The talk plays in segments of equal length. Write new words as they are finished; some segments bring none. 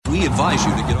advise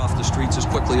you to get off the streets as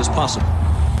quickly as possible.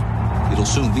 It'll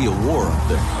soon be a war up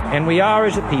there. And we are,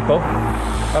 as a people,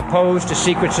 opposed to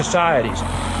secret societies,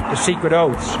 to secret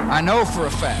oaths. I know for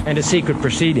a fact. And to secret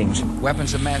proceedings.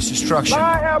 Weapons of mass destruction.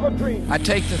 I have a dream. I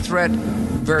take the threat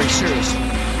very seriously.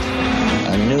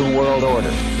 A new world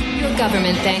order. Your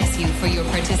government thanks you for your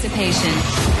participation.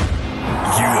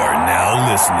 You are now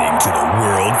listening to the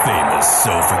world-famous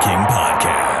Sofa King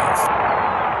podcast.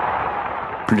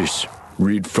 Please,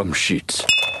 read from sheets.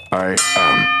 I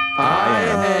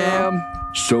am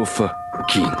Sofa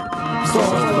King.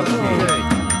 Sofa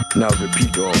King. Now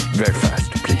repeat all very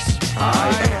fast, please. I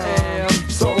am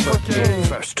Sofa King.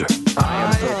 Faster.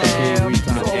 I am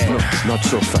Sofa King. No, not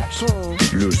so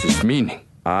fast. Loses meaning.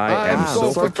 I am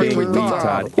Sofa King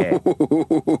retard.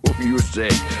 You say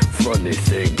funny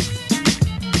things.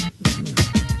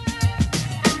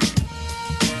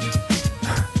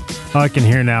 All I can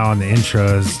hear now on the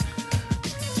intro is,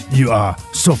 you are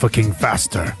Sofa King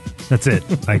faster. That's it.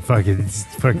 Like, fuck it.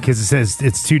 Because it says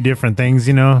it's two different things,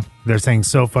 you know? They're saying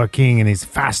Sofa King and he's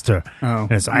faster. Oh.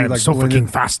 And it's, I am Sofa King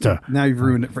faster. Now you've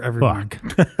ruined it for everyone.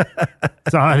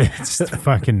 Fuck. It's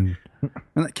fucking...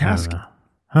 And that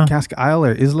Cask Isle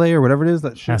or Islay or whatever it is,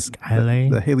 that shit. Cask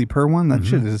Isle. The Haley Purr one, that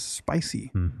shit is spicy.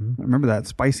 I remember that.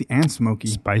 Spicy and smoky.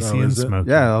 Spicy and smoky.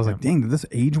 Yeah, I was like, dang, did this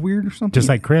age weird or something? Just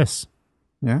like Chris.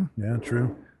 Yeah. Yeah,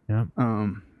 true. Yeah.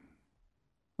 I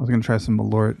was gonna try some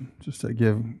Malort just to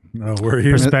give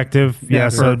perspective. Yeah,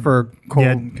 for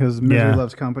cold because Misery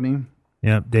loves company.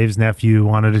 Yep, Dave's nephew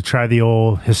wanted to try the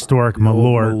old historic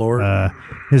Malort.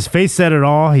 His face said it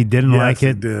all. He didn't like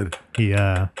it. He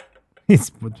did.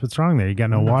 What's wrong there? You got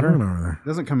no water over there? It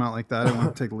doesn't come out like that. I don't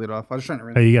want to take the lid off. I was trying to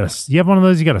rinse. Oh, you have one of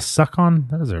those you got to suck on?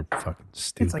 Those are fucking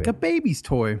stupid. It's like a baby's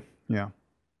toy. Yeah.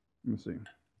 Let me see.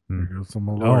 There goes some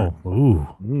Malort. Oh, ooh.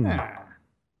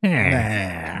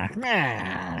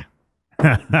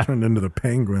 Turned into the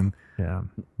penguin. Yeah.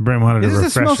 Brent wanted It to refresh.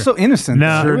 just smells so innocent.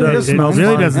 No, Sure it really, does. it Smells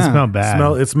really fine. doesn't Yeah. smell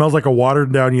bad. It smells like a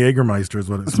watered down Jägermeister is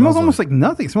what it smells. It smells almost like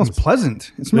nothing. It smells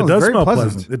pleasant. It smells does very smell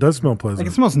pleasant. It does smell pleasant. Like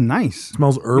it smells nice. It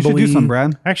smells You herbally. should do some,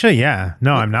 Brad. Actually, yeah.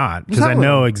 No, I'm not. Because have I a know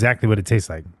little. exactly what it tastes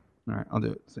like. All right, I'll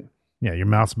do it. See. Yeah, your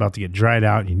mouth's about to get dried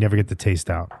out and you never get the taste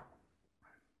out.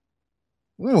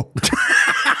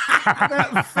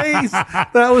 That face.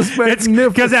 That was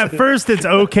magnificent. Because at first it's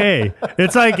okay.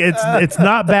 It's like it's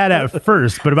not bad at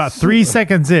first, but about 3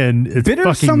 seconds in, it's Bitter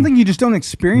fucking is something you just don't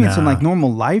experience in Nah. like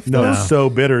normal life. No, though. it's so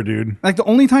bitter, dude. Like the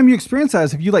only time you experience that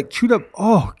is if you like chewed up.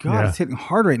 Oh God, Yeah. it's hitting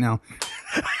hard right now.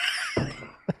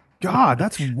 God,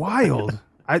 that's wild.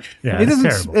 Yeah, it it's doesn't.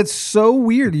 terrible. It's so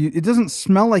weird. It doesn't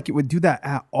smell like it would do that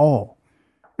at all.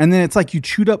 And then it's like you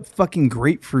chewed up fucking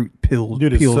grapefruit peels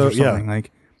Dude, it's so- or something. yeah.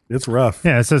 Like It's rough.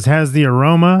 Yeah, it says has the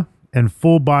aroma and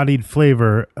full-bodied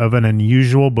flavor of an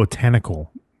unusual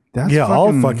botanical. that's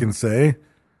I'll fucking say.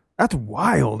 that's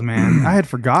wild, man. I had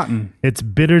forgotten. Its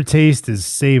bitter taste is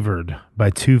savored by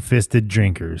two-fisted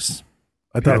drinkers.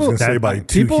 I thought I was going to say by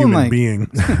two people in, human like- beings.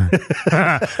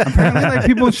 Apparently, like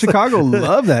people in Chicago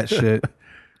love that shit.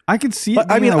 I could see it.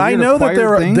 But, I mean, being a I weird know that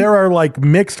acquired there thing. are like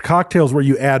mixed cocktails where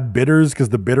you add bitters because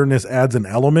the bitterness adds an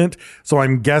element. So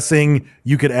I'm guessing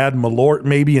you could add Malort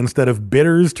maybe instead of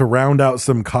bitters to round out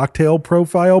some cocktail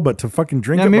profile, but to fucking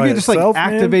drink Yeah, it maybe by it just itself,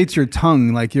 like man? activates your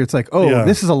tongue. Like it's like, oh, Yeah.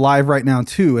 this is alive right now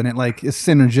too, and it like is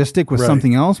synergistic with Right.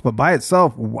 something else. But by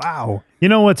itself, wow. You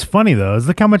know what's funny though is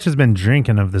look how much has been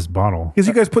drinking of this bottle. Because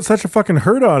you guys put such a fucking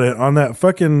hurt on it on that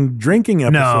fucking drinking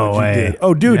episode way. you did.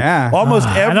 Oh, dude, Yeah. almost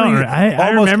I every I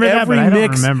almost remember that, every but I don't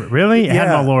mix. remember. Really? It had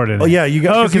Yeah. Malort in it. Oh yeah, you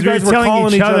guys because we were were telling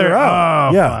calling each other out.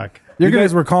 Oh, yeah, fuck. you gonna-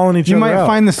 guys were calling each You other might out.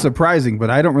 find this surprising,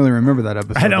 but I don't really remember that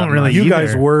episode. I don't that really. much. You either.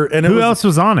 guys were, and it who was- else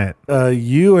was on it?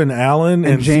 You and Alan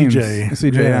and James. CJ.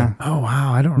 CJ, yeah. Oh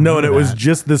wow, I don't. No, remember and it was that.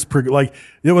 just this,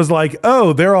 it was like,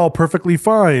 oh, they're all perfectly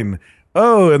fine.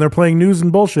 Oh, and they're playing news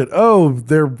and bullshit. Oh,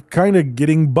 they're kind of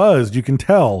getting buzzed. You can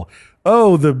tell.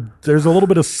 Oh, there's a little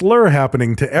bit of slur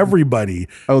happening to everybody.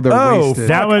 Oh, they're wasted. Fuck,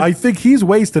 That was- I think he's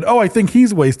wasted. Oh, I think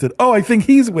he's wasted. Oh, I think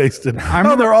he's wasted.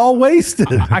 Oh, they're all wasted.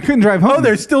 I couldn't drive home. Oh,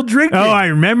 they're still drinking. Oh, I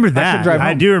remember that. drive I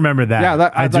home. do remember that. Yeah,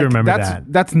 I do remember that's, that.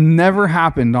 That's never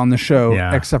happened on the show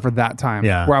Yeah. except for that time.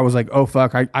 Yeah. where I was like, oh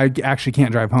fuck, I actually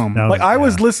can't drive home. No. Like I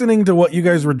was Yeah. listening to what you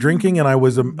guys were drinking, and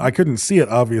I couldn't see it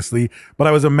obviously, but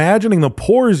I was imagining the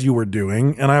pours you were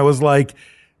doing, and I was like,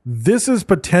 this is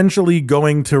potentially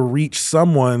going to reach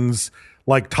someone's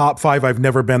like top 5 I've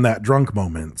never been that drunk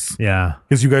moments. Yeah.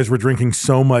 Because you guys were drinking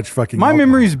so much fucking My alcohol.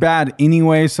 memory's bad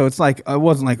anyway, so it's like I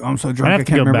wasn't like, oh, I'm so drunk have I to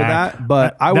can't go remember back. that.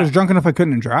 But I was drunk enough I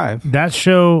couldn't drive. That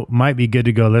show might be good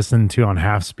to go listen to on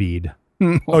half speed.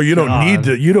 Oh, you don't need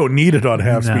to. You don't need it on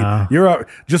half No. speed. You're out.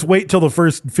 Just wait till the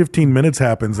first 15 minutes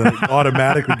happens, and it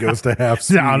automatically goes to half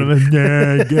speed.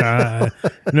 Yeah, God.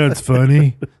 You know, it's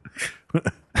funny.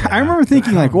 I remember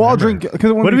thinking like, well, I'll drink.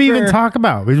 Because What did we even talk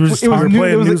about? We were just It was, talking. new,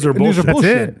 playing it was news or news or bullshit. That's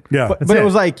bullshit. it. Yeah. but, That's but it it.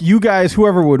 was like you guys,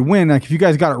 whoever would win, like if you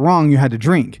guys got it wrong, you had to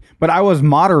drink. But I was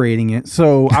moderating it,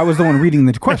 so I was the one reading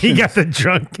the He questions. got the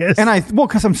drunkest. And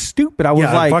because I'm stupid, I was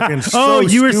Yeah, like, fucking oh,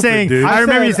 you were stupid, saying. dude. I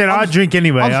remember you said, said, "I'll drink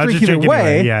anyway. I'll I'll just just drink drink either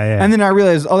way. anyway." Yeah, yeah. And then I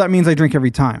realized, oh, that means I drink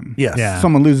every time. Yes. Yeah.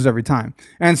 Someone loses every time.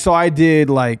 And so I did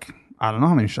like, I don't know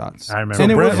how many shots. I remember. And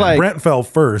it Brent, was like, Brent fell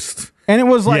first. and it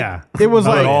was like, Yeah. it was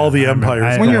But like, all the I remember.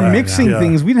 empires. when you're fell. mixing Yeah.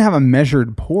 things, we didn't have a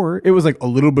measured pour. It was like a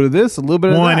little bit of this, a little bit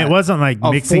of Well, that. and it wasn't like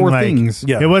of mixing 4 like things.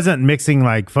 Yeah. it wasn't mixing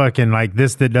like fucking like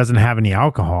this that doesn't have any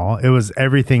alcohol. It was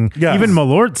everything. Yeah. Even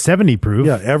Malort 70 proof.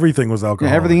 Yeah, everything was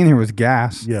alcohol. Yeah, everything in here was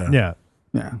gas. Yeah. Yeah.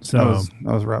 Yeah. So-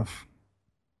 that was rough.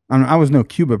 I was no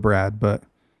Cuba Brad, but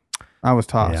I was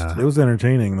tossed. Yeah. It was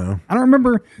entertaining though. I don't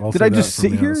remember. I'll Did say I that just from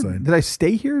sit the here? outside. Did I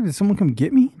stay here? Did someone come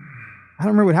get me? I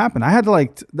don't remember what happened. I had to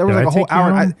like. There was Did like I a whole take you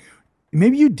hour. home?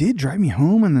 Maybe you did drive me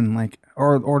home, and then like,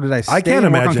 or did I? Stay I can't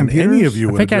and work on imagine computers? any of you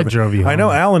I would think have I driven- drove you I know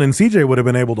home. Alan and CJ would have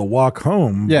been able to walk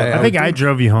home. Yeah, but yeah. I think I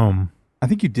drove you home. I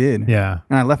think you did. Yeah.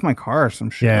 And I left my car or some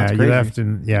shit. Yeah. That's You crazy. left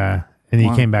and and you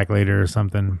Wow. came back later or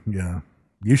something. Yeah.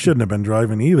 You shouldn't have been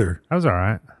driving either. That was all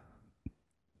right.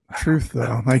 Truth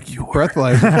though, like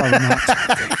breathalyzer, probably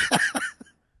not.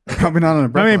 Probably not on a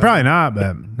breathalyzer. I mean, probably not, but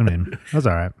I mean, that was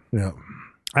all right. Yeah.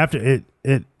 After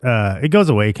it goes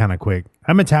away kind of quick.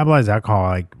 I metabolize alcohol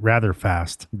like rather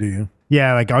fast. Do you?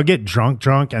 Yeah, like I'll get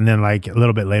drunk, and then like a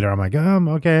little bit later, I'm like, I'm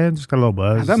okay, I just got a little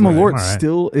buzz. That Like, Malort all right.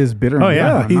 still is bitter. Oh, in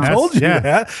yeah, the He mouth. told you yeah.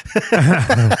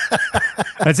 that.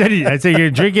 I said you're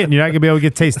drinking, and you're not gonna be able to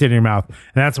get taste in your mouth, and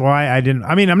that's why I didn't.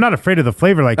 I mean, I'm not afraid of the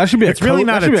flavor. Like That should be a it's really co-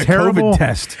 not that should a be a terrible COVID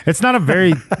test. It's not a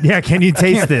very yeah. Can you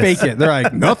taste Can't this? fake it. They're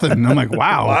like nothing. I'm like,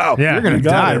 wow, Wow. Yeah, you're gonna You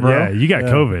got die, it, bro. Yeah, you got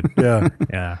COVID. Yeah.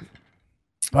 Yeah.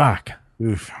 Fuck.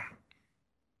 Oof.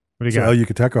 What do you So got? El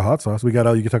Yucateco hot sauce. We got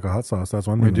El Yucateco hot sauce. That's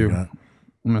one We thing do. got.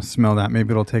 I'm gonna smell that. Maybe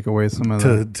it'll take away some of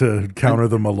the. To counter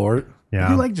the Malort. I Yeah.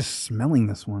 do like just smelling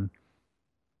this one.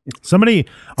 Somebody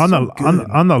on so the good.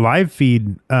 on the live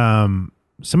feed,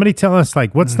 somebody tell us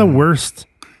like what's the worst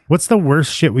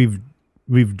shit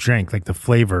we've drank, like the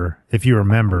flavor, if you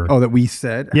remember. Oh, that we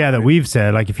said. Yeah, that we've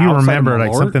said. Like if you Outside of remember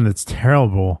like Malort? something that's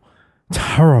terrible.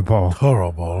 Terrible.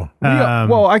 Horrible.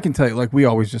 Well, I can tell you, like we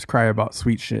always just cry about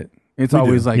sweet shit. It's We do.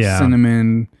 always like Yeah.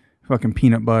 cinnamon, fucking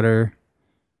peanut butter.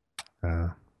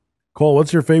 Cole,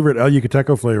 what's your favorite El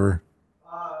Yucateco flavor?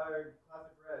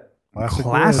 Classic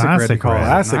Classic Classic red Claw. red.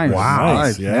 Classic. Nice. Wow.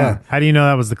 Nice, Yeah. How do you know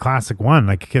that was the classic one?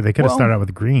 Like they could have Well, started out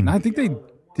with green. I think they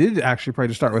did actually probably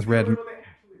just start with red.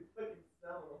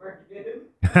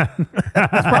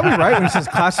 That's probably right when it says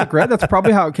classic red. That's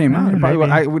probably how it came out. Probably what,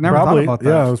 I would never Probably. thought about that.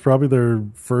 Yeah, it was probably their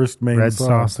first main Red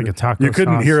sauce, like a taco You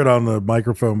couldn't sauce. hear it on the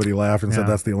microphone, but he laughed and Yeah. said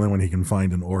that's the only one he can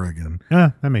find in Oregon.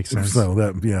 Yeah, that makes sense. So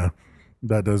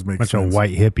that does make Bunch sense. of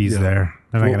white hippies Yeah. there.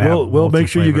 They're not gonna have We'll make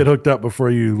sure you get multi-flavor. hooked up before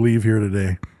you leave here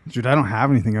today. Dude, I don't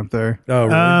have anything up there. Oh, really?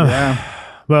 Yeah,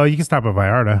 Well, you can stop at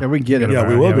Vallarta. yeah, we can get it. yeah,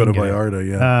 we will Yeah, go to can get it. Vallarta.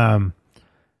 Yeah.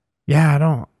 Yeah, I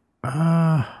don't.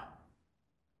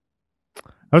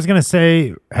 I was gonna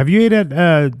say, have you ate at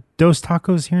Dos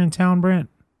Tacos here in town, Brent?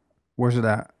 Where's it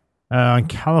at? In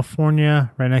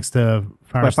California, right next to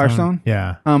Firestone. Firestone?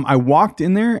 Yeah. I walked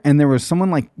in there and there was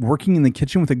someone like working in the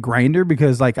kitchen with a grinder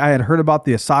because like I had heard about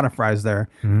the asada fries there.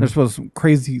 There's was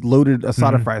crazy loaded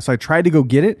asada fries. So I tried to go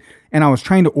get it and I was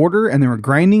trying to order and they were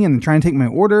grinding and trying to take my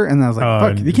order and I was like, Oh,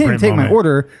 fuck, you can't even great take my moment.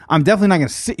 order. I'm definitely not gonna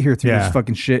sit here through Yeah. this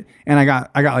fucking shit. And I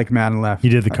got like mad and left. You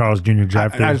did the Carl's Jr.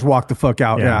 drive through. I just walked the fuck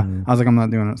out. Yeah. Yeah. I was like, I'm not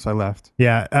doing it. So I left.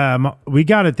 Yeah, we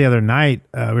got it the other night.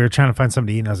 We were trying to find something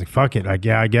to eat, and I was like, "Fuck it!" Like,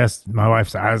 yeah, I guess my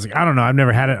wife's. I was like, "I don't know. I've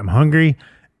never had it. I'm hungry.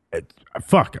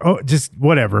 Fuck. Oh, just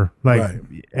whatever. Like,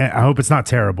 I hope it's not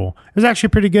terrible. It was actually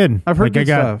pretty good. I've heard like,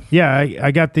 good I got, stuff. Yeah,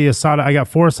 I got the asada. I got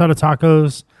 4 asada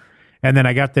tacos, and then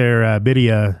I got their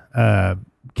birria,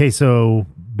 queso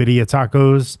birria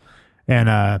tacos,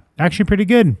 and actually pretty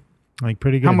good. Like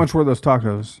pretty good. How much were those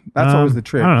tacos? That's always the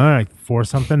trick. I don't know, they're like 4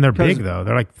 something. They're 'Cause- big though.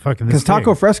 They're like fucking. Because This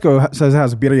Taco big. Fresco says it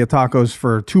has birria tacos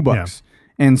for $2.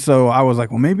 And so I was like,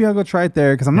 well, maybe I'll go try it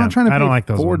there because I'm Yeah, not trying to pay I don't like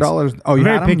those $4. ones. Oh, you I'm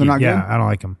very had them? They're not yeah, good? I don't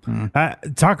like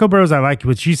them. Taco Bros, I like,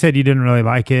 but you said you didn't really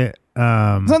like it. It's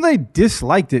not that I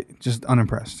disliked it, just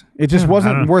unimpressed. It just I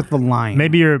wasn't don't- worth the line.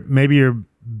 Maybe your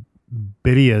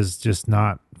birria is just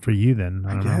not for you. Then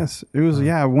I I don't know. guess. It was,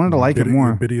 I wanted to like it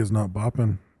more. Biddy is not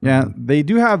bopping. Yeah, they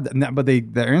do have, but their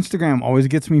Instagram always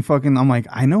gets me fucking. I'm like,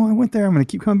 I know I went there. I'm gonna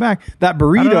keep coming back. That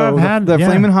burrito, the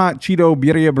flaming hot Cheeto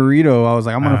birria burrito. I was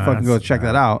like, I'm gonna fucking go check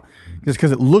that out just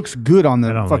because it looks good on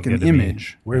the fucking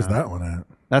image. Where's that one at?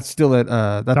 That's still at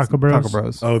that's Taco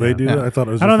Bros. Oh, they do. Yeah. I thought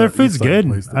it was. I don't know, just their that food's East Side good.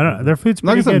 place that I don't. did Their food's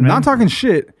like pretty I said, good, man. not talking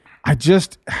shit.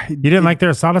 You didn't like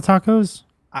their asada tacos?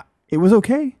 It was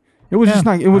okay. It was just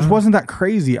not. It wasn't that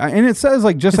crazy. And it says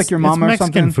like just like your mama or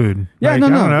Mexican something. food. Yeah, Like, no. I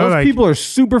don't know, Those like- people are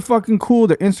super fucking cool.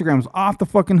 Their Instagram's off the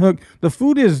fucking hook. The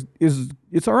food is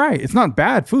it's all right. It's not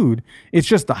bad food. It's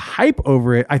just the hype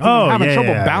over it. I think I'm having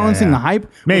trouble balancing the hype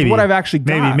with what I've actually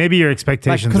got. Maybe your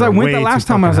expectations. Because I are went way that last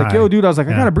too time. I was fucking like, yo, high. dude, I was like,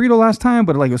 I got a burrito last time,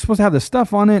 but like it was supposed to have the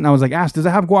stuff on it. And I was like, asked, does it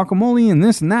have guacamole and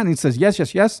this and that? And he says,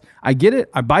 yes. I get it.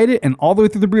 I bite it. And all the way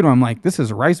through the burrito, I'm like, this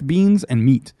is rice, beans, and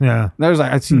meat. Yeah. There's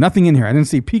like, I see nothing in here. I didn't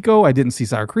see pico. I didn't see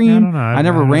sour cream. I don't know. I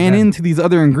never ran into these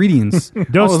other ingredients.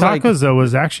 Those I was like, tacos though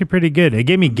was actually pretty good. It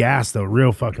gave me gas though,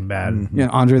 real fucking bad. Yeah,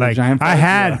 Andre the Giant. I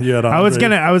had. Yeah, I was Andre.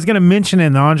 gonna mention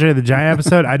in the Andre the Giant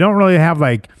episode. I don't really have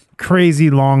like crazy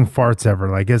long farts ever.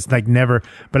 Like it's like never.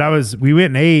 But we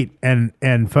went and ate and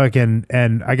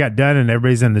I got done and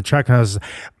everybody's in the truck and I was.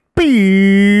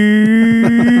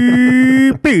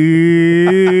 Beep,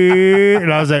 beep.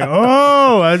 And I was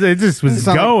like, it just was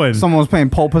going. Like someone was playing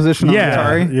pole position on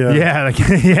Atari.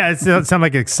 It sounded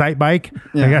like an Excite bike.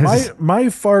 Yeah. Like, My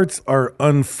farts are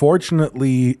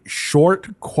unfortunately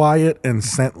short, quiet, and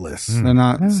scentless. They're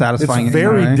not satisfying. It's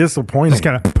very anymore, right? disappointing. Just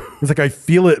kinda- It's like I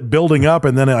feel it building up,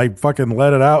 and then I fucking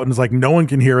let it out, and it's like no one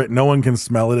can hear it, no one can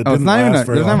smell it. It Oh, it's didn't not even last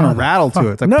very there's not long. even a rattle to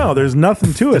it. It's like, No, there's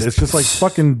nothing to it. It's just like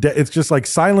fucking. It's just like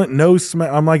silent, no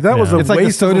smell. I'm like, that was a it's like the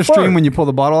waste of soda a fart. stream when you pull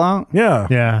the bottle out. Yeah,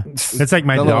 yeah. It's like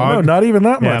my The little- dog. No, not even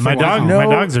that much. Yeah, my I'm like, dog. no.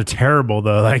 My dogs are terrible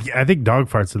though. Like I think dog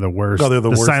farts are the worst. Oh, they're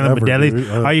the worst silent but ever, deadly. dude.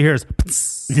 All you hear is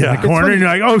pss Yeah. in the corner, and you're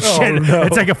like, oh shit! no.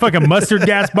 It's like a fucking mustard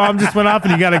gas bomb just went off,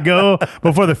 and you gotta go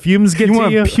before the fumes get You to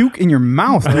want you. to puke in your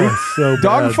mouth, dude. so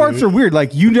Dog bad, farts dude. are weird.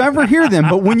 Like you never hear them,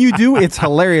 but when you do, it's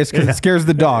hilarious because it scares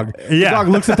the dog. The Yeah. dog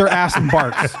looks at their ass and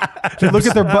barks. They look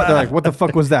at their butt. They're like, "What the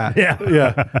fuck was that?" Yeah,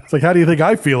 Yeah, it's like, how do you think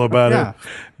I feel about Yeah.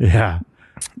 it? yeah.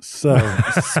 So,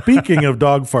 speaking of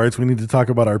dog farts, we need to talk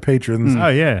about our patrons. Oh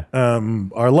yeah.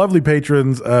 Our lovely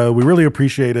patrons, we really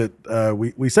appreciate it.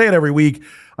 We say it every week.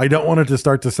 I don't want it to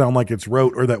start to sound like it's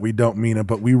rote or that we don't mean it,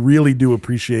 but we really do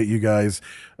appreciate you guys.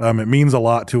 It means a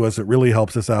lot to us. It really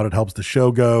helps us out. It helps the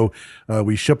show go.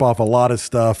 We ship off a lot of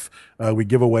stuff. We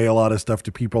give away a lot of stuff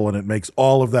to people, and it makes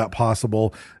all of that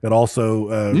possible. It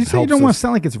also Did you say you helps don't want us- to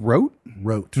sound like it's rote?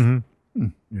 rote.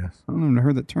 Yes. I don't even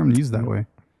heard that term used that way.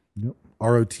 Yep.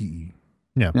 ROTE.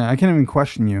 Yeah. Yeah, I can't even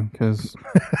question you because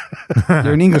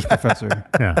you're an English professor.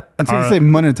 Yeah. Until you say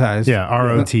monetized. Yeah.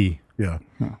 ROT. Yeah.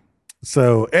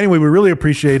 So anyway, we really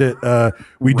appreciate it.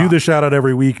 We do the shout out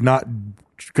every week, not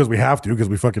because we have to, because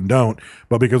we fucking don't,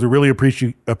 but because we really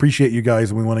appreciate you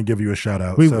guys, and we want to give you a shout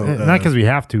out. Not because we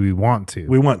have to. We want to.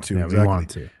 we want to. Yeah, exactly. we want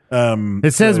to.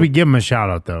 It says we give them a shout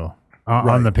out though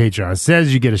on the Patreon. It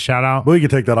says you get a shout out. Well, we can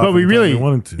take that off. But we anytime really, we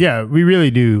wanted to. yeah, we really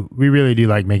do. We really do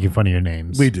like making fun of your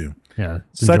names. We do. Yeah,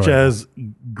 it's Such enjoyable. as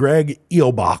Greg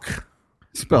Eilbach.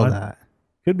 Spell that.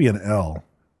 Could be an L.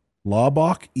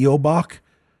 Laubach, Eilbach,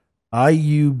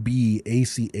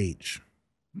 IUBACH.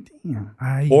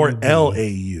 Or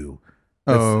LAU.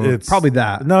 Oh, probably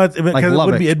that. No, it's, Like because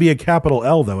Lubbock. it'd be a capital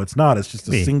L though. It's not. It's just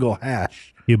a Me. single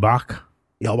hash. Eilbach.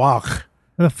 Eilbach.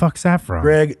 Where the fuck's that from?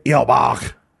 Greg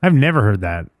Eilbach. I've never heard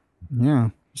that. Yeah.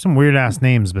 Some weird ass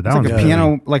names, but that It's one's like a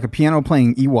piano, like a piano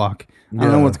playing Ewok. I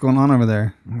don't know Yeah. what's going on over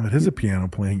there. It is a piano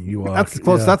playing Ewok. That's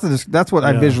close. Yeah. That's what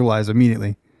I visualize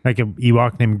immediately. like an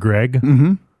Ewok named Greg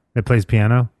that plays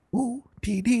piano. Ooh,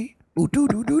 TD. Ooh, doo,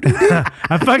 doo, doo, doo, doo.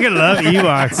 I fucking love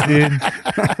Ewoks,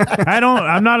 dude.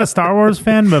 I'm not a Star Wars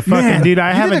fan, but fucking dude, I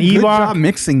You have did an a good Ewok. job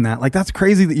mixing that. Like that's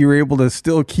crazy that you were able to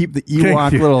still keep the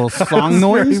Ewok you. little song very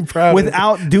noise proud of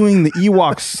without doing the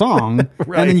Ewok song,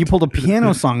 and then you pulled a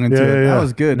piano song into it. yeah. That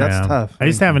was good. That's Yeah. tough. I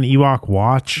used to have an Ewok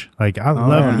watch. Like I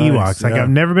love nice, Ewoks. Like yeah. I've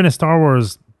never been a Star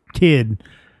Wars kid,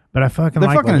 but I fucking They're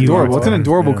like fucking what adorable. Ewoks It's an are.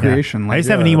 adorable Yeah. creation. I Like, used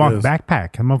to have an Yeah, it Ewok is.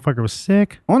 backpack. That motherfucker was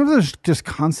sick. I wonder if there's just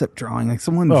concept drawing. Like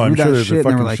someone drew Oh, I'm that sure there's shit a and they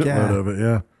fucking were like, shitload "Yeah, of it.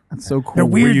 Yeah. that's so cool." They're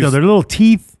weird you- though. Their little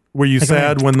teeth. Were you Like,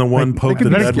 sad when the one poked could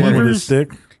the be dead one with his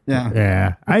splitters. stick? Yeah,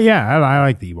 Yeah. I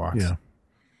like the Ewoks. Yeah.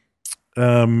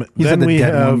 he said Then the we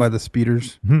dead one have by the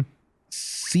speeders.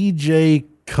 CJ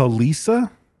Kalisa.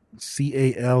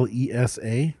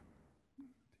 CALESA.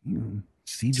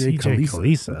 CJ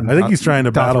Kalisa. I think he's trying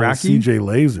to battle with Dothraki? CJ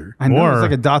Laser. I know Or- it's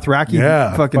like a Dothraki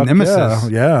Yeah. fucking fuck nemesis.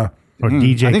 Yeah. or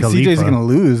DJ I think Khalifa. CJ's going to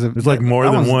lose. There's like more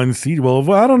than one CJ.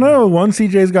 Well, I don't know. One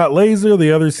CJ's got laser.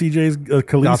 The other CJ's Khaleesi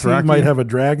Dothraki? might have a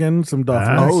dragon. Some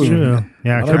Dothraki. True.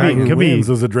 Yeah, I don't know who wins.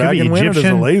 Does a dragon win or does a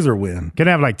Egyptian. laser win? Could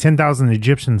have like 10,000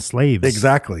 Egyptian slaves.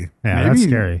 Exactly. Yeah, that's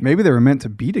scary. Maybe they were meant to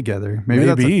be together. Maybe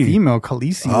that's a Maybe. female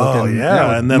Khaleesi. Oh looking,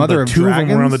 yeah, and then mother the of two of them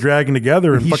were on the dragons. dragon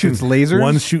together, and He fucking shoots lasers?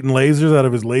 One's shooting lasers out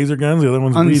of his laser guns. The other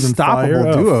one's breathing Unstoppable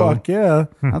fire. duo. Oh, fuck yeah,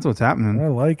 That's what's happening. I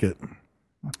like it.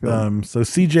 So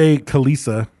CJ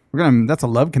Khaleesi. That's a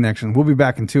love connection. We'll be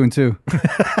back in 2 and 2.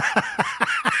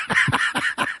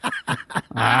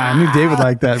 I knew David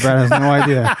liked that. Brad has no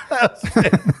idea.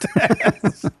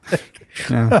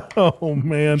 Yeah. Oh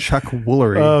man, Chuck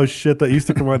Woolery. Oh shit, that used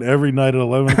to come on every night at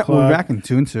 11 o'clock. We'll be back in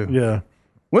 2 and 2. Yeah.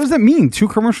 What does that mean? 2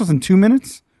 commercials in 2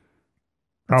 minutes?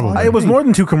 Probably. It was more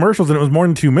than 2 commercials, and it was more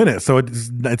than 2 minutes. So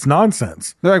it's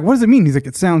nonsense. They're like, what does it mean? He's like,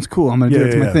 it sounds cool. I'm going to do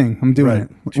it to my thing. I'm doing Right.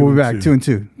 it. 2 We'll be and back 2. 2 and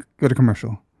 2. Go to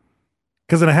commercial.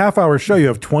 Because in a half-hour show, you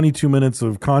have 22 minutes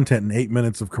of content and 8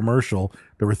 minutes of commercial.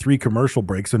 There were 3 commercial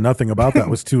breaks, so nothing about that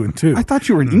was 2 and 2. I thought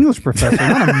you were an English professor,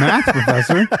 not a math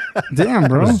professor. Damn,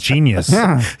 bro. It was genius.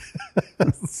 Yeah.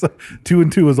 So 2 and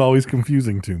 2 is always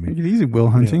confusing to me. Take it easy, Will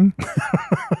Hunting.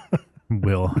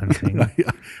 Will Hunting.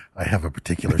 I have a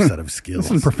particular set of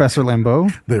skills. Listen, Professor Lambeau.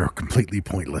 They are completely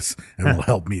pointless and will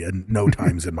help me in no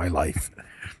times in my life.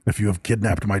 If you have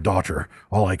kidnapped my daughter,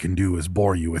 all I can do is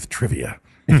bore you with trivia.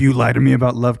 If you lie to me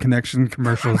about Love Connection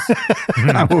commercials,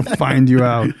 I will find you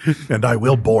out. And I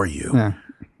will bore you. Yeah.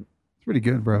 It's pretty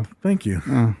good, bro. Thank you.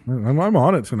 Yeah. I'm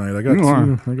on it tonight. I got You two.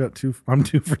 are. I got 2. I'm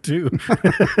 2 for 2.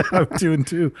 I'm 2 and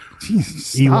 2.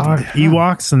 Jeez,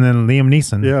 Ewoks and then Liam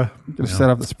Neeson. Yeah. Could have set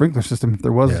up the sprinkler system if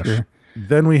there was Yes. here.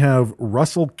 Then we have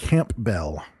Russell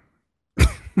Campbell.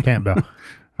 Campbell.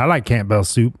 I like Campbell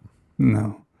soup.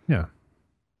 No. Yeah.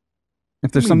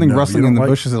 If there's something No, rustling you in don't the like-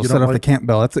 bushes, it'll you set don't off the like-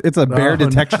 Campbell. It's a bear Oh,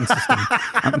 detection system.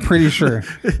 I'm pretty sure.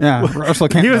 Yeah, Russell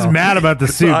Campbell. He was mad about the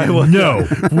soup.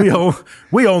 No.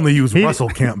 we only use Russell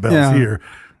Campbells Yeah. here.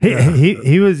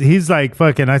 He's like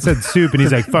fucking, I said soup and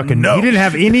he's like fucking No. He didn't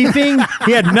have anything.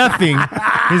 He had nothing.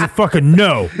 He's like fucking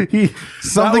no.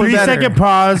 Something 3 better. second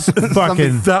pause.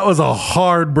 Fucking That was a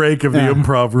hard break of the Yeah.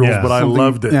 improv rules, Yeah. but I Something-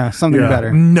 loved it. Yeah, something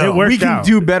better. No, It worked We can out.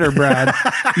 do better, Brad.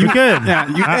 You could. Yeah,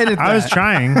 you edit I was that.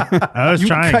 trying. I was You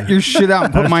trying. cut your shit out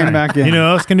and I put was mine trying. back in. You know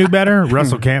who else can do better?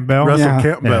 Russell Campbell. Russell Yeah.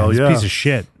 Campbell, he's yeah. a piece of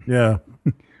shit. Yeah.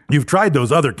 You've tried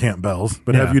those other Campbells,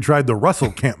 but Yeah. have you tried the Russell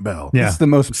Campbell? Yeah. It's the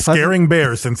most pleasant. Scaring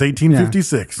bears since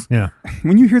 1856. Yeah.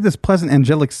 When you hear this pleasant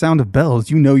angelic sound of bells,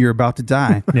 you know you're about to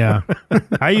die. Yeah.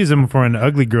 I use them for when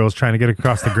ugly girls trying to get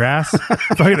across the grass.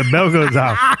 Fucking the bell goes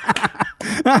off.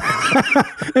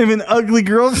 If an ugly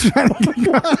girl's trying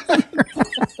to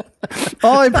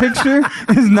all I picture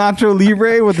is Nacho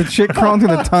Libre with the chick crawling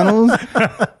through the tunnels.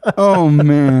 Oh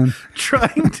man.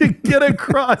 Trying to get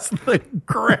across the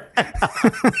grass.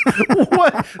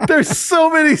 What? There's so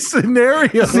many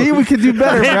scenarios. See, we could do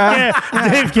better, Brad.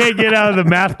 Dave can't get out of the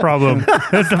math problem.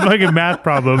 That's the fucking math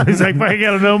problem. He's like, I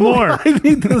gotta know more. I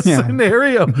need the Yeah.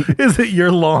 scenario. Is it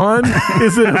your lawn?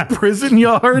 Is it a prison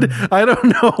yard? I don't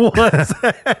know what's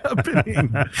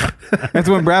happening. That's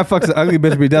when Brad fucks an ugly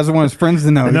bitch, but he doesn't want his friends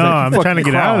to know. He's No, like, I'm "Fuck, trying to you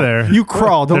get crawl. out of there. You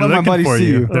crawl. Don't They're let my looking buddy for see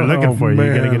you. They're looking Oh, for you. You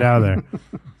gotta man. get out of there.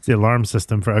 It's the alarm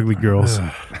system for ugly girls.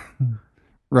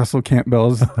 Russell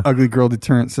Campbell's ugly girl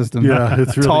deterrent system. Yeah,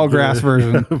 it's really tall good. grass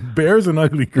version. Bears and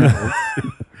ugly girls.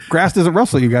 Grass doesn't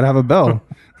rustle. You got to have a bell.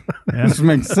 Yeah. This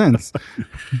makes sense.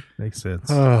 Makes sense.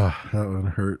 Oh, that one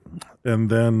hurt. And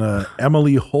then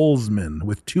Emily Holzman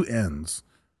with 2 N's.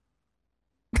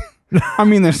 I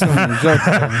mean, there's so many jokes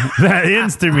there. That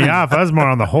ends threw me off. I was more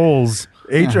on the holes.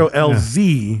 Holz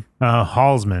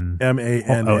Halsman.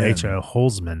 MANN.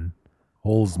 Holzman.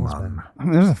 Holzman. I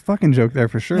mean, there's a fucking joke there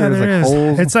for sure. Yeah, there's there like is.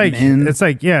 holes. It's like men, it's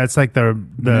like the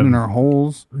men in our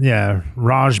holes. yeah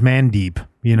Raj Mandeep.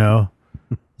 You know,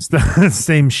 it's the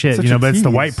same shit. Such you know, a but it's the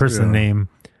tease. white person Yeah. name.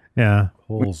 Yeah,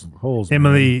 Holzman.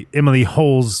 Emily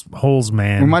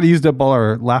Holzman. We might have used up all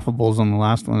our laughables on the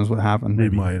last one. Is what happened. We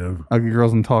might have. Ugly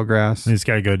girls in tall grass. You just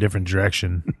got to go a different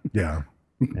direction. Yeah.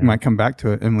 We might come back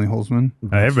to it. Emily Holzman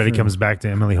Everybody comes back to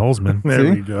Emily Holzman. There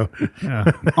See? we go.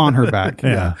 Yeah. on her back.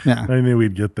 Yeah. yeah. I knew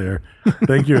we'd get there.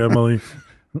 Thank you, Emily.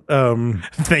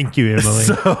 Thank you, Emily,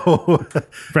 So,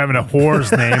 for having a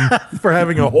whore's name. for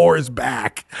having a whore's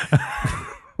back.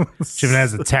 She even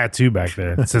has a tattoo back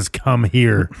there. It says, "Come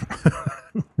here."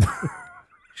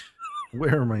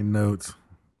 Where are my notes?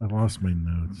 I lost my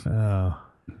notes. Oh.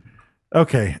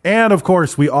 Okay. And of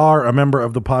course, we are a member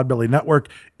of the Podbelly Network.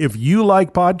 If you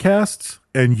like podcasts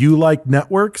and you like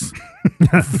networks,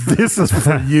 this is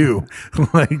for you.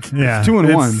 Like, Yeah. 2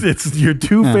 in 1. It's your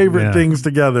two favorite Yeah. things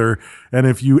together. And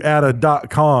if you add a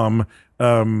 .com,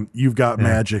 you've got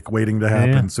magic waiting to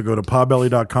happen. Yeah. So go to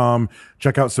podbelly.com,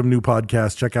 check out some new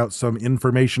podcasts, check out some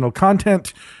informational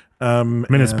content. I mean,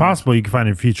 it's possible you can find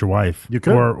a future wife. You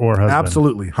could. Or husband.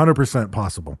 Absolutely. 100%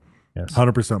 possible. Yes.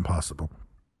 100% possible.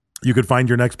 You could find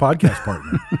your next podcast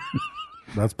partner.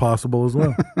 That's possible as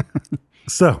well.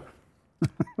 So,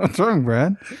 What's wrong,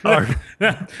 Brad?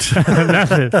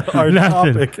 Nothing. our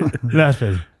topic,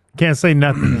 Nothing. Can't say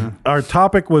nothing. our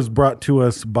topic was brought to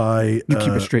us by You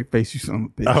keep a straight face, you son of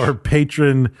a bitch. our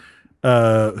patron,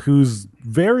 who's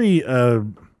very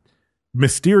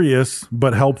mysterious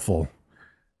but helpful.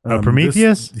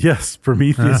 Prometheus? Yes,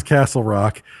 Prometheus Castle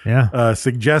Rock. Yeah.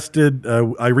 Suggested.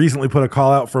 I recently put a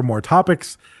call out for more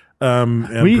topics. And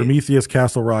Prometheus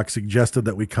Castle Rock suggested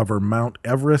that we cover Mount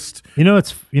Everest. You know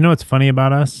what's funny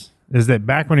about us is that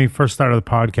back when we first started the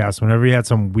podcast, whenever you had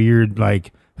some weird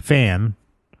like fan,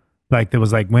 like that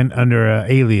was like went under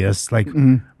a alias, like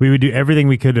we would do everything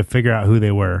we could to figure out who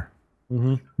they were.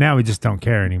 Now we just don't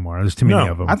care anymore. There's too many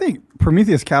of them. I think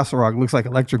Prometheus Castle Rock looks like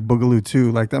Electric Boogaloo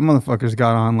too. Like that motherfucker's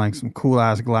got on like some cool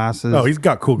ass glasses. Oh, he's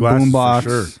got cool glasses Boombox. for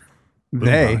sure.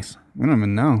 They. Boombox. We don't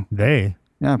even know. They.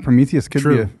 Yeah, Prometheus could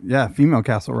True. be a female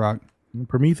Castle Rock.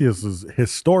 Prometheus is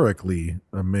historically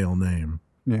a male name.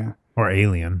 Yeah. Or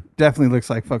alien. Definitely looks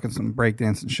like fucking some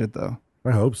breakdancing shit though.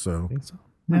 I hope so.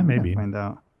 Yeah, maybe. Find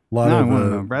out. Lot No, I of, want to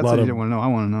know. Brad lot said he of- didn't want to know. I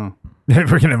want to know.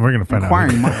 we're gonna find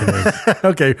Inquiring out.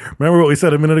 Okay, remember what we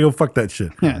said a minute ago? Fuck that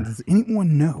shit. Yeah. Does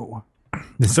anyone know?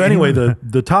 So anyway,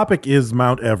 the topic is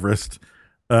Mount Everest.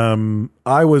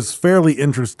 I was fairly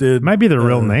interested. Might be the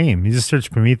real name. You just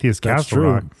search Prometheus That's Castle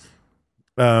true. Rock.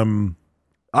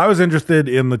 I was interested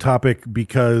in the topic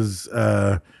because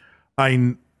I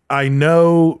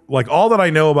know, like, all that I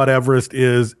know about Everest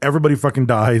is everybody fucking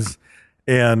dies,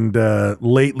 and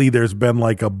lately there's been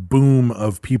like a boom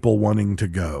of people wanting to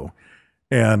go,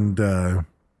 and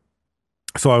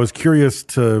so I was curious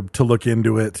to look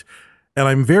into it, and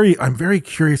I'm very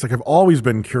curious. Like, I've always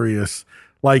been curious.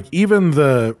 Like, even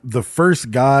the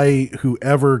first guy who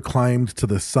ever climbed to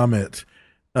the summit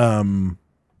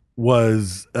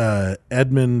was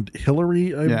Edmund Hillary.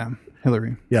 Yeah.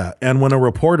 Hillary. Yeah. And when a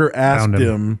reporter asked Found him.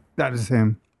 him, That is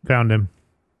him. Found him.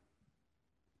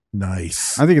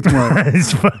 nice. I think it's more.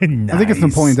 It's fucking I think it's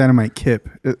nice. Napoleon Dynamite Kip.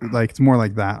 It's more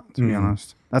like that, to Mm. be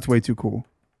honest. That's way too cool.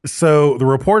 So the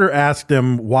reporter asked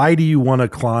him, why do you want to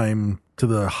climb to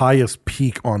the highest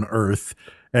peak on Earth?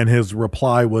 And his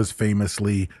reply was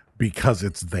famously, because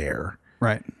it's there.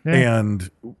 Right. And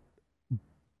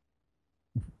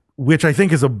which I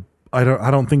think is I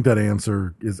don't think that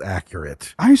answer is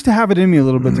accurate. I used to have it in me a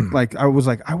little bit. Mm. To, like, I was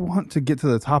like, I want to get to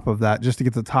the top of that just to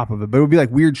get to the top of it. But it would be like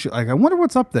weird shit. Like, I wonder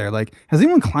what's up there. Like, has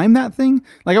anyone climbed that thing?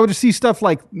 Like, I would just see stuff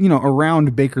like,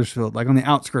 around Bakersfield, like on the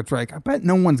outskirts. Like, I bet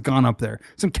no one's gone up there.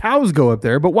 Some cows go up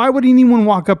there, but why would anyone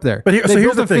walk up there? But They here's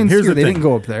built the a thing. fence Here's here. the They thing. didn't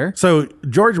go up there. So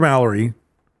George Mallory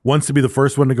wants to be the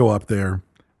first one to go up there.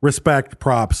 Respect,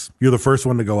 props. You're the first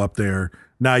one to go up there.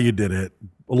 Now you did it.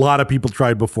 A lot of people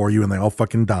tried before you and they all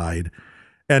fucking died.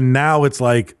 And now it's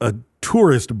like a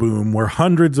tourist boom where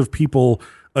hundreds of people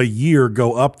a year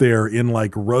go up there in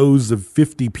like rows of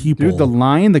 50 people. Dude,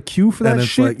 the queue for that and it's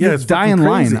shit, like, yeah, you it's die fucking in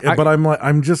line. crazy. But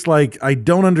I'm just like, I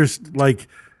don't understand. Like,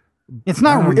 It's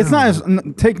not as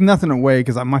take nothing away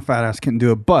because my fat ass couldn't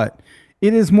do it, but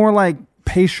it is more like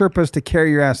pay Sherpas to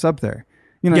carry your ass up there.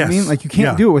 You know what I Yes. mean? Like, you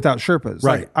can't Yeah. do it without Sherpas.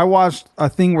 Right. Like, I watched a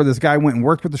thing where this guy went and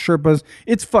worked with the Sherpas.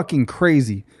 It's fucking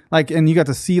crazy. Like, and you got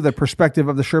to see the perspective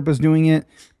of the Sherpas doing it.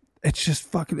 It's just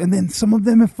fucking. And then some of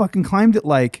them have fucking climbed it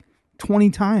like 20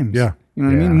 times. Yeah. You know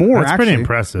what I mean? More. That's actually. pretty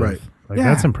impressive. Right. Like,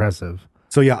 Yeah. that's impressive.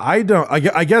 so yeah, I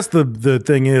guess the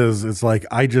thing is, it's like,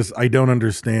 I don't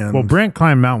understand. Well, Brent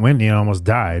climbed Mount Whitney and almost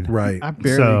died. right. I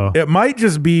barely. So It might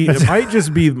just be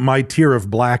my tier of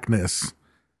blackness.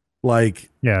 Like,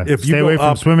 yeah, if you stay go away from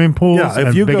up, swimming pools if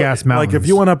and you big go, ass mountains. like if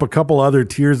you went up a couple other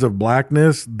tiers of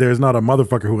blackness, there's not a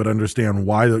motherfucker who would understand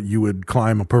why you would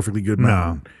climb a perfectly good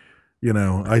mountain. You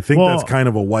know, I think that's kind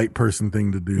of a white person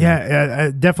thing to do. Yeah,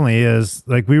 it definitely is.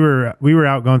 Like we were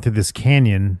out going through this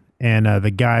canyon, and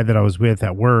the guy that I was with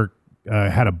at work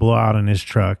had a blowout in his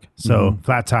truck, so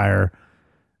flat tire.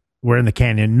 We're in the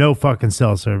canyon, no fucking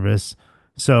cell service,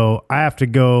 so I have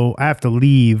to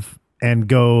leave and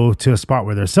go to a spot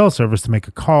where there's cell service to make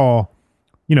a call,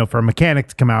 for a mechanic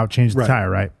to come out, change the tire,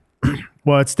 right?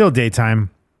 Well, it's still daytime,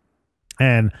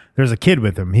 and there's a kid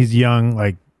with him. He's young,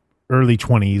 like early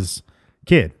 20s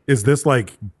kid. Is this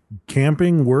like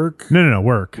camping, work? No,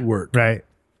 work. Work. Right.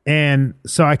 And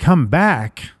so I come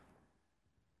back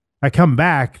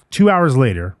 2 hours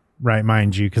later, right,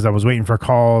 mind you, because I was waiting for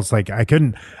calls. Like I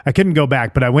couldn't go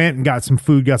back, but I went and got some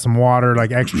food, got some water,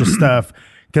 like extra stuff,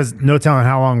 because no telling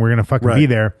how long we're gonna fucking be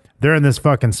there. They're in this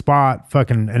fucking spot,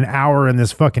 fucking an hour in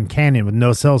this fucking canyon with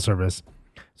no cell service.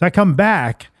 So I come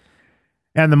back,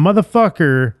 and the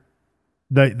motherfucker,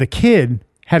 the kid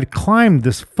had climbed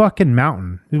this fucking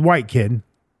mountain. The white kid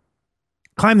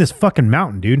climbed this fucking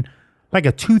mountain, dude. Like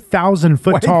a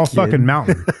 2,000-foot tall fucking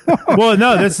mountain. Well,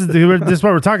 no, this is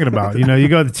what we're talking about. You know, you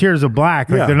go the Tears of Black,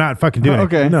 like they're not fucking doing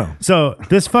Okay. it. No. So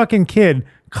this fucking kid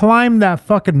climbed that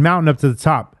fucking mountain up to the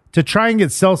top to try and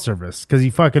get cell service because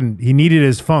he needed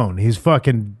his phone. He's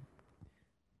fucking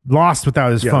lost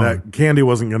without his phone. That candy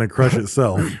wasn't going to crush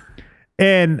itself.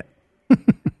 And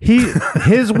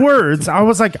his words, I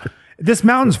was like, this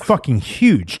mountain's fucking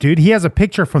huge, dude. He has a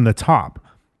picture from the top.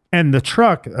 And the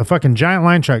truck, a fucking giant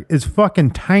line truck, is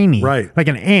fucking tiny. Right. Like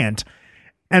an ant.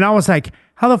 And I was like,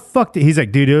 how the fuck he's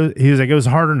like, dude, he was like, it was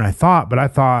harder than I thought. But I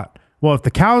thought, well, if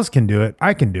the cows can do it,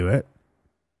 I can do it.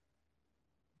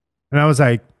 And I was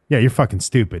like, yeah, you're fucking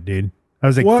stupid, dude. I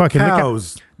was like, What fucking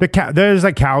cows? There's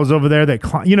like cows over there that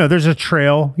there's a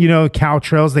trail, cow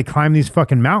trails. They climb these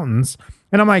fucking mountains.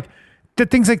 And I'm like, that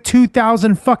thing's like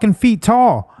 2,000 fucking feet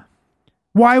tall.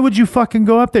 Why would you fucking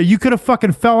go up there? You could have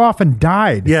fucking fell off and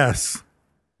died. Yes.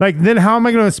 Like, then how am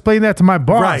I going to explain that to my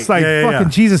boss? Right. Like,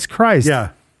 fucking Jesus Christ.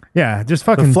 Yeah. Yeah, just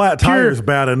fucking The flat tire's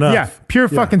bad enough. Yeah, pure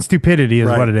fucking stupidity is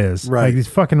Right. what it is. Right. Like these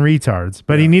fucking retards.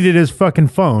 But he needed his fucking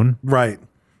phone. Right.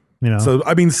 You know. So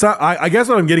I mean, I guess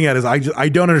what I'm getting at is I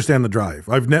don't understand the drive.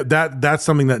 That's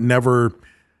something that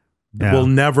will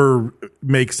never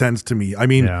make sense to me. I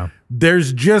mean,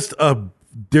 there's just a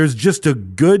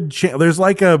good chance. There's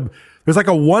like a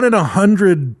 1 in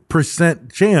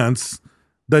 100% chance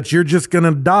that you're just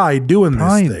gonna die doing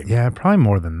Probably, this thing. Yeah, probably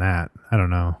more than that. I don't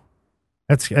know.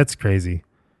 That's crazy.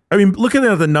 I mean, looking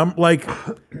at the number, like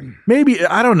maybe,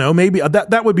 I don't know, maybe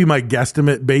that would be my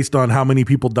guesstimate based on how many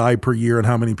people die per year and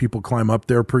how many people climb up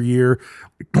there per year.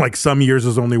 Like some years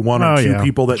there's only one or two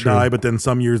people that die, but then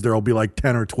some years there'll be like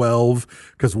 10 or 12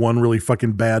 because one really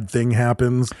fucking bad thing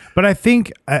happens. But I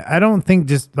think, I don't think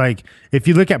just like, if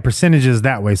you look at percentages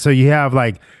that way, so you have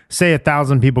like, say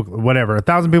 1,000 people, whatever,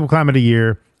 1,000 people climb it a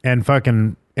year and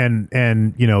fucking, and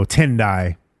 10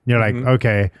 die. You're like,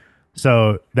 okay,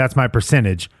 so that's my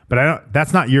percentage, but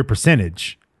that's not your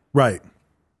percentage. Right.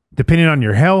 Depending on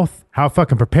your health, how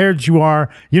fucking prepared you are.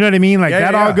 You know what I mean? Like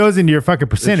that all goes into your fucking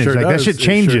percentage. Sure like does. that shit It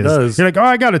changes. sure does. You're like, oh,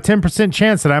 I got a 10%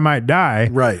 chance that I might die.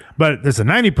 Right. But there's a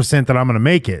 90% that I'm going to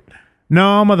make it.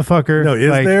 No, motherfucker. No, is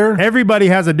like, there? Everybody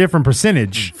has a different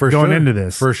percentage going into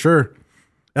this. For sure.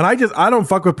 And I don't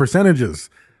fuck with percentages.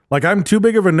 Like, I'm too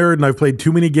big of a nerd and I've played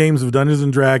too many games of Dungeons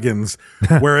and Dragons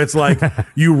where it's like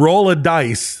you roll a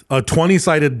dice, a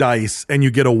 20-sided dice, and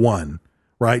you get a 1,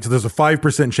 right? So there's a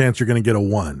 5% chance you're going to get a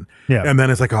 1. Yeah. And then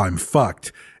it's like, oh, I'm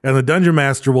fucked. And the Dungeon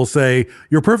Master will say,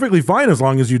 you're perfectly fine as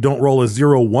long as you don't roll a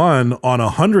 0-1 on a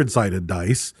 100-sided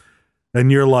dice.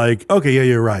 And you're like, okay, yeah,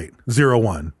 you're right.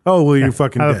 0-1. Oh, well, you're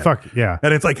fucking dead. Yeah.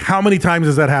 And it's like, how many times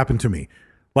has that happened to me?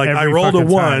 Like I Every rolled a fucking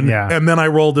 1 time, yeah. and then I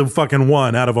rolled a fucking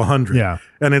 1 out of 100. Yeah.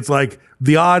 And it's like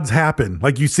the odds happen.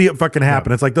 Like you see it fucking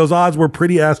happen. It's like those odds were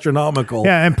pretty astronomical.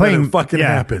 Yeah, and playing fucking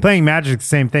happened. Playing Magic, the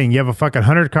same thing. You have a fucking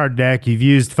 100-card deck. You've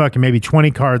used fucking maybe 20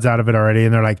 cards out of it already,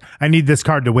 and they're like, I need this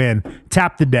card to win.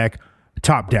 Tap the deck,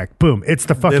 top deck, boom. It's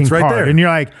the fucking It's right card. there. And you're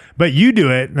like, but you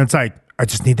do it, and it's like, I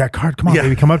just need that card. Come on,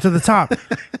 baby, come up to the top.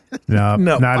 No,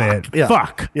 not fuck. it. Yeah.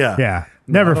 Fuck. Yeah. Yeah.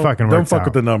 No, Never don't- fucking Don't works fuck out.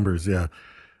 with the numbers. Yeah.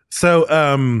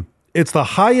 So, it's the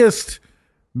highest.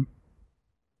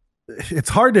 It's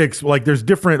hard to like. There's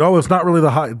different. Oh, it's not really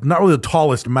not really the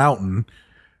tallest mountain,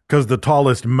 because the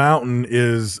tallest mountain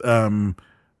is Mauna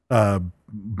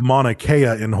Kea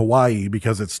in Hawaii,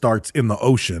 because it starts in the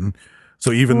ocean.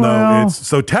 So even though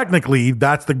it's technically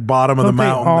that's the bottom of the Don't they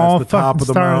mountain, all that's the top fucking of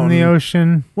the start mountain. in the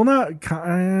ocean. Well,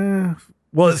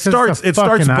 well, it It's starts. a It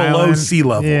starts fucking below island. sea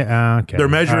level. Yeah, okay. They're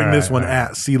measuring All this right, one all right.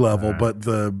 at sea level, but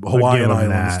the give Hawaiian them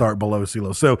Islands that. start below sea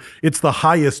level. So it's the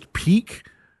highest peak.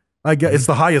 I guess it's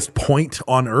the highest point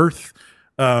on Earth.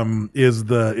 Is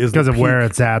Because of where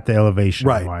it's at, the elevation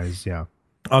Right. wise. Yeah.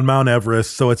 on Mount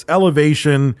Everest. So its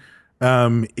elevation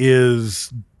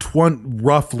is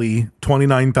roughly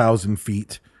 29,000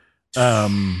 feet.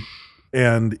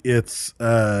 And it's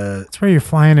That's where you're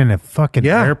flying in a fucking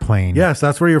airplane. Yes,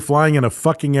 that's where you're flying in a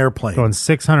fucking airplane. Going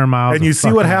 600 miles. And you a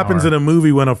see what fucking happens hour. in a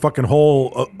movie when a fucking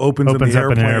hole opens in Opens the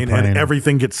up in an airplane, airplane. and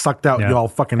everything gets sucked out and Yeah. you all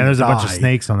fucking And there's a bunch of die.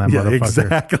 snakes on that yeah, motherfucker.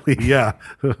 Exactly, yeah.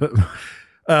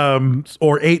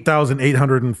 Or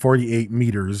 8,848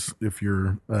 meters if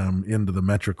you're into the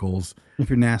metricals. If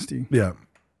you're nasty. Yeah.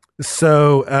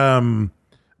 So,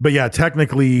 but yeah,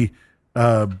 technically,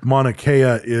 Mauna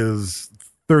Kea is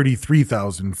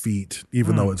 33,000 feet,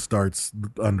 even though it starts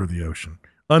under the ocean,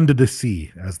 under the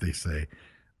sea, as they say.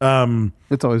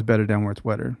 It's always better down where it's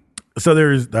wetter. So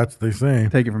that's they say.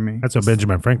 Take it from me. That's a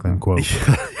Benjamin Franklin quote.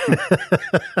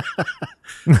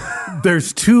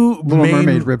 There's two Little main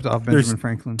Mermaid ripped off Benjamin there's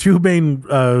Franklin. Two main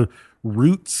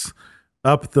routes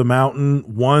up the mountain.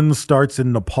 One starts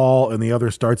in Nepal and the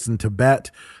other starts in Tibet.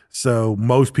 So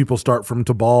most people start from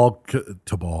from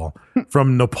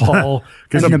Nepal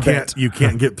because you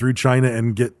can't get through China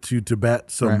and get to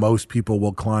Tibet. So Right. most people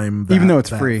will climb that, Even though it's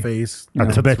that free. face. You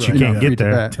know, Tibet, you right. can't Free get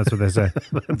there. Tibet. That's what they say.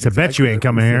 Tibet, you ain't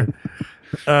coming here.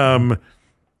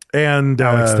 And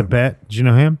Alex Tibet, did you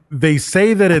know him? they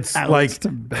say that it's Alex like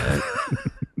Tibet.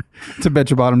 To bet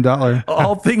your bottom dollar.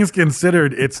 all things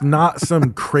considered, it's not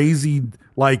some crazy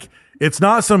it's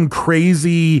not some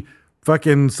crazy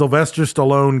fucking Sylvester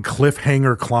Stallone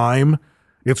cliffhanger climb.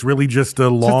 It's really just a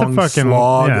long fucking-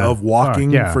 slog yeah, of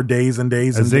walking yeah. for days and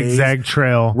days A and days. zigzag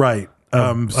trail. Right.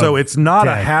 So it's not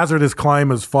a death. hazardous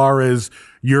climb as far as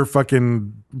you're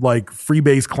fucking like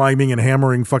freebase climbing and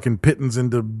hammering fucking pittons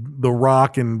into the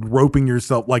rock and roping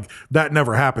yourself. Like that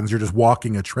never happens. You're just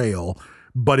walking a trail,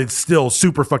 but it's still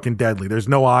super fucking deadly. There's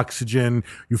no oxygen.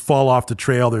 You fall off the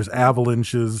trail. There's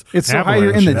avalanches. It's so high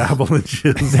you're in the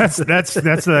avalanches. That's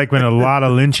like when a lot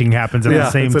of lynching happens at the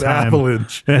same it's an time.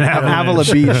 avalanche. Avila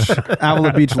Beach.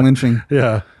 Avila Beach lynching.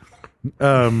 Yeah.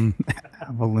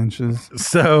 Avalanches.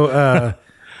 So,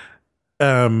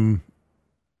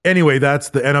 anyway,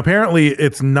 and apparently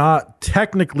it's not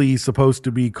technically supposed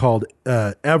to be called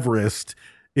Everest.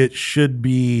 It should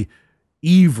be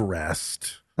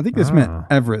Everest. I think this meant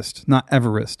Everest, not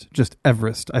Everest, just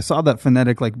Everest. I saw that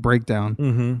phonetic like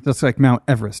breakdown. Just like Mount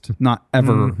Everest, not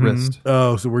Everest.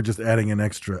 Oh, so we're just adding an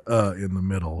extra in the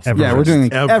middle. So Yeah, we're doing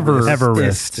like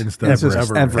Everest. instead It's of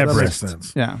just Everest. That makes Everest.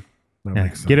 sense. Yeah. That Yeah,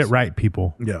 makes sense. get it right,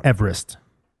 people. Yeah. Everest.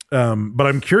 But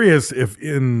I'm curious if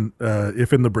in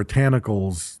the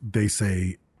Britannicals they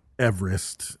say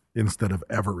Everest instead of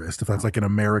Everest, if that's like an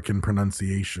American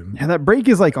pronunciation. Yeah, that break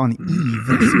is like on Eve.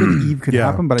 Like, even Eve could Yeah.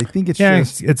 happen, but I think it's Yeah,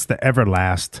 just it's the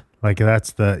Everlast. Like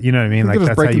that's the, you know what I mean? I Like think it was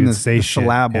that's how breaking you the, would say the shit.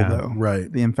 syllable Yeah. though.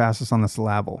 Right. The emphasis on the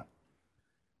syllable.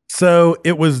 So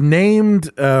it was named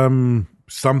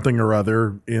something or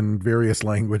other in various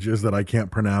languages that I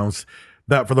can't pronounce,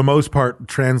 that for the most part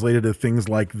translated to things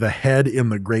like the head in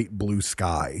the great blue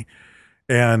sky.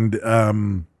 And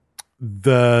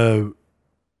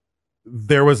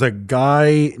there was a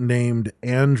guy named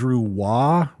Andrew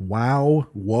Waugh,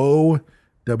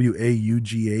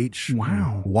 W-A-U-G-H.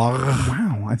 Wow.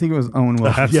 Wow. I think it was Owen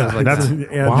Wilson. That's, Yeah, that's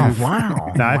Andrew.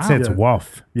 Wow. No, I'd say it's Yeah.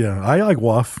 Wuff. Yeah, I like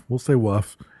Wuff. We'll say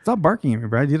Wuff. Stop barking at me,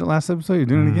 Brad. You did it last episode. You're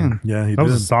doing it again. Yeah, he That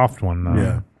was did. a soft one, though.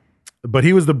 Yeah. But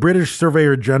he was the British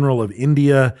Surveyor General of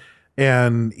India,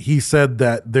 and he said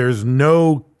that there's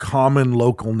no common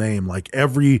local name. Like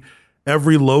every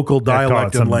local call it dialect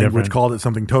and something language different. called it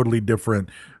something totally different.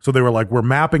 So they were like, we're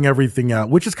mapping everything out,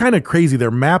 which is kind of crazy.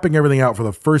 They're mapping everything out for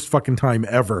the first fucking time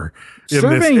ever in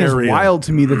Surveying this is area. wild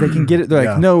to me that they can get it. They're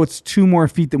Yeah. like, no, it's 2 more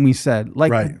feet than we said.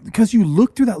 Like, Right. because you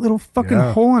look through that little fucking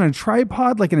Yeah. hole on a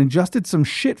tripod, like, and adjusted some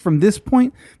shit from this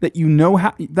point that you know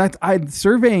how.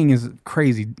 Surveying is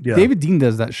crazy. Yeah. David Dean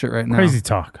does that shit right now. Crazy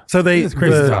talk. So they It's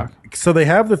crazy talk. So they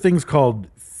have the things called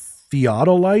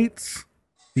theodolites,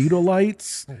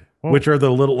 which are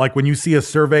the little, like when you see a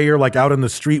surveyor like out in the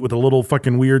street with a little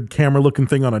fucking weird camera looking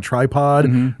thing on a tripod,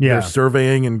 Yeah. they're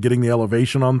surveying and getting the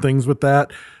elevation on things with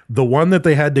that. The one that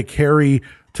they had to carry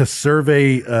to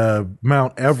survey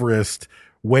Mount Everest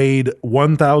weighed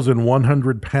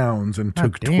 1,100 pounds and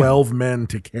took damn. 12 men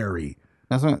to carry.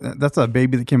 That's a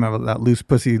baby that came out of that loose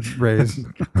pussy rays,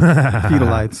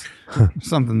 fetalites,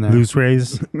 something there. Loose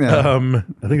rays. Yeah,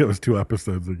 I think it was 2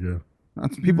 episodes ago.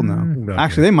 that's people know. Okay.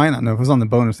 Actually, they might not know. If it was on the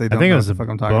bonus, they I don't think know it was what a the fuck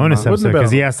I'm talking bonus about. episode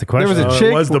because he asked the There question. was a it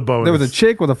chick. was the bonus. There was a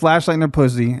chick with a flashlight in her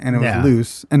pussy, and it was Yeah.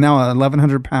 loose. And now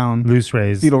 1,100 pound Loose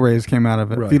rays. fetal rays came out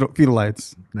of it. Right.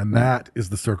 Fetalites. And that is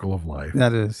the circle of life.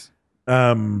 That is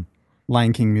Um,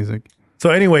 Lion King music. so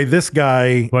anyway, this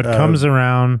guy, What comes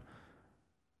around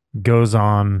goes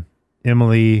on.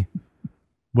 Emily,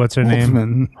 what's her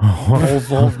name?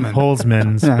 Holzman.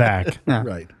 Holzman's Yeah. back. Yeah.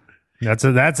 right? That's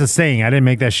a saying. I didn't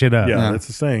make that shit up. Yeah, Yeah. that's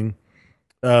a saying.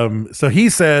 So he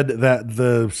said that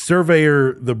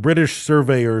the British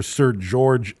surveyor, Sir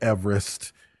George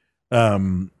Everest,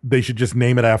 they should just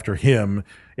name it after him.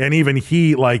 And even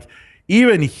he, like,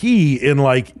 even he in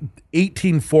like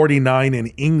 1849 in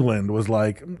England was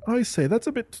like, I say that's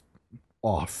a bit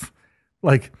off.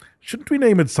 Like, shouldn't we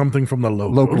name it something from the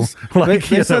locals? Like,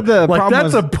 They said the like problem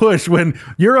that's was- a push when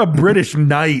you're a British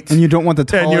knight and you don't want the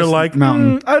tallest and you're like,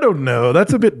 mountain. I don't know,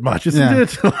 that's a bit much, isn't Yeah.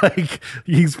 it? Like,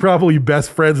 he's probably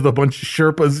best friends with a bunch of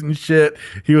Sherpas and shit.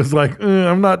 He was like,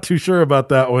 I'm not too sure about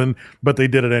that one, but they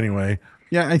did it anyway.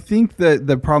 Yeah, I think that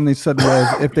the problem they said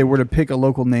was if they were to pick a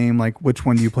local name, like which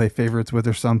one do you play favorites with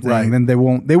or something, Right. then they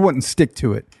wouldn't stick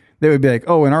to it. They would be like,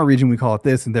 oh, in our region we call it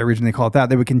this, in their region they call it that.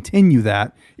 They would continue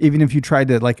that, even if you tried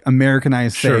to like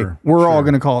Americanize, say, Sure, we're all sure.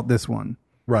 going to call it this one.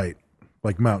 Right.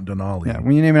 Like Mount Denali. Yeah,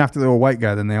 when you name it after the little white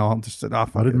guy, then they all just said,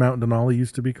 off. What did Mount Denali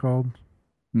used to be called?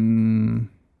 I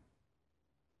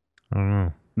don't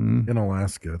know. In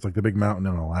Alaska. It's like the big mountain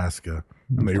in Alaska.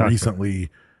 And they Talk recently,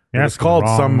 You're it was asking called the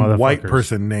wrong some white motherfuckers.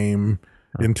 person name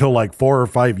until like 4 or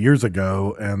 5 years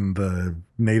ago. And the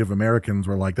Native Americans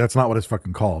were like, that's not what it's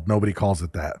fucking called. Nobody calls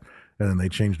it that. And then they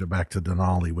changed it back to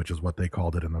Denali, which is what they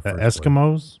called it in the The first place.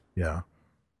 Eskimos? Yeah.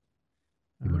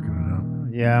 You looking it up?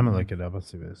 Yeah, I'm going to look it up.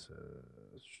 Let's see what this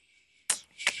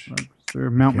Or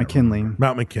Mount Can't McKinley. remember.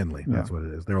 Mount McKinley. That's what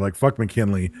it is. They were like, fuck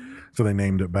McKinley. So they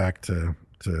named it back to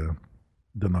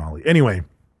Denali. Anyway.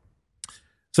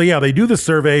 So yeah, they do the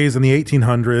surveys in the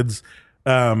 1800s.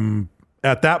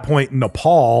 At that point,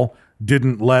 Nepal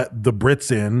didn't let the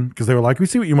Brits in because they were like, we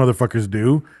see what you motherfuckers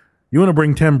do. You want to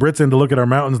bring 10 Brits in to look at our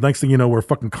mountains. Next thing you know, we're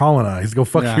fucking colonized. Go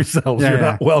fuck Yeah. yourselves. Yeah, You're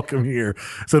yeah. not welcome here.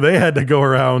 So they had to go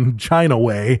around China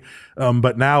way.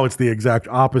 But now it's the exact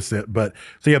opposite. But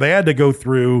so yeah, they had to go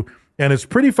through, and it's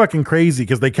pretty fucking crazy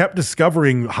because they kept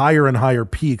discovering higher and higher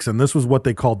peaks. And this was what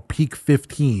they called Peak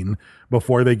 15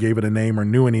 before they gave it a name or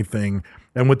knew anything.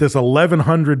 And with this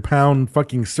 1,100 pound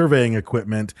fucking surveying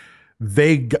equipment,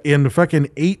 they in fucking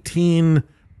I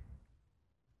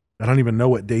don't even know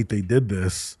what date they did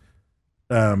this.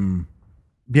 The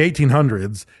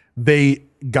 1800s, they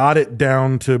got it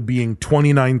down to being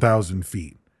 29,000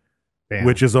 feet, Damn.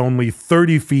 which is only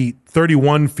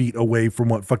 31 feet away from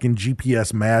what fucking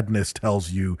GPS madness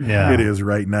tells you Yeah. it is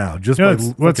right now. Just You know, by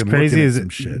what's fucking crazy looking at is some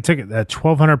it shit. took that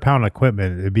 1,200 pound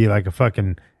equipment. It'd be like a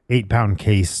fucking 8-pound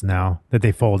case now that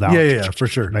they fold out. Yeah, for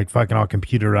sure. Like fucking all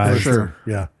computerized. For sure.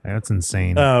 Yeah. That's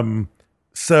insane.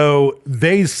 So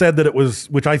they said that it was,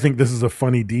 which I think this is a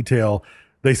funny detail.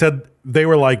 They said they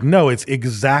were like, no, it's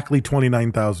exactly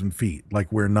 29,000 feet.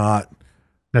 Like we're not,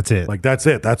 That's it. like that's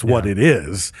it. That's what it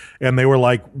is. And they were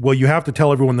like, well, you have to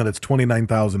tell everyone that it's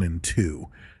 29,002.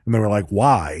 And they were like,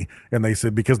 why? And they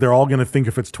said, because they're all going to think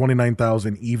if it's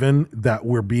 29,000 even, that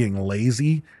we're being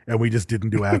lazy and we just didn't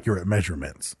do accurate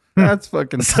measurements. That's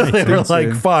fucking So they were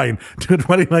like, fine, do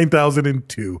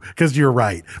 29,002, because you're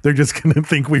right. They're just going to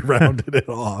think we rounded it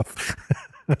off.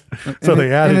 So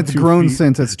they added and it's 2 grown feet.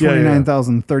 since it's Yeah, yeah.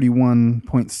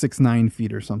 29,031.69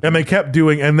 feet or something. And they kept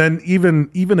doing, and then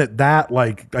even at that,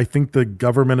 like I think the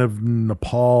government of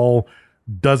Nepal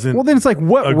doesn't. Well, then it's like,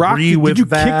 what rock? agree Did with you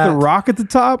kick that. the rock at the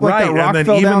top? Like Right, that rock and then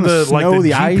fell even down, the snow,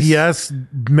 the ice?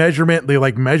 GPS measurement, they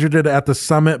like measured it at the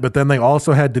summit, but then they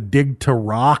also had to dig to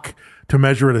rock to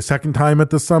measure it a second time at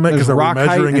the summit There's because they were rock height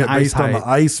measuring and it based ice on the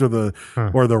height. ice or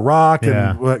the rock. Yeah.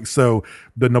 And like, so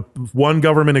one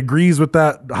government agrees with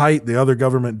that height, the other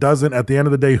government doesn't. At the end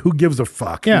of the day, who gives a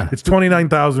fuck? Yeah. It's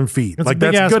 29,000 feet. It's a Like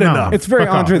big that's ass good mountain. enough. It's very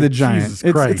Fuck off. Andre the Giant. Jesus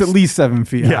It's Christ. at least 7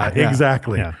 feet yeah, high.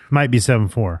 exactly. yeah. Might be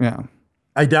 7'4". Yeah.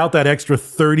 I doubt that extra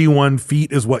 31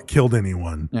 feet is what killed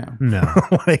anyone. Yeah. No.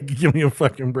 Like, give me a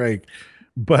fucking break.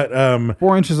 But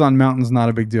 4 inches on mountains, not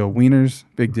a big deal. Wieners,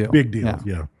 big deal. big deal.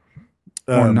 Yeah.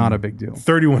 Or not a big deal.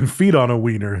 31 feet on a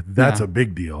wiener, that's Yeah. a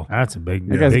big deal. That's a big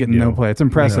That guy's big getting no deal. play. It's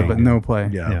impressive, but no play.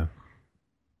 Yeah.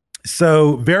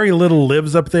 So very little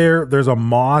lives up there. There's a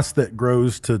moss that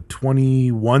grows to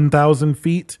 21,000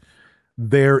 feet.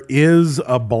 There is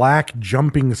a black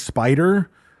jumping spider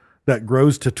that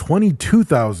grows to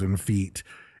 22,000 feet.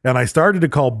 And I started to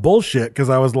call bullshit because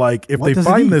I was like, if What they does it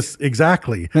find eat? this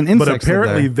exactly, Then but insects live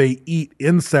apparently there. they eat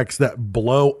insects that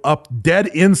blow up, dead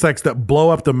insects that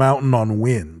blow up the mountain on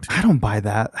wind. I don't buy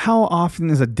that. How often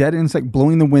is a dead insect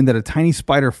blowing the wind that a tiny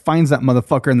spider finds that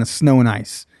motherfucker in the snow and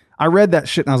ice? I read that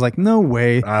shit and I was like, no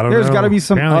way. I don't There's know. got to be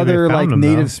some Apparently they other found like them,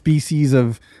 native though. species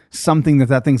of something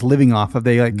that thing's living off of.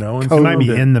 They like No one's It code might be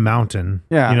it. in the mountain.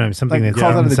 Yeah, You know, something like that's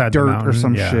crawls out of the inside dirt mountain. or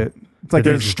some Yeah. shit. It's like That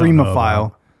they're they just don't know streamophile.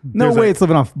 about. No There's way a- it's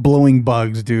living off blowing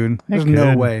bugs, dude. There's no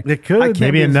could. way. It could. I can't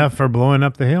Maybe believe- enough for blowing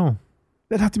up the hill.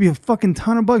 That'd have to be a fucking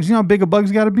ton of bugs. You know how big a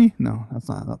bug's got to be? No, that's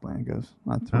not how that plan goes.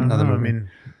 That's I don't another know. I movie. mean,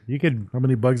 you could. How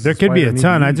many bugs? There does could be a spider need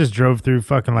ton. to I eat? just drove through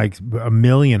fucking like a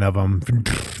million of them,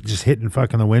 just hitting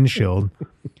fucking the windshield.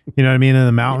 You know what I mean? In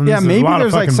the mountains. Yeah, maybe a lot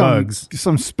there's of like fucking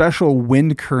some special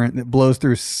wind current that blows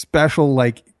through special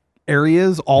like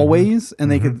areas always,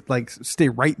 and they could like stay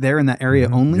right there in that area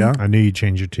only. Yeah. I knew you'd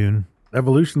change your tune.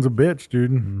 Evolution's a bitch,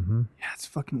 dude. Yeah, it's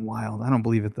fucking wild. I don't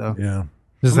believe it though. Yeah.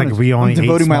 Just I'm like we only I'm ate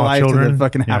devoting my small life children. to the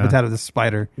fucking Yeah. habitat of the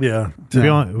spider. Yeah.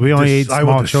 We only ate I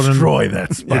will small children. destroy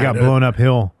that They got spider. blown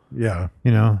uphill. Yeah.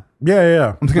 You know.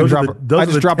 Yeah. I'm just gonna Those are drop. the- those I are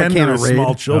just the drop a can of tenderest Raid.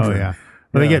 small children. Oh yeah.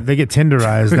 Well, Yeah. they get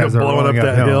tenderized They're as they're blowing rolling up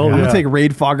that uphill. hill. I'm Yeah. gonna take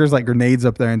Raid foggers like grenades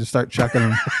up there and just start chucking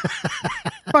them.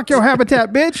 Fuck your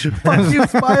habitat, bitch! Fuck you,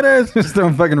 spiders! Just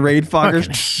throwing fucking Raid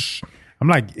foggers. I'm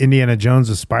like Indiana Jones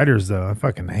with spiders, though. I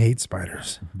fucking hate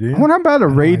spiders. I wonder how bad a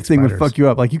Raid like thing would spiders. fuck you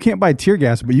up. Like you can't buy tear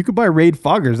gas, but you could buy Raid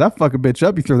foggers. That fuck a bitch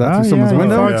up. You throw that Oh, through someone's yeah, you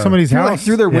window. fog somebody's Through, like, house.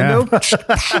 through their Yeah. window.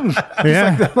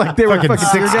 Yeah. like they were fucking fucking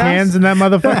tear 6 gas. cans in that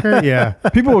motherfucker. Yeah.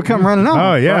 People would come running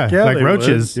out. Oh yeah, Fuck yeah, like they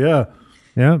roaches. would. Yeah.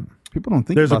 Yeah. People don't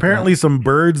think There's about apparently some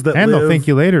birds that And live. they'll thank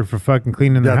you later for fucking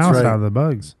cleaning the That's house right. out of the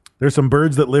bugs. There's some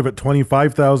birds that live at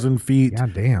 25,000 feet.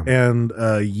 God damn. And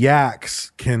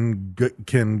yaks can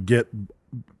get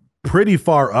pretty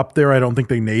far up there. I don't think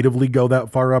they natively go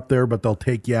that far up there, but they'll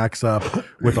take yaks up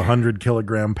with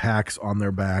 100-kilogram packs on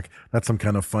their back. That's some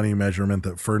kind of funny measurement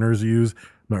that Ferners use.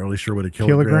 I'm not really sure what a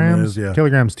kilogram Kilograms? is. Yeah.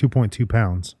 Kilograms 2.2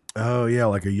 pounds. Oh yeah,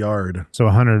 like a yard. So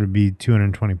 100 would be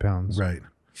 220 pounds. Right.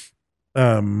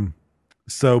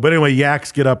 So, but anyway,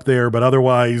 yaks get up there, but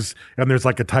otherwise, and there's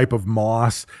like a type of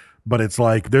moss, but it's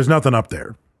like there's nothing up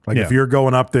there. Like Yeah. if you're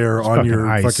going up there It's on fucking your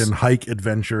ice. fucking hike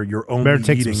adventure, you're only Better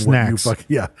take some eating what you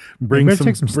snacks. bring better some,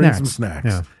 take some bring some snacks.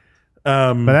 snacks.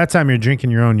 Yeah. By that time, you're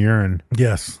drinking your own urine.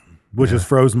 Yes, which is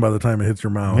frozen by the time it hits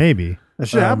your mouth. Maybe. That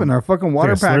shit happened. Our fucking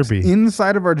water like a packs Slurpee.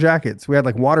 inside of our jackets. We had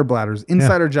like water bladders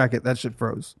inside Yeah. our jacket. That shit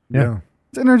froze. Yeah.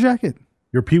 It's in our jacket.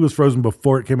 Your pee was frozen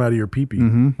before it came out of your pee pee.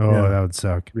 Oh, Yeah. that would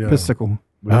suck. Yeah. Pissicle.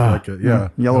 It was like a, yeah.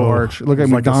 Yellow Oh. arch. It looked like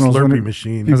It's like a McDonald's. Slurpee when it-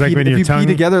 machine. If you, It's like pee, when if your you tongue- pee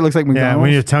together, it looks like McDonald's. Yeah,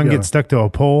 when your tongue Yeah. gets stuck to a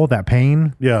pole, that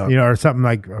pain. Yeah. You know, or something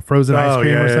like a frozen ice Oh,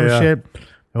 cream yeah, or some yeah, yeah. shit.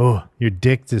 Oh, your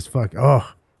dick just fuck. Oh,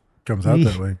 Comes out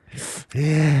that Eesh. way.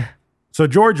 Yeah. So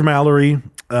George Mallory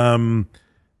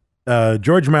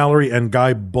and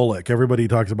Guy Bullock. Everybody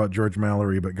talks about George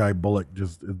Mallory, but Guy Bullock,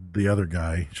 just the other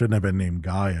guy, shouldn't have been named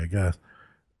Guy, I guess.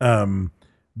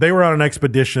 They were on an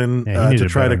expedition Yeah, he needed to a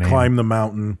try to better name. climb the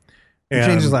mountain. He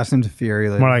changed his last name to Fieri.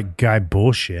 Later. more like guy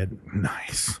bullshit.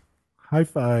 Nice. High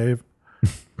five.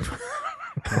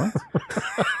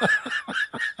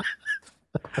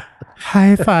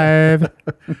 High five.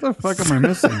 What the fuck am I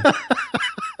missing?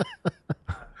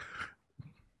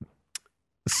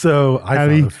 So I thought it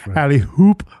alley, was funny. alley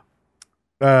hoop.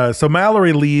 So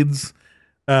Mallory leads,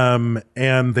 and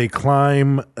they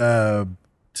climb to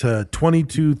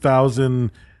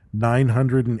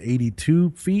 22,982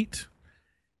 feet.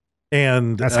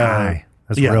 And That's high.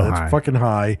 That's yeah, real that's high. fucking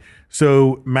high.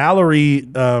 So Mallory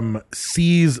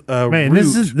sees a Man, route.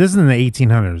 this is in the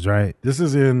 1800s, right? This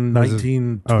is in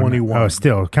 1921. Oh,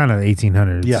 still kind of the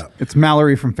 1800s. Yeah. It's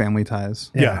Mallory from Family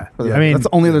Ties. Yeah. For the- I mean, that's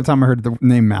the only other time I heard the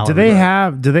name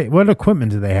Mallory. what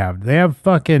equipment do they have? Do they have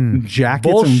fucking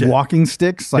jackets Bullshit. and walking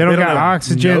sticks? Like, they don't don't got have-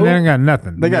 oxygen. no. They don't got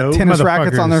nothing. they got No. tennis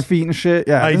rackets on their Motherfuckers. feet and shit.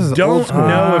 Yeah, I this is old don't school.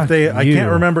 know if they. I you.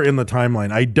 can't remember in the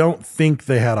timeline. I don't think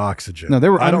they had oxygen. No, they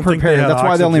were I don't think unprepared. had That's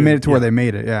why they only oxygen. made it to where Yeah. they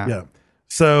made it. Yeah. Yeah.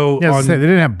 So Yeah, on, they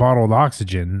didn't have bottled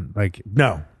oxygen. Like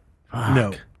no.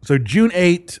 So June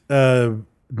 8,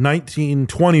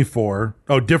 1924.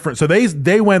 Oh, different. So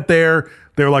they went there.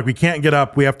 They were like, we can't get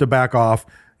up. We have to back off.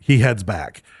 He heads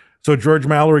back. So George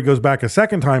Mallory goes back a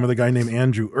second time with a guy named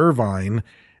Andrew Irvine,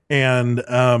 and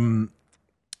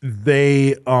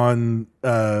they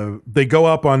go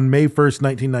up on May 1st,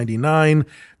 1999.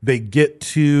 They get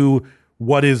to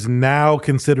what is now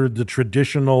considered the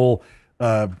traditional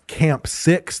Camp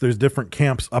 6. There's different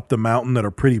camps up the mountain that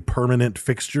are pretty permanent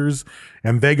fixtures,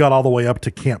 and they got all the way up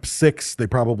to Camp 6. They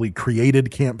probably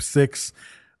created Camp 6.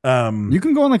 You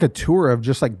can go on like a tour of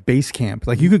just like base camp.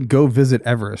 Like you could go visit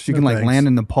Everest. You can like thanks. land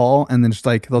in Nepal and then just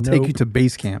like they'll take Nope. you to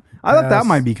base camp. I thought that Yes.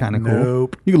 might be kind of cool.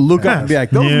 Nope. You can look up and be like,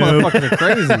 those Nope. motherfuckers are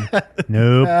crazy.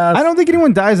 nope. I don't think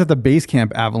anyone dies at the base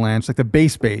camp avalanche, like the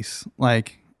base.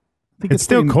 Like I think It's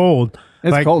still pretty- cold.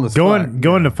 It's like cold as going fuck.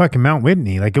 going to fucking Mount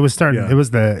Whitney. Like it was starting. Yeah. It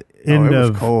was the Oh, end it was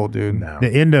of cold, dude.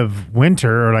 the end of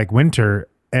winter or like winter,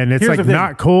 and it's Here's like the thing.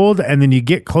 not cold, and then you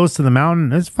get close to the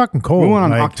mountain. It's fucking cold. We went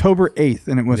on like, October 8th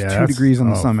and it was yeah, 2 that's- degrees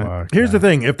on the oh, summit. fuck, Here's yeah. the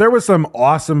thing. If there was some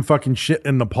awesome fucking shit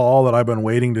in Nepal that I've been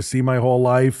waiting to see my whole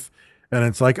life, and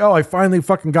it's like, oh, I finally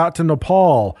fucking got to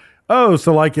Nepal. oh,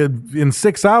 so like in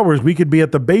 6 hours, we could be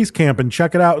at the base camp and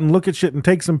check it out and look at shit and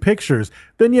take some pictures.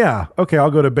 Then yeah, okay,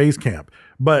 I'll go to base camp.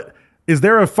 But is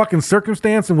there a fucking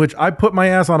circumstance in which I put my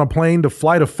ass on a plane to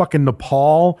fly to fucking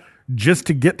Nepal just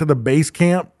to get to the base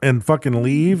camp and fucking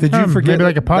leave? Did you forget maybe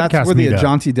like a podcast that's where the meetup.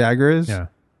 Ajanti dagger is? Yeah.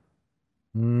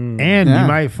 And Yeah. you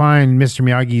might find Mr.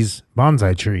 Miyagi's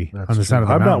bonsai tree on the side of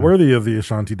the I'm mountain. not worthy of the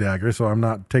Ashanti dagger, so I'm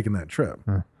not taking that trip.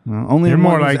 Well, only You're one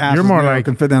more whose like- ass you're is more narrow like-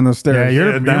 can fit down those stairs. Yeah,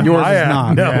 you're- Not yours my is ass,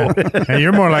 not. no. Yeah. And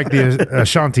you're more like the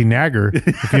Ashanti nagger,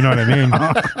 if you know what I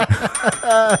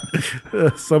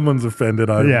mean. Someone's offended.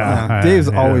 Yeah. Dave's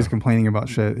Yeah. always complaining about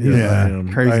shit. He's Yeah.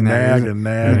 like crazy I nag. nag and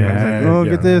nag He's and like, nag, oh, yeah.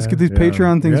 get this, get these Yeah.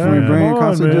 Patreon things for me, Yeah, bring come it,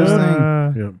 cost on, of this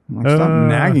man. thing. Yep. I'm like, stop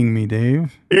nagging me,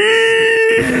 Dave.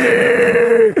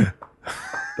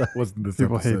 That wasn't this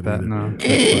People episode hate that.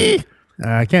 either.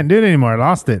 No. I can't do it anymore. I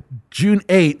lost it. June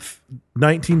 8th,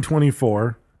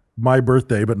 1924, my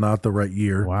birthday, but not the right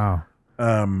year. Wow.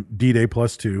 D-Day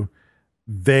 +2.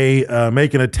 They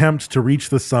make an attempt to reach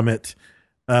the summit,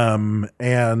 and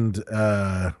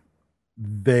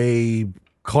they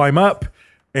climb up,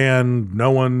 and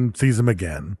no one sees them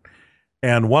again.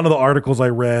 And one of the articles I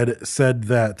read said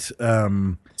that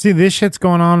See, this shit's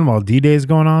going on while D-Day is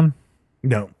going on.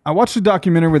 no, I watched a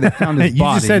documentary where they found his You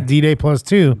body. just said D-Day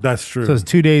 +2. that's true. So it's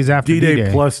 2 days after D-Day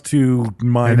D-Day. +2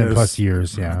 minus and then plus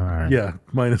years. Yeah. All right. yeah,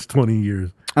 minus 20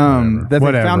 years. that they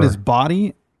Whatever. found his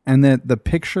body, and that the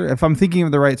picture, if I'm thinking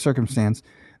of the right circumstance,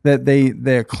 that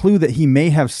the clue that he may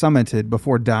have summited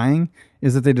before dying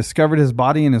is that they discovered his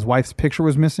body and his wife's picture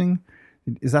was missing.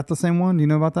 Is that the same one? Do you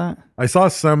know about that? I saw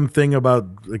something about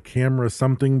a camera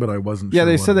something, but I wasn't Yeah, sure.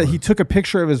 they what said it that he was. took a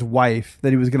picture of his wife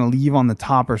that he was going to leave on the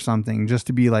top or something, just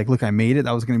to be like, "Look, I made it."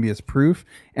 That was going to be his proof,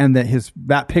 and that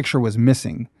that picture was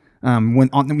missing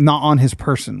not on his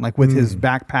person, like with his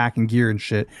backpack and gear and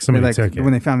shit. Somebody They, took it.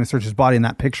 when they found him, searched his body, and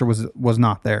that picture was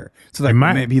not there. So that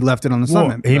might- maybe he left it on the Well,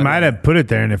 summit. he But, might have put it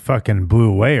there and it fucking blew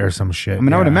away or some shit. I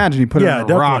mean, I would imagine he put it Yeah, in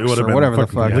the rocks would have or been whatever the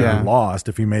fucking fuck. completely Yeah. lost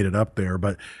if he made it up there.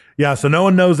 But yeah, so no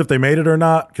one knows if they made it or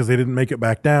not because they didn't make it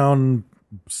back down.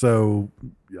 So,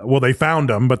 well, they found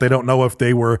them, but they don't know if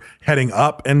they were heading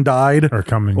up and died Or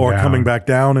coming down. coming back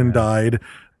down and died.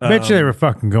 I bet you they were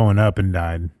fucking going up and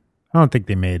died. I don't think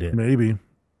they made it. Maybe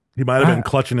he might have been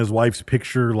clutching his wife's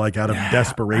picture like out of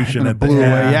desperation And it at the blew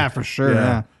end. away. Yeah, for sure.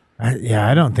 Yeah. Yeah.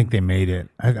 I don't think they made it.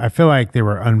 I feel like they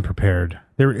were unprepared.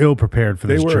 They were ill prepared for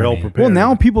They this were journey. ill prepared. Well,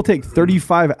 now people take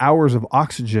 35 hours of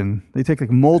oxygen. They take like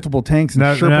multiple tanks, and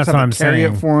That- Sherpas that's have what to I'm carry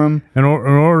saying. it for them. In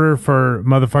order for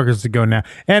motherfuckers to go now,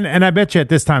 and I bet you at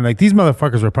this time, like these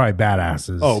motherfuckers were probably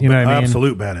badasses. Oh, you know what I mean?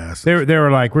 absolute badass. They were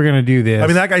like, we're gonna do this. I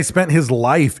mean, that guy spent his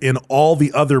life in all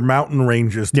the other mountain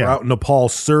ranges Yeah. throughout Nepal,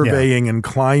 surveying and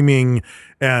climbing,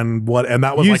 and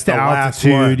that was used like to the last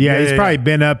altitude. one. Yeah, he's probably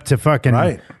been up to fucking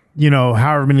Right.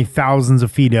 however many thousands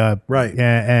of feet up. Right.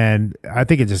 And I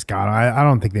think it just got. I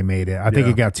don't think they made it. I think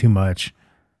Yeah. it got too much.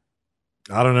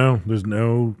 I don't know. There's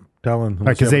no telling. Like,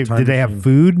 Unless you cause have a time did they have machine.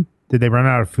 food? Did they run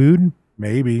out of food?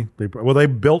 Maybe they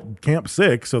built Camp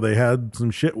 6, so they had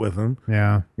some shit with them.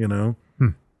 Yeah. You know,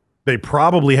 they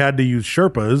probably had to use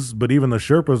Sherpas, but even the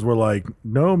Sherpas were like,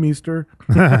 "No, Meester,"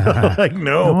 like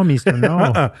No, no. Mister,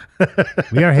 no.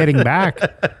 We are heading back.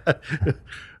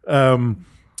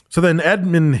 So then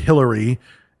Edmund Hillary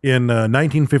in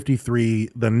 1953,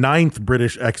 the 9th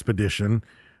British expedition,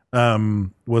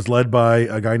 was led by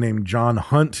a guy named John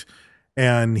Hunt,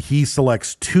 and he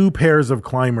selects 2 pairs of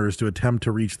climbers to attempt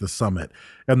to reach the summit.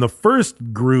 And the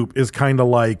first group is kind of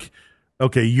like,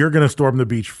 okay, you're going to storm the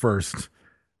beach first,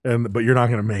 but you're not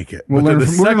going to make it. We're But then gonna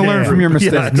the learn second from your group-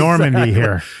 mistakes. Normandy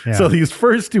here. Yeah. So these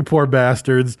first 2 poor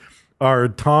bastards are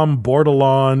Tom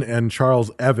Bordelon and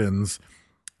Charles Evans,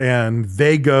 and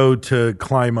they go to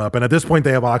climb up. And at this point,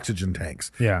 they have oxygen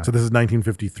tanks. Yeah. So this is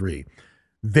 1953.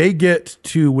 They get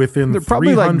to within They're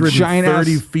probably like 330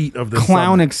 giant-ass feet of the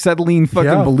clown summit. acetylene fucking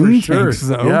Yeah, for balloon sure. tanks,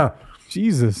 though. Yeah.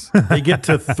 Jesus. They get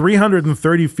to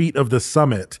 330 feet of the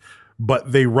summit,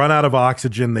 but they run out of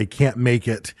oxygen. They can't make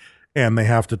it, and they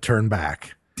have to turn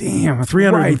back. Damn, that's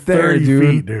 330 right there, dude.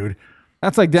 feet, dude.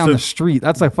 That's like down So- the street.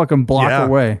 That's like fucking block Yeah.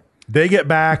 away. They get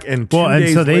back, and 2 and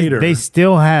days so they later,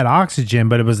 still had oxygen,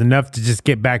 but it was enough to just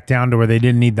get back down to where they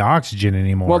didn't need the oxygen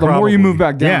anymore. Well, the more you Probably. move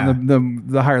back down, Yeah.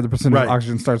 the higher the percentage Right. of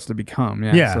oxygen starts to become.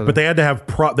 Yeah. Yeah, so but they had to have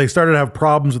they started to have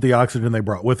problems with the oxygen they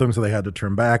brought with them, so they had to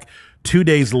turn back. 2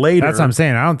 days later, that's what I'm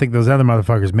saying. I don't think those other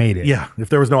motherfuckers made it. yeah, if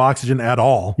there was no oxygen at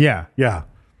all, Yeah. yeah,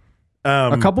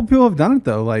 a couple people have done it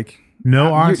though. Like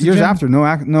No oxygen? years after, no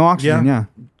oxygen. Yeah.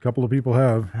 a couple of people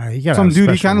have. You gotta Some have dude.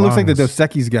 He special kind of looks like the lungs. Dos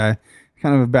Equis guy.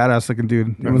 kind of a badass looking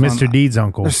dude. He was Mr. Deed's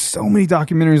uncle. There's so many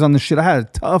documentaries on this shit. I had a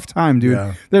tough time, dude.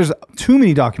 Yeah. There's too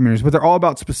many documentaries, but they're all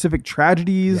about specific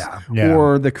tragedies Yeah.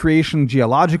 or the creation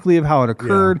geologically of how it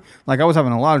occurred. Like I was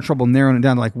having a lot of trouble narrowing it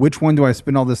down to like which one do I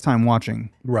spend all this time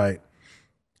watching? Right.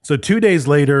 So 2 days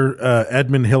later,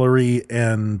 Edmund Hillary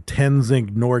and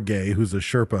Tenzing Norgay, who's a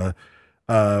Sherpa,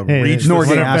 reached Norgay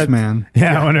the ass man.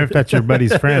 Yeah, I wonder if that's your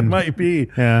buddy's it friend. might be.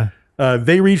 Yeah.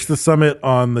 They reached the summit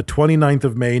on the 29th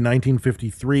of May,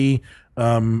 1953, at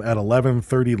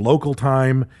 11:30 local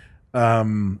time,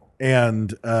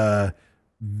 and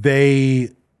they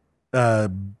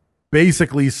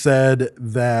basically said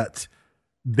that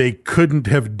they couldn't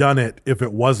have done it if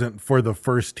it wasn't for the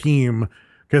first team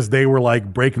because they were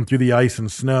like breaking through the ice and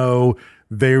snow.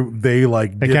 They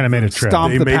kind of made a trip.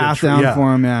 Stomp the path down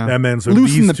for him, yeah. And then so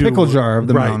loosen these the two pickle were- jar of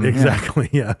the right, mountain. exactly,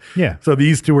 yeah. Yeah. So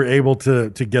these two were able to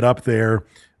get up there.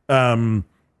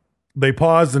 They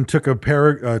paused and took a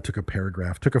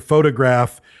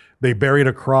photograph. They buried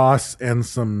a cross and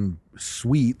some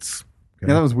sweets.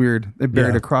 Yeah, that was weird. They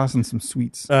buried Yeah. a cross and some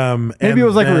sweets. And Maybe it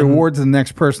was like a then- reward to the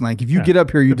next person. Like if you get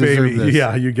up here, you deserve Baby, this.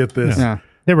 yeah, you get this. Yeah.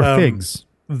 They were figs.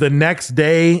 The next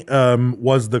day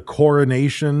was the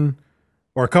coronation,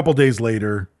 or a couple days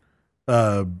later,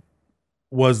 on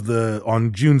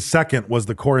June 2nd was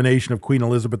the coronation of Queen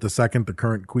Elizabeth II, the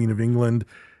current Queen of England,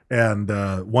 and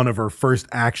one of her first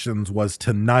actions was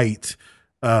tonight.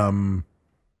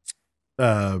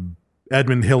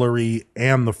 Edmund Hillary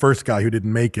and the first guy who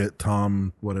didn't make it,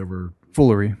 Tom whatever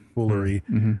Foolery.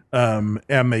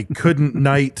 and they couldn't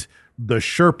knight the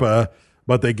Sherpa,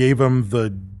 but they gave him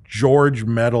the George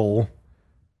Medal,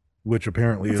 which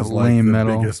apparently That's is a like lame the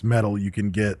medal. biggest medal you can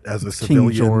get as a King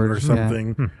civilian George or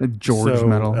something. The George So,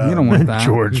 medal. You don't want that.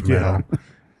 George Yeah. medal.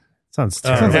 Sounds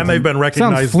terrible. And they've been Sounds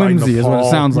recognized by flimsy is what it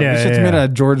Nepal. sounds like. Yeah, This shit's yeah, made yeah. out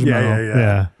of George Yeah, medal.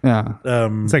 yeah, Yeah. Yeah.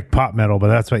 It's like pot metal, but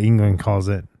that's what England calls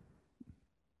it.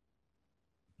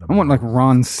 I want like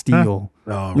Ron Steele.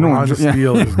 Oh, You know Ron what- yeah.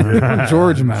 Steele is good.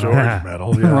 George medal. George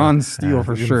medal. Yeah. Ron Steele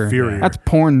for sure. Inferior. That's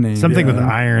porn name. Something Yeah. with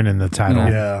iron in the title.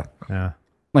 Yeah. Yeah.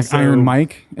 like So- Iron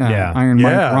Mike. Yeah. Iron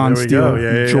Mike. Yeah, Ron there we Steele. go.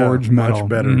 Yeah, yeah, George yeah. medal. Much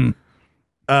better.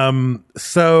 Mhm.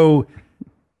 So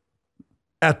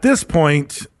at this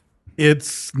point,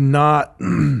 it's not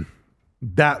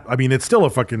that, I mean, it's still a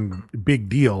fucking big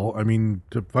deal. I mean,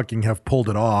 to fucking have pulled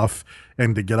it off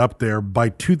and to get up there one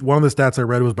of the stats I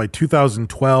read was by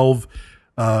 2012,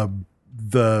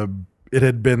 it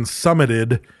had been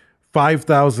summited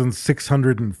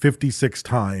 5,656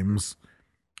 times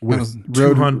with was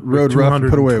road rough,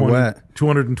 put away wet.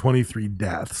 223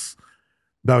 deaths.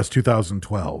 That was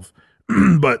 2012.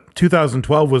 But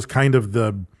 2012 was kind of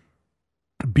the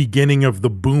beginning of the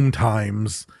boom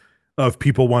times of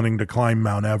people wanting to climb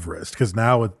Mount Everest, because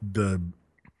now They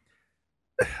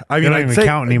don't even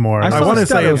count anymore. I I saw want a to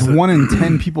stat say it was it's 1 in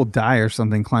 10 people die or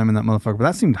something climbing that motherfucker, but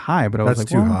that seemed high. But I was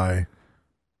that's like, too well, high.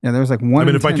 Yeah, there was like 1 I mean,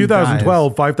 in if by 10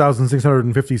 2012, dies.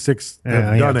 5,656 Yeah,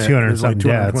 have you done have it, 200 there's like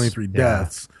something deaths. 223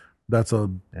 deaths. That's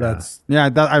Yeah,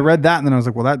 I read that and then I was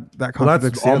like, well, that well,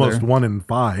 contradicts that's the almost other. 1 in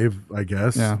 5, I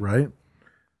guess. Yeah. Right.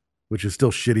 Which is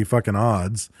still shitty fucking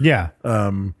odds. Yeah.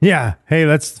 Yeah. Hey,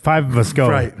 let's 5 of us go.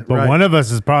 Right, But right. one of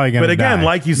us is probably going to But again, die.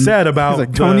 like you said He's about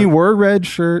like, Tony wore red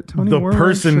shirt. Tony the wore red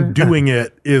person shirt. doing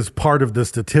it is part of the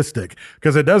statistic,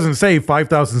 because it doesn't say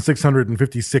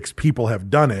 5,656 people have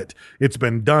done it. It's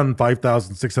been done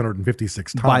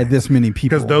 5,656 times By this many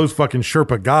people. because those fucking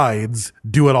Sherpa guides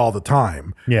do it all the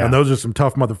time. Yeah. And those are some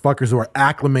tough motherfuckers who are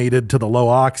acclimated to the low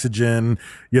oxygen,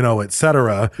 et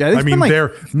cetera. Yeah, I mean,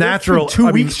 they're natural. For 2 I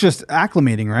mean, weeks just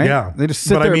acclimating, right? yeah. They just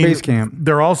sit But there I mean, at base camp.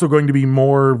 They're also going to be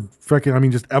more fucking,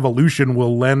 just evolution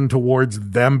will lend towards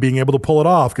them being able to pull it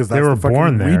off, because that's were the fucking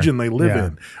born there. region they live Yeah.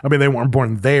 in. I mean, they weren't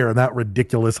born there in that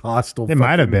ridiculous hostile They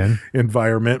might have fucking been.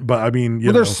 environment, but I mean,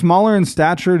 Well, they're smaller in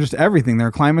stature, just everything. They're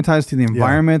acclimatized to the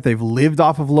environment. They've lived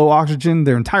off of low oxygen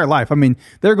their entire life. I mean,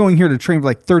 they're going here to train for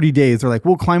like 30 days. They're like,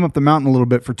 we'll climb up the mountain a little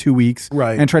bit for 2 weeks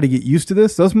Right. and try to get used to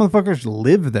this. Those motherfuckers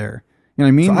live there. You know what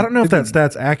I mean? So I don't know if that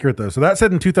stat's accurate though. So that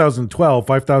said in 2012,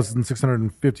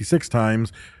 5,656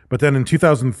 times, but then in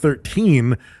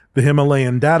 2013, the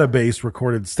Himalayan database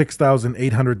recorded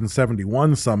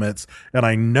 6,871 summits, and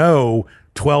I know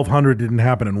 1,200 didn't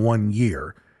happen in 1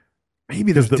 year.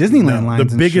 Maybe there's Because Disneyland lines the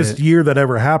and biggest shit. year that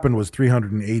ever happened was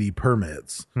 380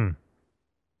 permits.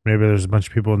 Maybe there's a bunch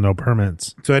of people with no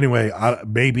permits. So anyway,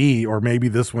 maybe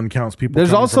this one counts people. There's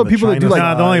coming also from the people that do, China like-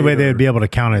 No, the only side way they or- would be able to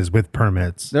count is with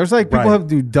permits. There's like people Right. who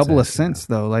do double ascents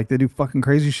though. Like they do fucking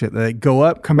crazy shit. They go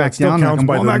up, come That back still down, counts like,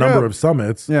 by I'm the going back number up. of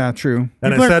summits. Yeah, true.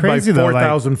 And People it are said crazy, by though, like-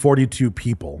 4,042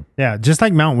 people. Yeah, just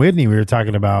like Mount Whitney we were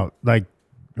talking about. Like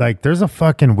there's a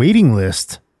fucking waiting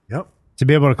list Yep. to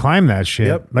be able to climb that shit.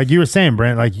 Yep. Like you were saying,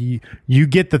 Brent, like you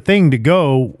get the thing to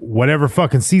go whatever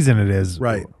fucking season it is.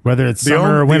 Right. Whether it's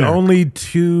summer or winter.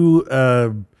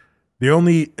 The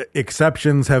only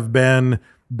exceptions have been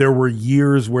there were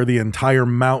years where the entire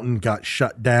mountain got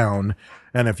shut down.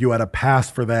 And if you had a pass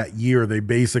for that year, they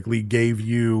basically gave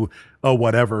you a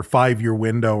 5-year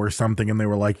window or something. And they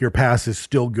were like, your pass is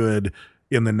still good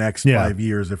in the next 5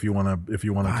 years if you want to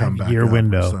come back. 5-year up or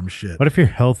window. some shit. What if your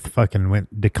health fucking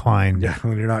declined? Yeah,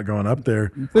 when you're not going up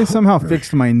there. If they somehow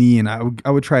fixed my knee, and I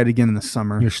would try it again in the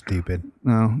summer. You're stupid.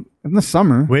 No, in the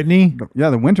summer. Whitney? Yeah,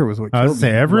 the winter was what I killed would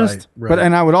say me. Everest. Right.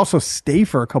 And I would also stay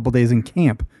for a couple days in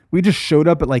camp. We just showed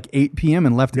up at like 8 p.m.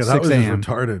 and left at that 6 was just a.m.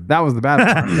 retarded. That was the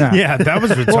bad part. Yeah, Yeah, that was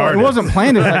retarded. Well, it wasn't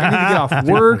planned. It was like I need to get off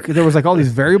work. There was like all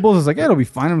these variables. It's like, yeah, it'll be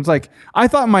fine. It was like I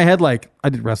thought in my head, like I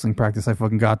did wrestling practice. I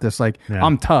fucking got this. Like Yeah.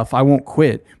 I'm tough. I won't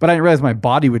quit. But I didn't realize my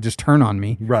body would just turn on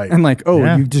me. Right. And like,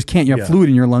 Yeah. you just can't. You have Yeah. fluid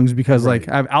in your lungs because like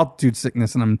I have altitude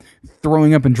sickness and I'm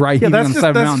throwing up and dry heaving on the side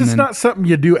of a mountain. just not something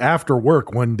you do after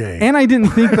work one day. And I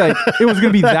didn't think that it was going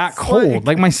to be that That's cold.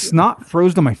 Like my snot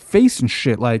froze to my face and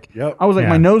shit. Like Yep. I was like, Yeah.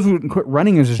 my nose wouldn't quit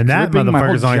running. It was just And that dripping. My whole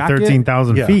motherfucker's only jacket.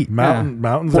 13,000 yeah, feet.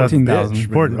 mountains 14,000. are a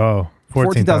bitch, man.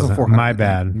 14,000. 14,400. My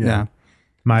bad. Yeah.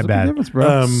 My There's a big bad. difference,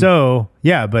 bro. So,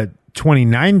 yeah, but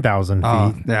 29,000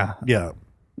 feet. Yeah. Yeah.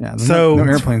 Yeah. There's So- no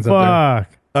airplanes up there.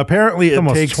 Fuck. Apparently, it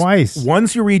almost takes twice.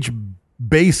 Once you reach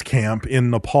base camp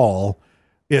in Nepal,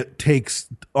 it takes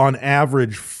on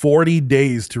average 40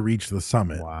 days to reach the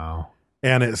summit. Wow.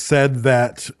 And it said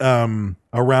that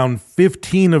around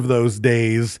 15 of those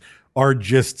days are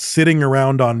just sitting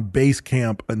around on base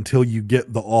camp until you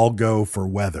get the all go for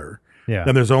weather. Yeah.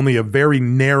 And there's only a very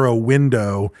narrow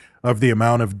window of the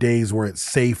amount of days where it's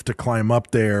safe to climb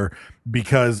up there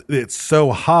because it's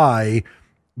so high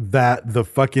that the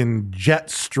fucking jet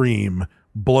stream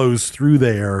blows through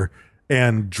there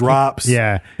and drops.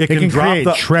 Yeah. It can drop create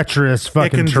the treacherous fucking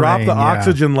it can drop terrain, the yeah.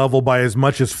 oxygen level by as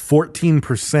much as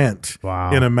 14%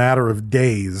 Wow. in a matter of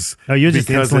days. Oh, you'll just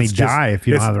because instantly it's just- die if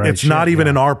you don't it's- have the right It's not shit, even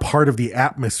yeah. in our part of the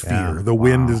atmosphere. Yeah. The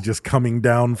wind Wow. is just coming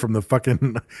down from the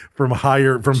fucking from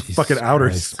fucking outer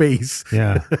Christ. space.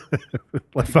 Yeah.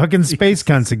 Fucking space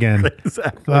cunts again.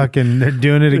 Exactly. Fucking, they're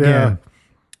doing it again.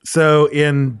 So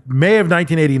in May of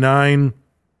 1989,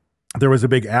 there was a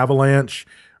big avalanche.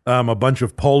 A bunch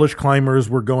of Polish climbers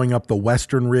were going up the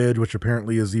Western Ridge, which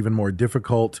apparently is even more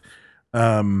difficult.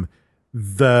 So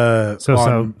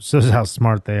is how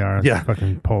smart they are. Yeah.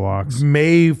 Fucking Polacks.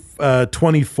 May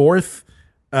 24th,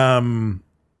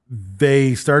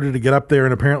 they started to get up there,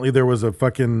 and apparently there was a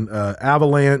fucking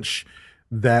avalanche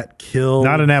that killed.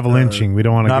 Not an avalanching. We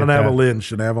don't want to Not get an that.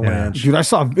 avalanche. An avalanche. Dude, I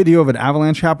saw a video of an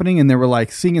avalanche happening, and they were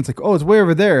like seeing it's like, oh, it's way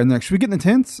over there, and they're like, should we get in the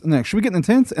tents? And they're like, should we get in the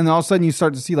tents? And then all of a sudden, you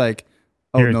start to see like,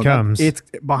 oh Here it no, comes. it's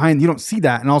behind. You don't see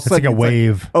that, and all of a It's sudden, like a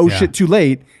wave. oh Yeah. shit, too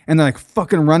late, and they're like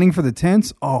fucking running for the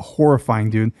tents. Oh, horrifying,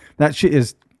 dude. That shit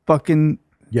is fucking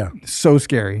Yeah. so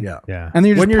scary. Yeah. Yeah. And then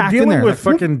you're just When you're packed in dealing there, with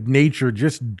like, fucking nature,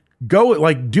 just go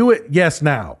like do it. Yes,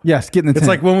 now. yes, get in the tent. It's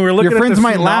like when we were looking your at friends the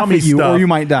might laugh tsunami at you, stuff. or you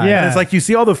might die. Yeah. And it's like you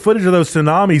see all the footage of those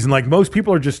tsunamis, and like most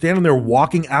people are just standing there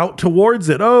walking out towards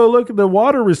it. Oh, look at the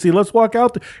water recede. Let's walk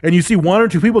out. And you see one or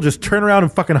two people just turn around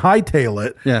and fucking hightail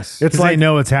it. Yes. It's 'Cause they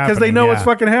know it's Because they happening, know yeah. it's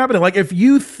fucking happening. Like if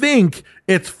you think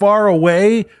it's far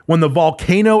away when the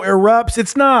volcano erupts,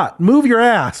 it's not. Move your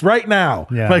ass right now.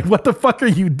 Yeah. Like what the fuck are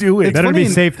you doing? Better funny. be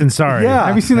safe than sorry. Yeah.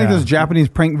 Have you seen like Yeah. those Japanese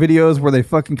prank videos where they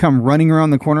fucking come running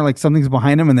around the corner like something's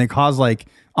behind them and they cause like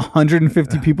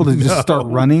 150 people to just start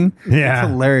running? Yeah. It's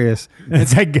hilarious.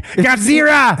 It's like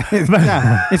Godzilla.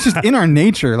 Yeah, it's just in our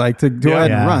nature, like to go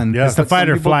ahead and run. Yeah. It's the But fight some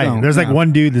or people flight. don't. There's like Yeah.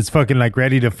 one dude that's fucking like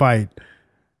ready to fight.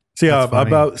 So yeah, That's funny.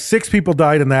 about 6 people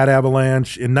died in that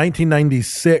avalanche in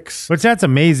 1996. Which that's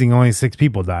amazing. Only 6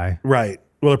 people die. Right.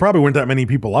 Well, there probably weren't that many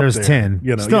people up There's there. 10.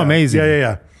 Still yeah. amazing.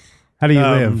 Yeah. How do you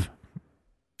live?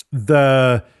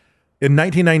 In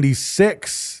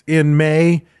 1996, in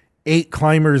May, 8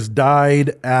 climbers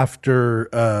died after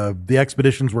the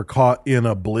expeditions were caught in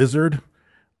a blizzard.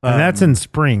 And that's in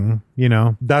spring, you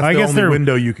know. That's I the guess only they're-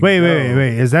 window you can wait, go.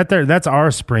 Wait. Is that that's our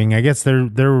spring? I guess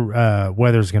their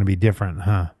weather's going to be different,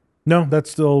 huh? No, that's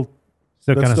still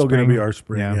Still kinda going to spring? be our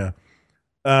spring. Yeah.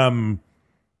 Yeah.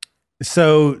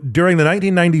 So during the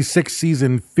 1996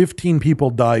 season, 15 people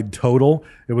died total.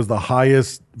 It was the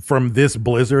highest from this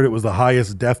blizzard. It was the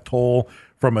highest death toll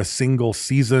from a single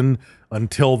season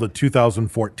until the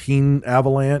 2014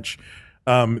 avalanche.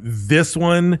 This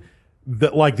one,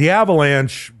 like the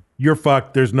avalanche, you're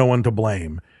fucked. There's no one to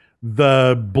blame.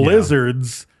 The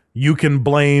blizzards, you can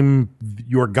blame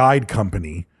your guide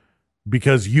company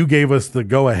because you gave us the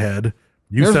go ahead.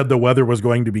 You said the weather was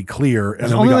going to be clear, and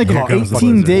There's then only we like got an caught in fucking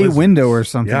 18-day blizzard. window or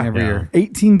something Yeah. every Yeah. year.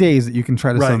 18 days that you can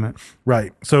try to summit.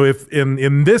 Right. So if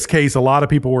in this case, a lot of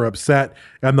people were upset,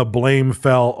 and the blame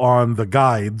fell on the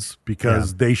guides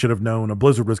because they should have known a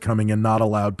blizzard was coming and not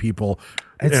allowed people.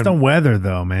 It's and the weather,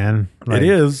 though, man. Like, it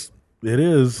is.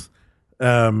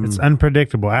 It's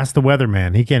unpredictable. Ask the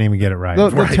weatherman. He can't even get it right.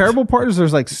 The terrible part is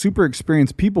there's like super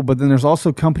experienced people, but then there's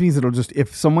also companies that'll just,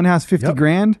 if someone has 50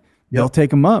 grand, they'll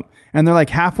take them up. And they're like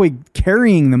halfway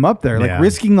carrying them up there, like Yeah.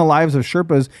 risking the lives of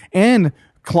Sherpas and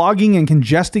clogging and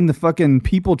congesting the fucking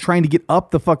people trying to get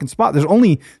up the fucking spot. There's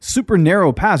only super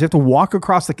narrow paths. You have to walk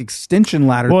across like extension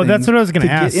ladder. Well, things that's what I was going to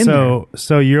get ask. in there.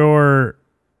 So you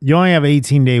only have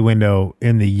 18-day window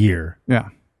in the year. Yeah.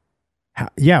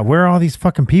 Yeah, where are all these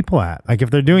fucking people at? Like if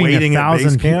they're doing waiting at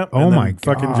 1,000 base camp. oh and then my god,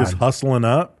 fucking just hustling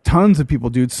up. Tons of people,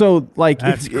 dude. So like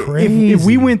That's if crazy.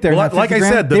 we went there, Well, and had like 50 I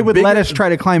grand, said, the they would let biggest- us try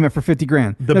to climb it for 50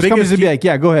 grand. The There's companies biggest would be ye- like,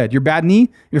 yeah, go ahead. You're bad knee,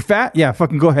 you're fat, yeah,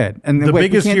 fucking go ahead. And then, The wait, we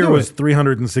biggest can't year do was it.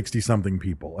 360 something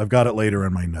people. I've got it later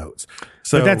in my notes.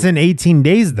 So but that's in 18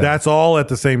 days though. that's all at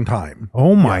the same time.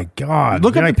 Oh my god!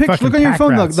 Look You're up like the picture. fucking Look on your pack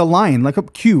phone. rats. The line. Look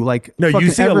up Q. Like No, you fucking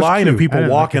see a Everest line Q. of people I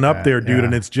didn't walking look at up that, there, dude, yeah.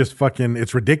 and it's just fucking,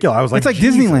 it's ridiculous. I was like, It's like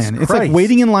Jesus Disneyland. It's like Christ.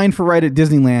 waiting in line for a ride at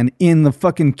Disneyland in the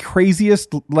fucking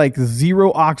craziest, like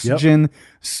zero oxygen,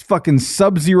 fucking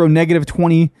sub-zero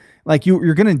 -20. Like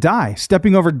you're gonna die.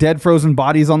 Stepping over dead, frozen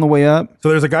bodies on the way up. So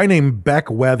there's a guy named Beck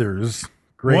Weathers.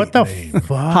 Great what the name.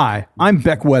 fuck? Hi, I'm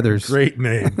Beck Weathers. Great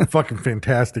name. Fucking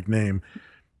fantastic name.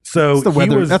 So That's the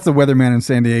weather. That's the weatherman in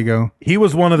San Diego. he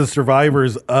was one of the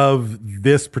survivors of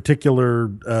this particular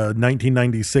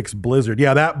 1996 blizzard.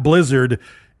 Yeah, that blizzard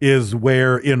is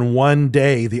where in one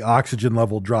day the oxygen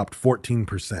level dropped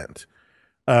 14%.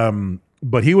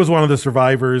 But he was one of the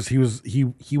survivors. He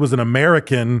was an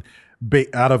American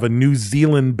out of a New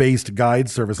Zealand based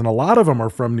guide service, and a lot of them are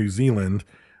from New Zealand.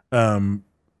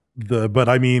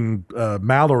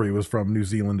 Mallory was from New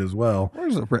Zealand as well.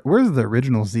 Where's the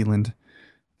original Zealand?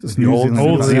 Just The old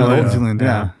Old Zealand. Zealand.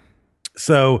 Yeah.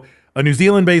 So a New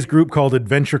Zealand-based group called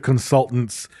Adventure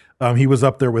Consultants, he was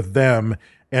up there with them.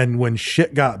 And when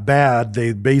shit got bad,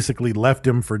 they basically left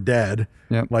him for dead.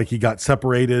 Yep. Like he got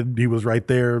separated. He was right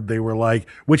there. They were like,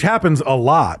 which happens a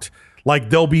lot. Like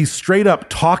they'll be straight up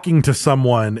talking to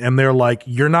someone and they're like,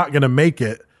 you're not going to make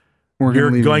it. You're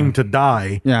leave going you. to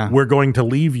die. Yeah. We're going to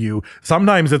leave you.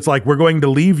 Sometimes it's like, we're going to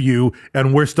leave you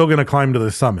and we're still going to climb to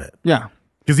the summit. Yeah.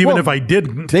 Because even Well, if I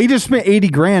didn't, They just spent 80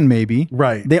 grand maybe.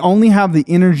 Right. They only have the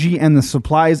energy and the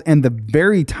supplies and the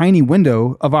very tiny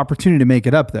window of opportunity to make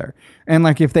it up there. And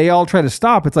like if they all try to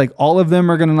stop, it's like all of them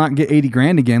are going to not get 80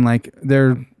 grand again. Like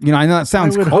they're, I know that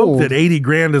sounds I would cold. hope that 80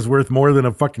 grand is worth more than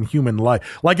a fucking human life.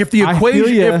 Like if the I feel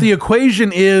equation, ya. if the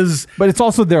equation is, But it's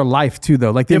also their life too,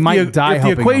 though. Like they if might the, die if the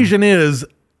helping equation is,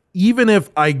 even if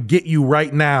I get you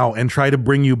right now and try to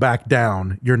bring you back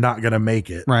down, you're not going to make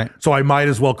it. Right. So I might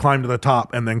as well climb to the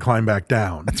top and then climb back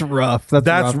down. That's rough. That's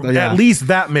rough. Yeah. At least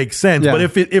that makes sense. Yeah. But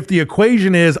if the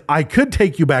equation is I could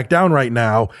take you back down right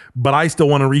now, but I still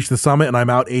want to reach the summit and I'm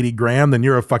out 80 grand, then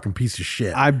you're a fucking piece of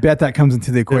shit. I bet that comes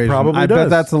into the equation. probably I bet does.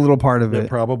 that's a little part of It it.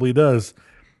 probably does.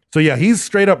 So yeah, he's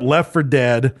straight up left for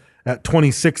dead at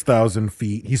 26,000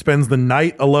 feet. He spends the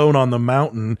night alone on the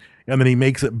mountain, and then he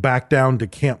makes it back down to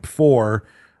Camp 4.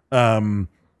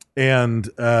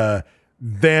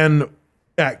 Then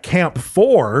at Camp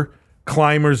 4,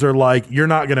 climbers are like, you're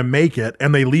not going to make it,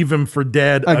 and they leave him for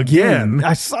dead again.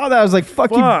 I saw that. I was like,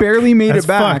 fuck, you Fuck. barely made That's it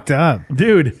back. fucked up.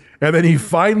 Dude. And then he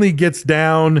finally gets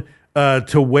down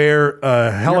to where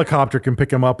a helicopter can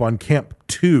pick him up on Camp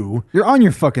 2. You're on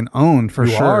your fucking own for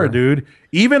You sure. are, dude.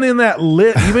 Even in that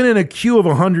even in a queue of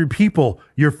 100 people,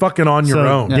 you're fucking on your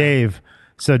own. Dave,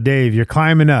 you're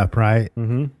climbing up, right?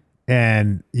 Mm-hmm.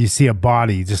 And you see a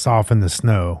body just off in the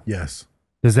snow. Yes.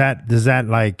 Does that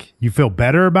like you feel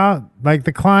better about like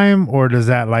the climb, or does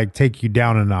that like take you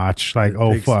down a notch? Like,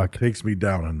 fuck, takes me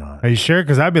down a notch. Are you sure?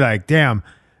 Because I'd be like, damn,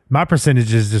 my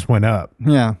percentages just went up.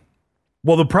 Yeah.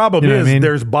 Well, the problem You know what is I mean?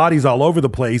 there's bodies all over the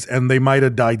place, and they might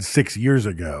have died 6 years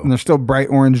ago. And they're still bright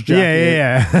orange jacket.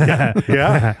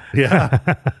 Yeah. Yeah.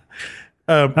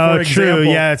 Oh, true.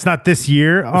 Yeah, it's not this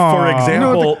year. For Oh.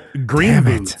 example, Green Damn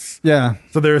it. Boots. Yeah.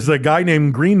 So there's a guy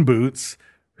named Green Boots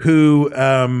who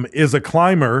is a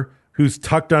climber who's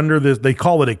tucked under this. They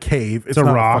call it a cave. It's a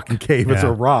not rock. a fucking cave. It's Yeah.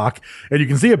 a rock. And you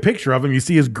can see a picture of him. You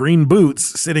see his green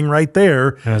boots sitting right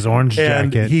there. And his orange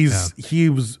and jacket.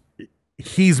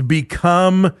 he's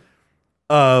become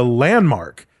a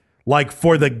landmark. Like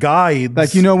for the guides.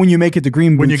 Like, when you make it to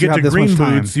Green Boots, when you get have to this Green much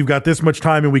time. Boots, you've got this much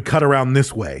time and we cut around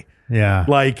this way. Yeah.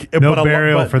 Like No but a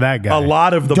burial but for that guy. A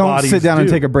lot of the Don't bodies sit down and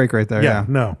do. take a break right there. Yeah.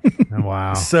 No.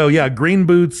 Wow. So yeah, Green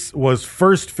Boots was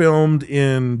first filmed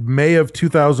in May of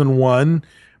 2001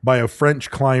 by a French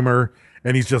climber,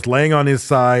 and he's just laying on his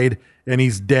side and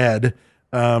he's dead.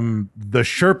 The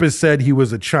Sherpas said he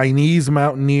was a Chinese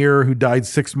mountaineer who died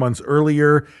 6 months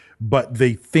earlier, but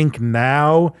they think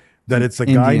now that it's a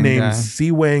guy Indian named guy.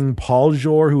 Siwang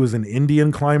Paljor, who was an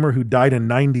Indian climber who died in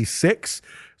 96.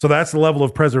 So that's the level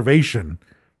of preservation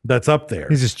that's up there.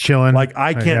 He's just chilling. Like,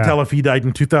 I can't Yeah. tell if he died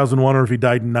in 2001 or if he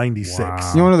died in 96.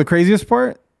 Wow. You know, one of the craziest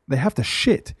part? They have to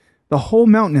shit. The whole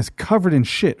mountain is covered in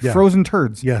shit, Yeah. frozen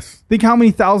turds. Yes. Think how many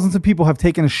thousands of people have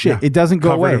taken a shit. Yeah. It doesn't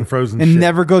go Covered away. in frozen and shit.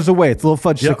 never goes away. It's little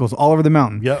fudge Yep. sickles all over the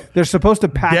mountain. Yep. They're supposed to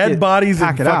pack Dead it, bodies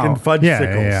pack and it fucking out. fudge Yeah,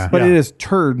 sickles. yeah. But it is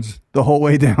turds the whole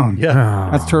way down. Yeah.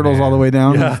 That's turtles all the way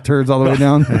down. Yeah. That's turds all the way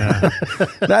down.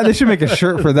 They should make a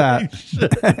shirt for that.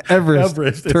 Everest,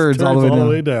 Everest. It's turds all the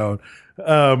way down.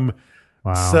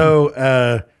 Wow.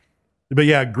 So, but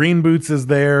yeah, Green Boots is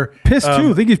there. Piss too.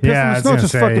 I think he's pissing Yeah, I in the was snow. gonna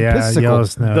Just say, fucking yeah, piss sickle. yellow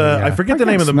snow. I yeah. forget I the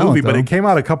name can't of the smell movie, it, but though. it came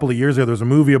out a couple of years ago. There's a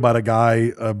movie about a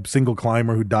guy, a single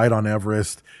climber who died on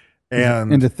Everest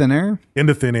and Into thin air.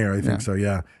 into thin air. I think Yeah. so.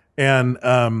 Yeah.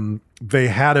 And they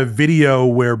had a video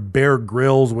where Bear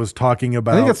Grylls was talking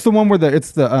about. I think it's the one where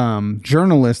it's the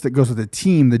journalist that goes with the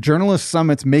team. The journalist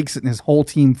summits, makes it, and his whole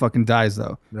team fucking dies.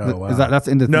 Though, Oh, wow. is that's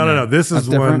into thin no. air? This That's is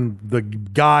different? when the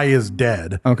guy is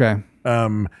dead. Okay.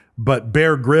 But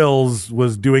Bear Grylls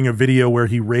was doing a video where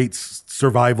he rates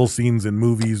survival scenes in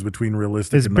movies between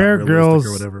realistic Is and Bear not realistic Grylls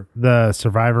or whatever. the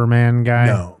Survivor Man guy?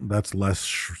 No, that's less.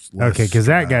 Okay, because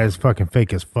that guy is fucking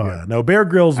fake as fuck. Yeah, no, Bear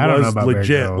Grylls I don't know was about Bear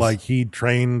legit. Grylls. Like, he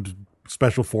trained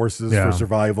special forces Yeah. for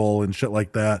survival and shit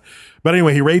like that. But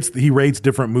anyway, he rates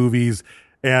different movies,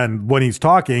 and when he's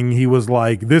talking, he was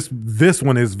like, "This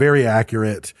one is very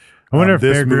accurate." I wonder if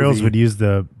This Bear Grylls movie- would use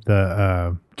the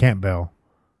Campbell.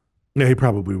 Yeah, he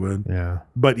probably would. Yeah.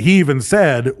 But he even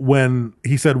said when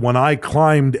I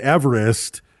climbed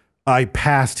Everest, I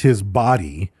passed his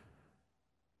body,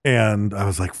 and I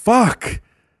was like, "Fuck!"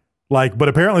 Like, but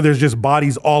apparently there's just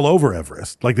bodies all over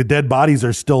Everest. Like, the dead bodies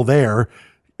are still there,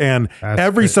 and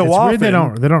every so it's often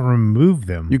weird they don't remove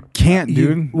them. You can't,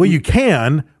 dude. you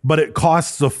can, but it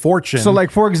costs a fortune. So, like,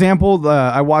 for example,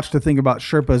 I watched a thing about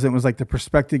Sherpas. And it was like the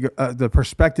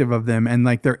perspective of them, and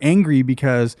like they're angry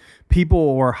because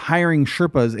people were hiring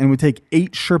Sherpas, and it would take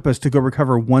 8 Sherpas to go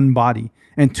recover one body,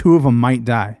 and 2 of them might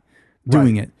die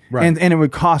doing it. right. And it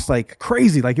would cost like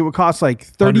crazy. Like, it would cost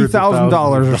like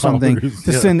 $30,000 or something to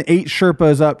yeah. send 8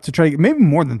 Sherpas up to try, maybe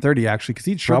more than 30 actually, because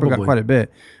each Sherpa got Probably. quite a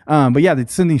bit. But yeah, they'd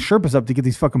send these Sherpas up to get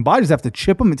these fucking bodies. They have to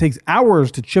chip them. It takes hours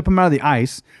to chip them out of the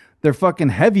ice. They're fucking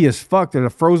heavy as fuck. They're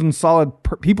a frozen solid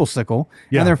people sickle,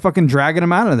 Yeah. and they're fucking dragging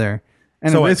them out of there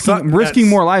and So risking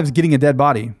more lives getting a dead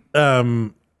body.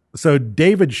 So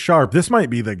David Sharp, this might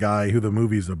be the guy who the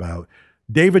movie's about.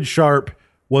 David Sharp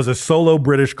was a solo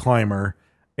British climber,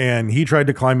 and he tried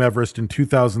to climb Everest in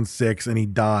 2006, and he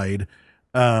died.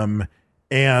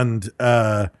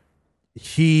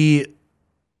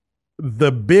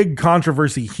 The big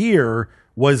controversy here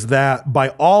was that, by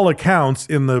all accounts,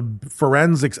 in the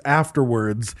forensics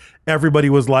afterwards, everybody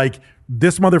was like,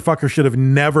 this motherfucker should have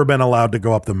never been allowed to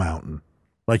go up the mountain.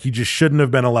 Like, he just shouldn't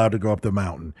have been allowed to go up the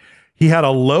mountain. He had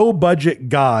a low budget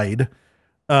guide,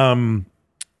 and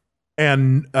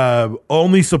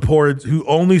only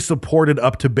supported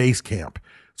up to base camp.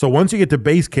 So once you get to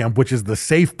base camp, which is the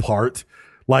safe part,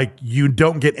 like, you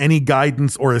don't get any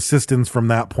guidance or assistance from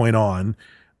that point on.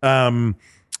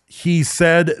 He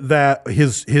said that the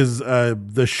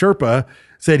Sherpa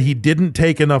said he didn't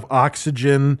take enough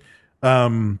oxygen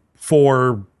to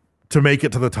make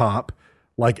it to the top.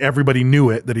 Like, everybody knew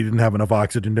it, that he didn't have enough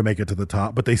oxygen to make it to the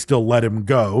top, but they still let him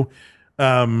go.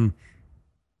 At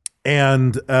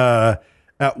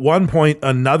one point,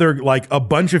 a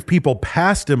bunch of people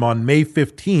passed him on May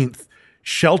 15th,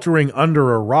 sheltering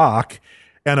under a rock,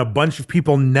 and a bunch of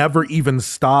people never even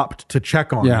stopped to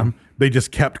check on him. They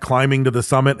just kept climbing to the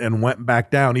summit and went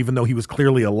back down, even though he was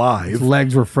clearly alive. His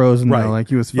legs were frozen, Right. though, like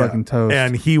he was fucking toast.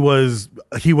 And he was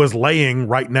laying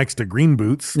right next to Green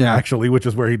Boots, actually, which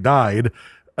is where he died.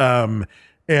 And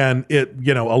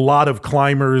a lot of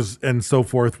climbers and so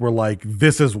forth were like,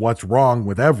 this is what's wrong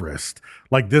with Everest.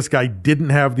 Like this guy didn't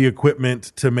have the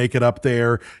equipment to make it up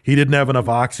there. He didn't have enough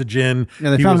oxygen.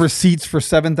 Yeah, they He found was- receipts for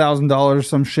 $7,000,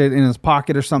 some shit in his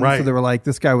pocket or something. So Right. they were like,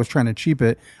 this guy was trying to cheap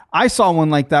it. I saw one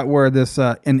like that where this,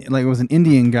 and like it was an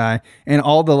Indian guy, and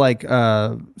all the like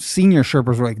senior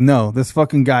Sherpas were like, no, this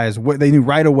fucking guy is. They knew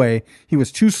right away he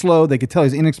was too slow. They could tell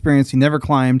he's inexperienced. He never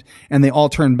climbed, and they all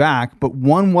turned back. But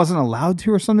one wasn't allowed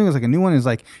to or something. It was like a new one. He's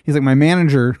like, my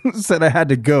manager said I had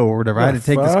to go or whatever. I had to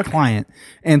take this client,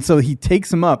 and so he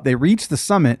takes him up. They reach the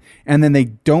summit, and then they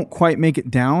don't quite make it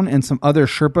down, and some other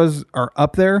Sherpas are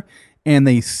up there. And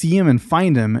they see him and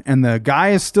find him, and the guy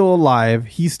is still alive.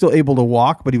 He's still able to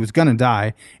walk, but he was gonna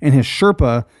die. And his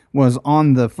Sherpa was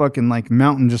on the fucking like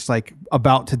mountain, just like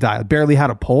about to die, barely had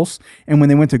a pulse. And when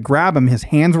they went to grab him, his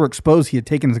hands were exposed. He had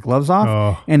taken his gloves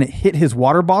off, and it hit his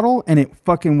water bottle, and it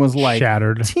fucking was like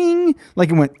Shattered. ting, like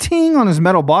it went ting on his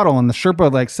metal bottle. And the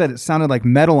Sherpa like said it sounded like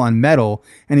metal on metal,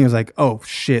 and he was like, "Oh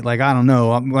shit!" Like I don't know,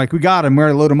 like we got him. We're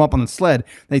to load him up on the sled.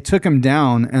 They took him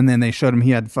down, and then they showed him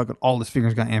he had fucking all his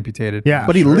fingers got amputated. Yeah,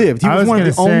 but he sure. lived. He I was was one of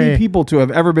the gonna only say- people to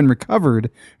have ever been recovered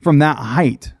from that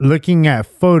height. Looking at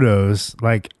photos,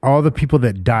 like all the people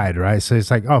that died, right? So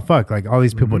it's like, oh fuck, like all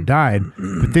these people died.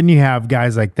 But then you have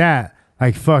guys like that,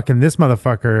 like fucking this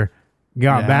motherfucker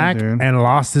got Yeah, back dude. and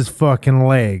lost his fucking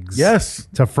legs. Yes.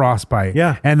 To frostbite.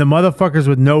 Yeah. And the motherfuckers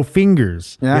with no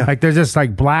fingers. Yeah. Like they're just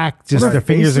like black, just Right. their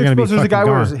fingers are going to be There's fucking a guy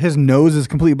where gone. his nose is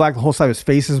completely black. The whole side of his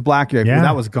face is black. You're like, Yeah. well,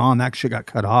 that was gone. That shit got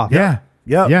cut off. Yeah.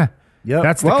 Yep. Yeah. Yep.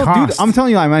 That's the Well, cost. dude, I'm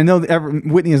telling you, I know that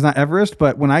Whitney is not Everest,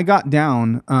 but when I got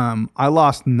down, I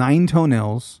lost 9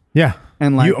 toenails. yeah.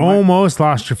 And like you almost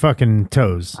lost your fucking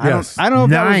toes. I don't know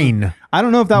if that was- 9. I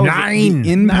don't know if that was 9.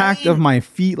 the impact of my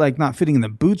feet, like not fitting in the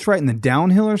boots right in the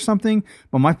downhill or something.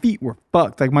 But my feet were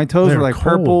fucked. Like my toes They were were like cold,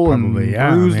 purple and probably.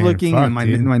 Yeah, bruised man, looking, fuck, and my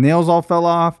dude. nails all fell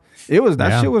off. It was that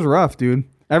Yeah. shit was rough, dude.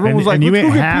 Everyone And- was like, and you "Let's go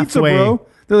went get pizza, halfway- bro."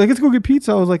 They're like, "Let's go get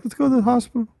pizza." I was like, "Let's go to the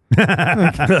hospital."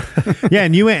 Yeah,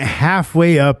 and you went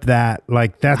halfway up that.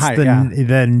 Like that's Height, the yeah.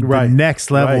 the Right.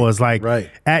 next level Right. is like Right.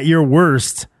 at your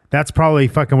worst. That's probably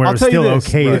fucking where I'll it's tell you still this,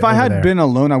 okay. if I over had there. been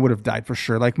alone, I would have died for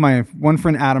sure. Like my one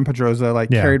friend Adam Pedroza, like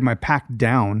Yeah. carried my pack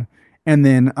down, and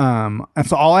then and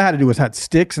so all I had to do was had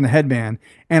sticks and a headband,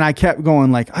 and I kept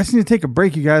going like, I just need to take a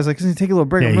break, you guys. Like, I just need to take a little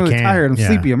break. Yeah, I'm you really can't. tired. I'm Yeah.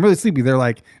 sleepy. I'm really sleepy. They're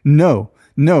like, no,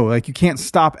 like you can't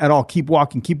stop at all. Keep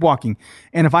walking, keep walking.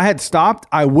 And if I had stopped,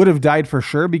 I would have died for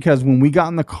sure, because when we got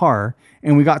in the car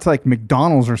and we got to like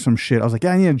McDonald's or some shit, I was like,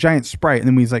 yeah, I need a giant Sprite. And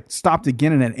then we like stopped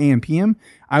again and at AM/PM.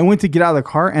 I went to get out of the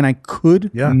car and I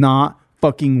could Yeah. not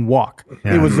fucking walk.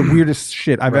 Yeah. It was the weirdest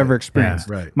shit I've ever experienced.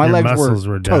 Yeah, right. My Your legs muscles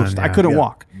were were done, toast. I yeah. couldn't Yeah.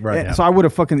 walk. Right. And Yeah. so I would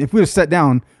have fucking, if we would have sat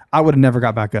down, I would have never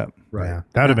got back up. Yeah,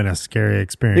 that would have been a scary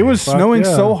experience. It was Fuck snowing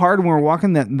yeah. so hard when we were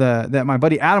walking that my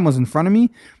buddy Adam was in front of me,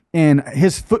 and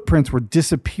his footprints were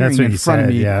disappearing That's what in you front of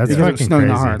said. me Yeah, that's because it was fucking snowing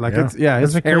that crazy. hard. Like Yeah.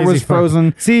 his That's a hair crazy was fucking-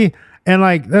 frozen. See, and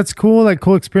like that's cool, like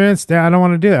cool experience. Yeah, I don't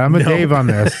want to do it. I'm a Dave on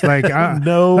this. Like,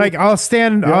 No. like I'll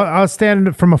stand, I'll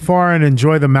stand from afar and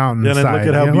enjoy the mountainside. Yeah, and look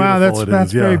at how wow, beautiful it that's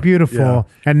is. Yeah. very beautiful, Yeah.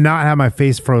 and not have my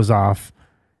face froze off.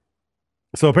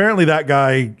 So apparently that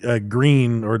guy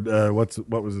Green or what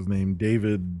was his name?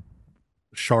 David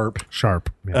Sharp. Sharp.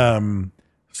 Yeah.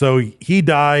 So he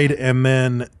died, and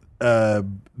then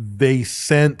they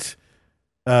sent.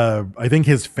 I think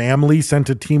his family sent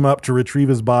a team up to retrieve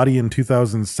his body in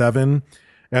 2007,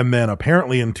 and then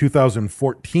apparently in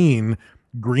 2014,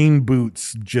 Green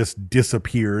Boots just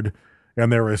disappeared,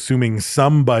 and they were assuming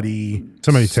somebody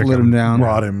Somebody took slid him down.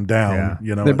 brought him down. Yeah.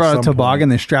 You know, They at brought a some toboggan.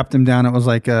 point. They strapped him down. It was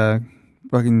like a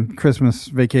fucking Christmas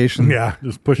vacation. Yeah,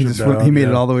 just push He, him just down. went, he made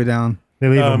it yeah. all the way down. They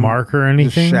leave a mark or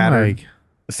anything. shattered. Like,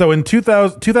 So in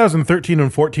 2013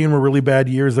 and 14 were really bad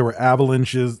years. There were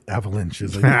avalanches.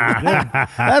 That's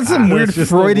some weird That's just the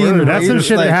Freudian. word. that's some rage,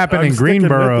 shit like, that happened in I'm sticking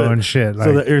with Greenboro it. and shit.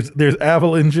 Like, So there's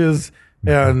avalanches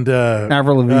and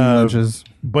Avril Lavigne lynches.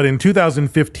 But in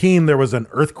 2015 there was an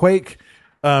earthquake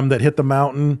that hit the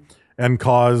mountain and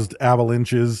caused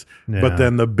avalanches. Yeah. But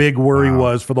then the big worry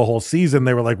was for the whole season,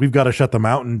 they were like, we've got to shut the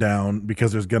mountain down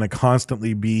because there's going to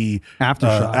constantly be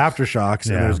aftershocks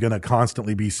Yeah. and there's going to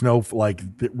constantly be snow. Like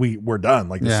we're done.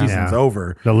 Like the Yeah. season's Yeah.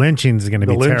 over. the lynching is going to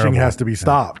The be lynching terrible. has to be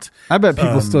stopped. I bet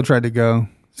people still tried to go.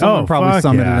 Someone Oh, probably fuck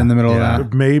summited yeah. in the middle Yeah. of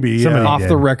that. Maybe Somebody yeah. Off did.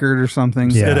 the record or something.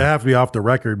 Yeah. It'd have to be off the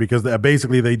record because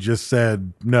basically they just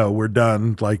said, no, we're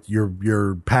done. Like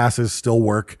your passes still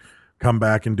work. Come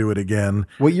back and do it again.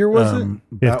 What year was it?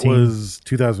 That 15. was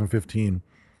 2015.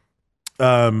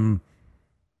 And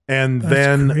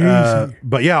then,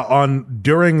 but yeah,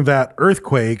 during that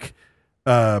earthquake,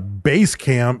 base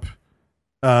camp,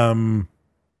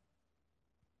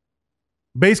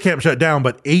 base camp shut down,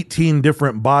 but 18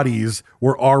 different bodies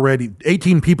were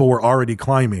 18 people were already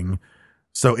climbing.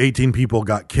 So 18 people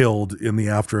got killed in the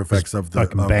after effects of the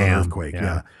earthquake.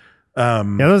 Yeah.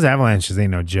 Those avalanches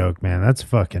ain't no joke, man. That's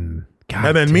fucking. God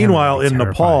And then damn, meanwhile, that'd in be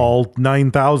Nepal,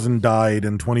 9,000 died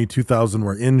and 22,000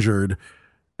 were injured.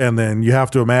 And then you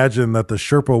have to imagine that the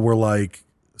Sherpa were like,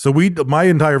 so my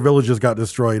entire village just got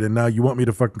destroyed, and now you want me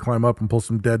to fucking climb up and pull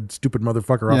some dead, stupid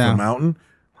motherfucker off Yeah. the mountain?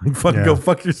 Like, fucking go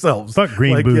fuck yourselves. Fuck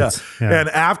green boots. Yeah. And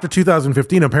after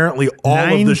 2015, apparently all of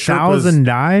the 9,000 Sherpas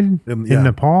died in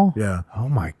Nepal? Yeah. Oh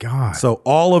my God. So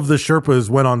all of the Sherpas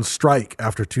went on strike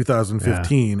after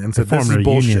 2015 and said, They this formed is a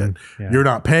bullshit. union. Yeah. You're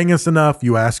not paying us enough.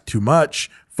 You ask too much.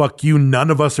 Fuck you.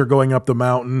 None of us are going up the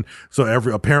mountain. So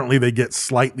apparently they get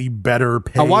slightly better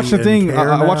pay. I watched the and thing. care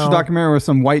I watched a now. documentary where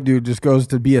some white dude just goes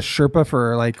to be a Sherpa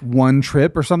for like one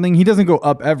trip or something. He doesn't go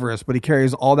up Everest, but he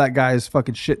carries all that guy's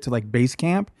fucking shit to like base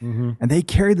camp. Mm-hmm. And they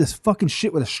carry this fucking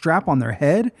shit with a strap on their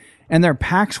head, and their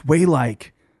packs weigh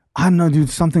like, I don't know, dude,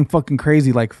 something fucking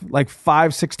crazy, like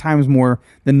 5-6 times more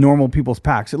than normal people's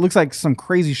packs. It looks like some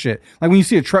crazy shit. Like when you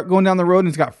see a truck going down the road and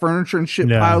it's got furniture and shit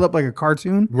piled up like a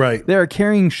cartoon. Right. They are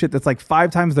carrying shit that's like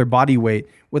 5 times their body weight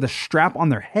with a strap on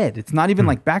their head. It's not even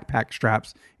like backpack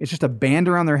straps. It's just a band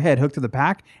around their head hooked to the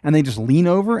pack, and they just lean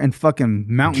over and fucking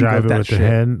mountain Drive goat it that with shit. the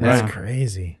head. Yeah. That's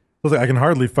crazy. I was like, I can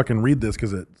hardly fucking read this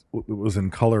because it was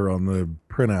in color on the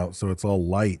printout, so it's all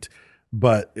light.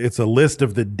 But it's a list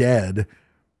of the dead,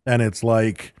 and it's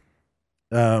like,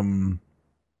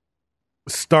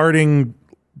 starting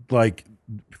like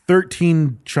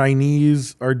 13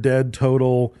 Chinese are dead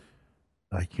total.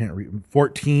 I can't read.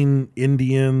 14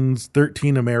 Indians,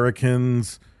 13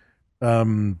 Americans,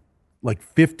 like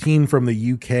 15 from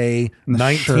the UK, And the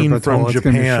 19 Sherpa from toll, it's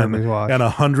gonna be Japan, Sherpa's watch. and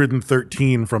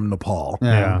 113 from Nepal.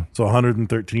 Yeah. So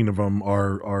 113 of them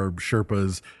are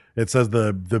Sherpas. It says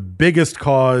the biggest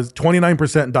cause,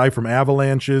 29% die from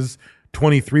avalanches,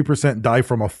 23% die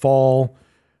from a fall.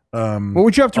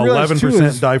 What you have to realize, too, 11%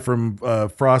 is- die from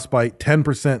frostbite,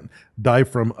 10% die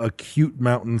from acute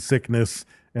mountain sickness,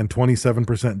 and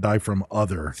 27% die from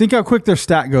other. Think how quick their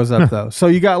stat goes up, though. So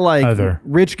you got like Other.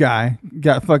 rich guy,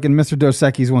 got fucking Mr. Dos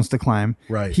Equis wants to climb.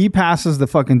 Right. He passes the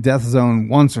fucking death zone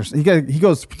once, or he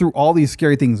goes through all these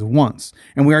scary things once,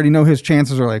 and we already know his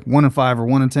chances are like 1 in 5 or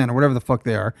 1 in 10 or whatever the fuck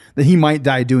they are, that he might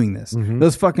die doing this.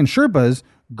 Those fucking Sherpas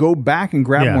go back and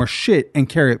grab Yeah. more shit and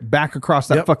carry it back across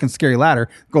that Yep. fucking scary ladder.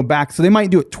 Go back, so they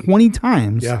might do it 20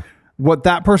 times. Yeah. What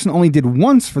that person only did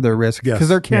once for their risk, because Yes.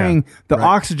 they're carrying the Right.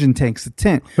 oxygen tanks, the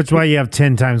tent. Which is why you have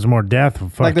 10 times more death.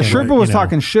 Like the fucking, Sherpa was you know.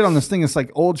 talking shit on this thing. It's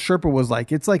like old Sherpa was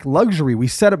like, it's like luxury. We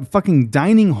set up fucking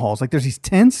dining halls. Like there's these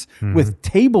tents with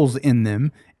tables in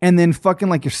them. And then fucking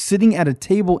like you're sitting at a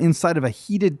table inside of a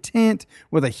heated tent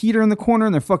with a heater in the corner,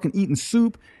 and they're fucking eating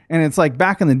soup. And it's like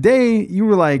back in the day, you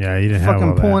were like Yeah, you didn't have all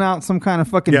fucking that. pulling out some kind of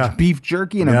fucking Yeah. beef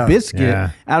jerky and Yeah. a biscuit Yeah.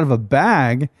 out of a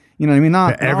bag. You know what I mean?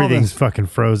 Not all Everything's this- fucking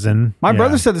frozen. My Yeah.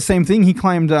 brother said the same thing. He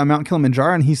climbed Mount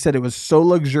Kilimanjaro, and he said it was so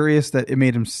luxurious that it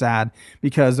made him sad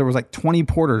because there was like 20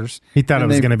 porters. He thought and it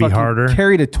was they gonna be fucking harder.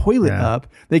 Carried a toilet Yeah. up.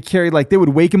 They carried like they would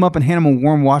wake him up and hand him a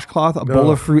warm washcloth, a bowl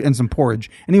of fruit, and some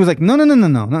porridge. And he was like, "No."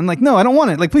 And I'm like, "No, I don't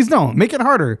want it. Like, please don't make it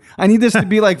harder. I need this to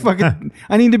be like fucking.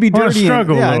 I need to be wanna dirty. and-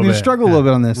 struggle a yeah, I little need to bit. struggle a little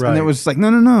bit on this." And Right. it was just like,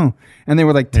 no. And they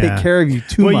were like, "Take Yeah. care of you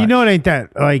too much." Well, you know, it ain't that.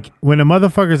 Like, when a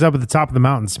motherfucker's up at the top of the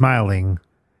mountain smiling,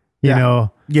 you Yeah.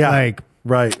 know, Yeah. like,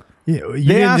 Right. you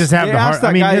didn't just have they the heart. asked that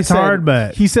I mean, guy, it's said- hard,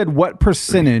 but he said what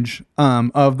percentage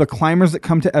of the climbers that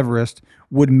come to Everest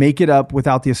would make it up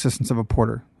without the assistance of a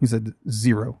porter? He said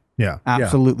 0. yeah.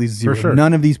 Absolutely zero. sure.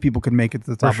 None of these people could make it to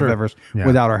the top sure. of Everest Yeah.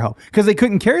 without our help because they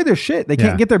couldn't carry their shit. They Yeah.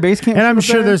 can't get their base camp. And I'm shit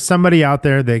up sure there. there's somebody out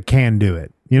there that can do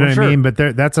it. You know Well, what sure. I mean? But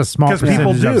that's a small Because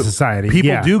people percentage do. of society. People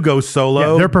Yeah. do go solo. Yeah,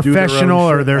 they're do their own professional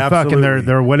or shit. they're fucking they're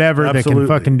Absolutely. whatever. They Absolutely.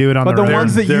 can fucking do it on But their the own.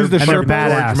 ones that use the and they're Sherpa,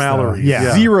 badass, George Mallory. though.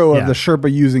 Yeah. Zero Yeah. of the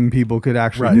Sherpa using people could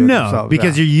actually Right. do it No, themselves.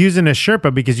 because Yeah. you're using a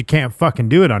Sherpa because you can't fucking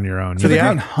do it on your own. So You they're know?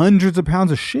 getting hundreds of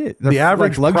pounds of shit. They're The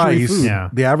average like luxury price, food. Yeah.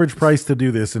 the average price to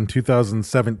do this in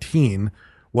 2017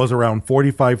 was around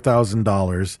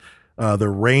 $45,000. The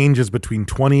range is between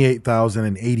 28,000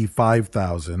 and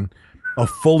 85,000. A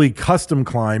fully custom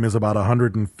climb is about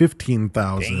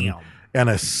 115,000, Damn. and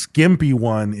a skimpy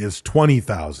one is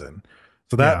 20,000.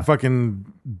 So that Yeah. fucking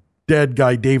dead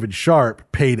guy David Sharp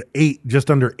paid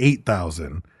just under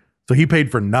 8,000. So he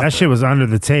paid for nothing. That shit was under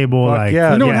the table. Fuck like,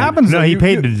 yeah. You know what happens? No, though? he You-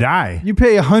 paid you- to die. You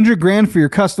pay $100,000 for your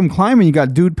custom climb, and you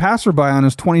got dude passerby on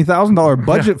his $20,000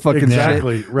 budget fucking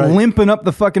exactly, shit, right. limping up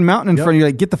the fucking mountain in Yep. front of you.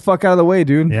 Like, get the fuck out of the way,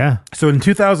 dude. Yeah. So in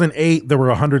 2008, there were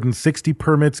 160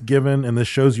 permits given, and this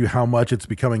shows you how much it's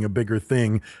becoming a bigger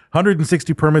thing.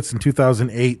 160 permits in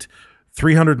 2008.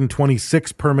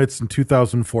 326 permits in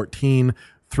 2014,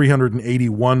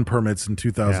 381 permits in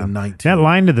 2019. That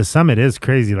line to the summit is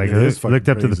crazy. Like It I is fucking looked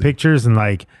up to the crazy. pictures and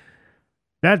like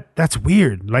that's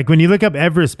weird. Like when you look up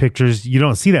Everest pictures, you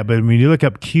don't see that, but when you look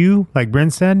up Q, like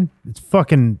Brent said, it's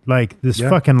fucking like this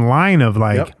fucking line of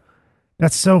like Yep.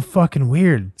 that's so fucking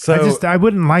weird. So- I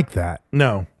wouldn't like that.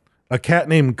 No. A cat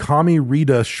named Kami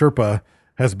Rita Sherpa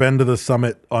has been to the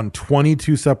summit on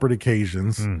 22 separate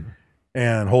occasions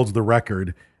and holds the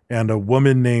record. And a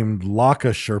woman named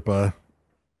Laka Sherpa,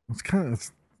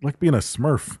 it's like being a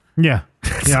Smurf. Yeah.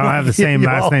 Yeah, I have the same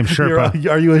last name, Sherpa.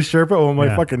 Are you a Sherpa? Well, my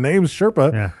Yeah. fucking name's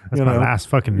Sherpa. Yeah, that's my last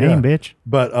fucking name, bitch.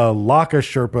 But Laka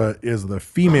Sherpa is the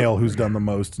female who's done the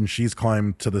most, and she's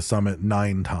climbed to the summit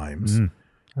 9 times.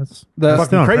 That's The-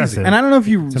 still crazy. impressive. And I don't know if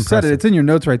you It's said impressive. it. It's in your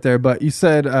notes right there, but you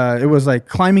said it was like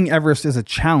climbing Everest is a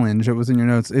challenge. It was in your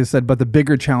notes. It said, but the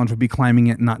bigger challenge would be climbing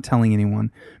it and not telling anyone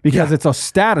because Yeah. it's a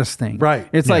status thing. Right.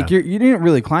 It's like Yeah. you didn't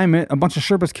really climb it. A bunch of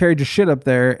Sherpas carried your shit up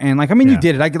there, and like I mean, Yeah. you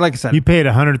did it. Like I said, You paid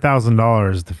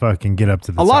 $100,000 to fucking get up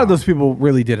to the a lot top. of those people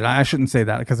really did it. I shouldn't say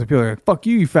that because people are like, "Fuck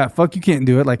you, you fat fuck, you can't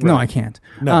do it." Like, no, I can't.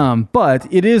 No. But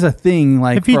it is a thing.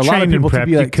 Like If you for a lot of trained and people to prepped,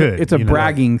 be you like, could, it's a you know,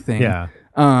 bragging thing. Yeah.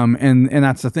 And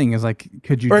that's the thing is like,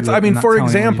 could you? Or do it's, it and not for tell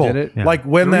anyone you example, did it? Yeah. like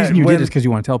when The that reason you when, did is because you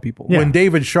want to tell people. Yeah. when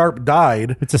David Sharp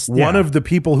died, one yeah. of the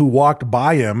people who walked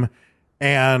by him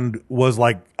and was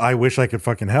like, I wish I could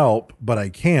fucking help, but I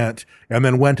can't. And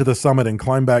then went to the summit and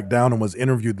climbed back down and was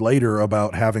interviewed later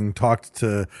about having talked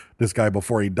to this guy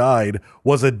before he died,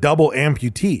 was a double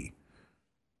amputee.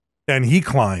 And he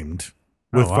climbed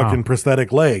with Oh, wow. fucking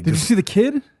prosthetic legs. Did you see the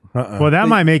kid? Well, that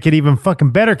might make it even fucking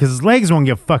better because his legs won't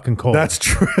get fucking cold. That's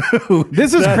true.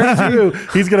 This is That's crazy. true.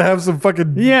 He's gonna have some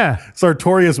fucking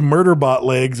Sartorius murder bot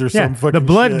legs or some fucking the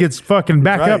blood shit. gets fucking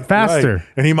back up Right, faster. right.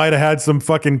 And he might have had some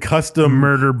fucking custom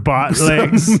Murder bot some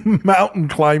legs. mountain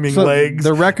climbing So legs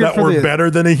the record that for were the-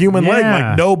 better than a human leg. Yeah.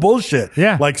 Like no bullshit.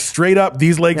 Yeah. Like straight up,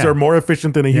 these legs Yeah. are more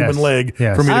efficient than a human Yes. leg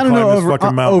Yes. for me to I don't climb know this over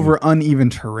fucking mountain. over uneven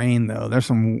terrain though. There's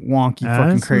some wonky fucking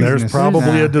There's craziness. probably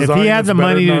Yeah. a design If he had that's the better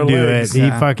money than to our do legs. it, he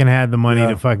Yeah. fucking had the money Yeah.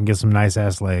 to fucking get some nice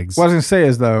ass legs. What I was gonna say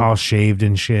is though, all shaved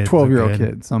and shit. 12-year-old Look good.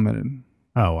 kid submitted.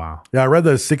 Oh wow. Yeah, I read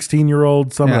the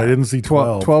 16-year-old summit. I didn't see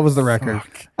 12. 12 is the record.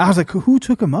 I was like, who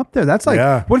took him up there? That's like,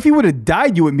 Yeah. what if he would have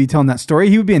died? You wouldn't be telling that story.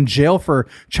 He would be in jail for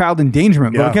child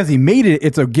endangerment. But Yeah. because he made it,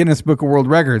 it's a Guinness Book of World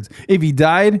Records. If he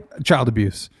died, child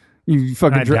abuse. You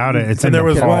fucking I doubt it. It's And in there the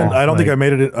was fall. one, I don't think Like- I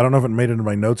made it, I don't know if it made it into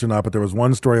my notes or not, but there was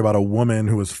one story about a woman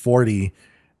who was 40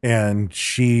 and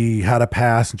she had a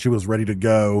pass and she was ready to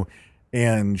go.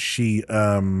 And she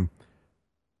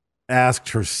asked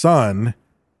her son,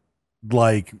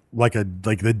 like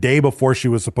the day before she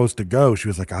was supposed to go, she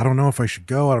was like, I don't know if I should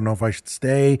go. I don't know if I should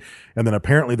stay. And then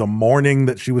apparently the morning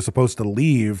that she was supposed to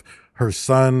leave, her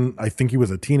son, I think he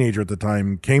was a teenager at the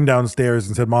time, came downstairs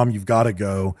and said, Mom, you've got to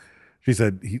go. She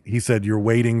said, he said, you're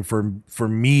waiting for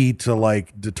me to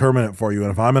like determine it for you.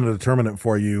 And if I'm going to determine it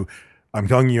for you, I'm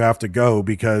telling you have to go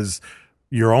because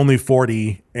you're only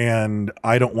 40 and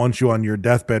I don't want you on your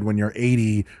deathbed when you're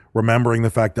 80, remembering the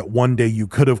fact that one day you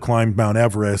could have climbed Mount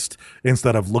Everest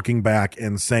instead of looking back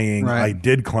and saying, Right. I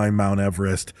did climb Mount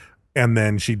Everest. And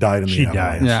then she died in the She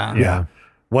avalanche. died. Yeah.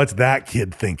 What's that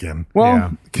kid thinking? Well, Yeah.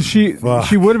 because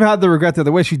she would have had the regret the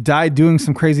other way. She died doing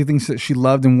some crazy things that she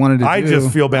loved and wanted to I do.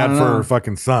 just feel bad I don't for know. her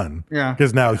fucking son. Yeah.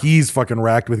 Because now he's fucking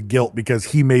racked with guilt because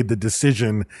he made the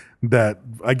decision that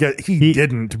I get he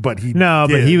didn't, but he No,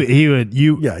 but did. he would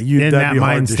you Yeah, in that'd that be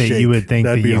hard mind to state shake. you would think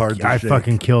That'd that be hard to I shake.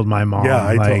 fucking killed my mom.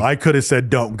 Yeah, like, I could have said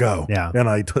don't go. Yeah. And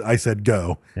I said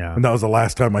go. Yeah. And that was the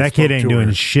last time I that spoke kid ain't to doing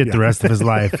her. shit Yeah. the rest of his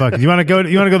life. Fuck. You want to go?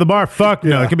 You want to go to the bar? Fuck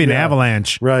no. Yeah, It could be an yeah.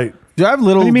 avalanche. Right. Dude, I have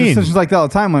little What do you mean? decisions like that all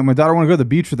the time. Like my daughter want to go to the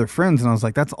beach with her friends, and I was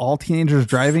like, "That's all teenagers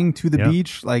driving to the Yep.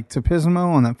 beach, like to Pismo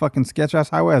on that fucking sketch ass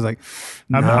highway." I was like,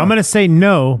 I'm gonna say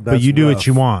no, but That's you do rough. what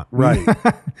you want. Right. "No."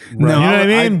 You know what I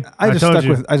mean? I just told stuck you.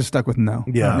 with. I just stuck with no.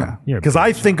 Yeah. You're a Because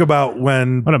I think about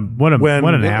when What an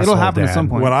asshole. it'll happen at dad. some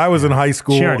point. when I was in high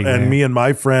school She already and went. me and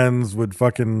my friends would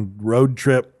fucking road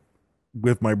trip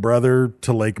with my brother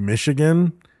to Lake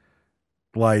Michigan.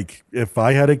 Like if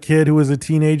I had a kid who was a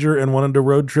teenager and wanted to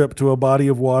road trip to a body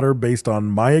of water based on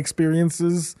my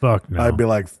experiences, Fuck no. I'd be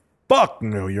like, fuck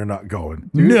no, you're not going.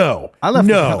 No. I left.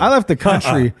 No. I left the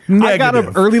country. Uh-uh. I got up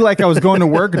Negative. early, like I was going to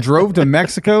work. Drove to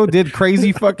Mexico, did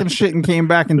crazy fucking shit, and came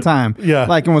back in time. Yeah.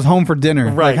 like and was home for dinner.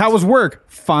 Right. Like how was work?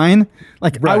 Fine.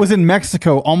 Like I Right. was in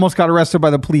Mexico, almost got arrested by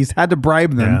the police. Had to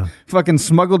bribe them. Yeah. Fucking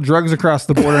smuggled drugs across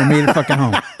the border and made it fucking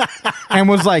home. And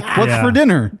was like, "What's Yeah. for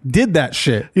dinner?" Did that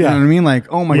shit. You Yeah. know what I mean? Like,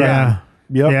 oh my Yeah. god.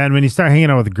 Yep. Yeah, and when you start hanging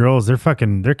out with girls, they're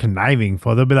conniving.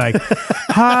 They'll be like,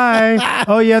 "Hi,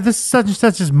 oh yeah, this is such and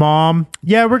such's mom.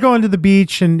 Yeah, we're going to the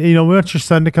beach, and we want your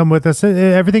son to come with us.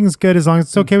 Everything's good as long as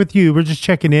it's okay with you. We're just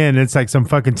checking in." And it's like some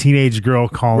fucking teenage girl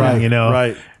calling,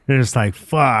 Right. They're just like,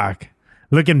 "Fuck."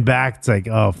 Looking back, it's like,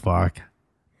 "Oh fuck."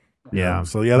 Yeah.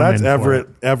 So yeah, that's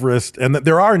Everest, and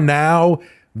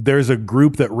there's a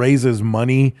group that raises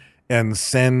money and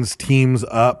sends teams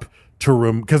up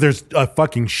to because there's a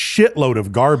fucking shitload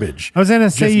of garbage. I was gonna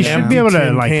say Just you should empty be able to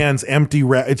tin like cans, empty.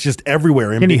 It's just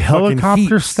everywhere. Can you fucking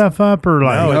helicopter heaps. stuff up or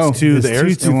like? No, it's too. The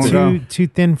air's too thin. too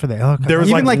thin for the helicopter. There was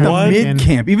Even like the one mid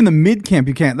camp,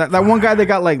 you can't. That one guy that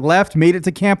got like left, made it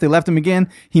to camp. They left him again.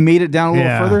 He made it down a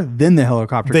little further. Then the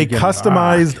helicopter. They could get him.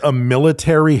 customized a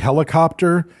military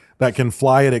helicopter that can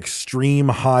fly at extreme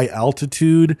high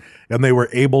altitude, and they were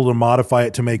able to modify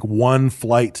it to make one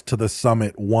flight to the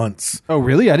summit once. Oh,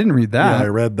 really? I didn't read that. Yeah, I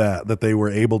read that they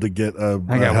were able to get a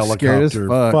guy was scared as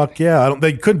helicopter. fuck. Yeah,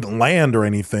 they couldn't land or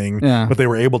anything. Yeah. But they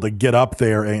were able to get up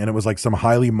there, and it was like some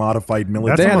highly modified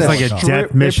military. That's They had almost to like a strip-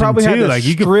 death mission They probably had too. to Like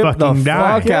you could strip fucking the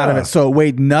die. fuck out of it, so it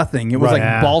weighed nothing. It was Right. like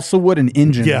Yeah. balsa wood and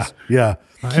engines. Yeah.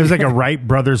 It was like a Wright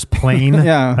brothers plane.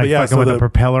 Yeah. Like Yeah, fucking so with a the-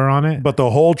 propeller on it. But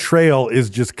the whole trail is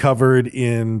just covered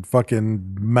in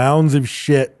fucking mounds of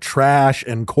shit, trash,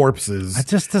 and corpses. That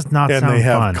just does not and sound they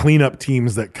have fun. cleanup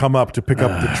teams that come up to pick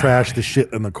up the trash, the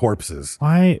shit, and the corpses.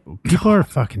 Why people are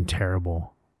fucking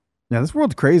terrible. Yeah, this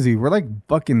world's crazy. We're like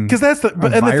fucking. Because that's the.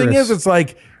 But, a and the thing virus. is, it's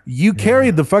like you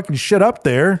carried the fucking shit up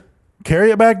there,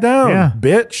 carry it back down, Yeah.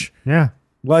 bitch. Yeah.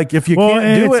 Like if you Well, can't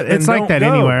and do it's, it, then it's like don't that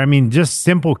go. anywhere. I mean, just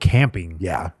simple camping.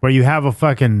 Yeah. Where you have a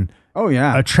fucking Oh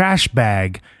yeah. a trash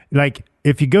bag. Like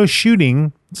if you go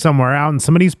shooting somewhere out in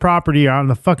somebody's property or out in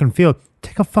the fucking field,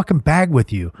 take a fucking bag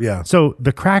with you. Yeah. So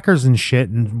the crackers and shit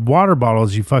and water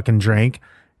bottles you fucking drank,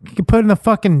 you can put in the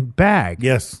fucking bag.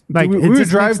 Yes. Like we it would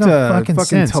just drive makes no to fucking fucking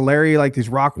sense. Tulare, like these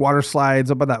rock water slides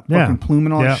up by that Yeah. fucking plume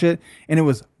and all Yeah. that shit, and it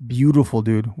was beautiful,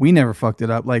 dude. We never fucked it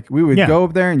up. Like we would Yeah. go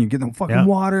up there and you get the fucking Yeah.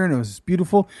 water, and it was just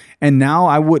beautiful. And now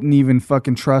I wouldn't even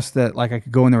fucking trust that. Like I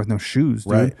could go in there with no shoes,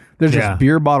 dude. Right. There's Yeah. just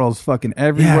beer bottles fucking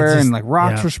everywhere, just- and like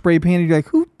rocks yeah. were spray painted. You're like,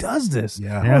 who does this?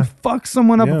 Yeah. I Yeah. would fuck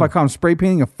someone up Yeah. if I caught him spray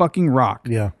painting a fucking rock.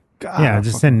 Yeah. God, Yeah, I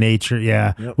just fucking- in nature.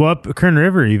 Yeah. Well, up Kern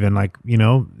River, even like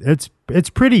it's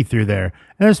pretty through there.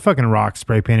 And there's fucking rocks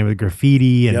spray painted with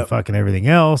graffiti and Yep. fucking everything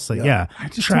else. Like, yeah, I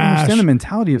just don't understand the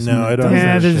mentality of someone I that don't does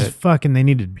Yeah, that they're shit. just fucking. They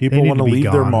need to. People want to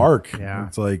leave their mark. Yeah.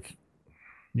 It's like,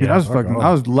 Dude, I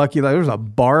was lucky. Like, there was a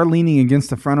bar leaning against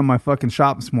the front of my fucking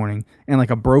shop this morning, and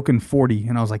like a broken 40.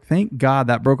 And I was like, thank God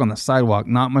that broke on the sidewalk,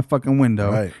 not my fucking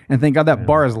window. Right. And thank God that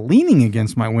bar is leaning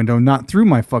against my window, not through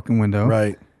my fucking window.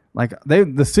 right. Like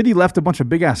the city left a bunch of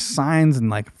big ass signs and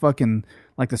like fucking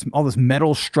like all this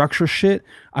metal structure shit.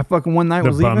 I fucking one night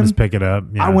The was bums leaving. pick it up.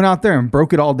 Yeah. I went out there and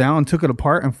broke it all down, took it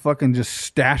apart, and fucking just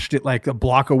stashed it like a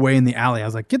block away in the alley. I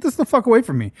was like, get this the fuck away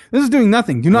from me. This is doing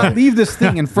nothing. Do not leave this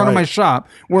thing in front of my shop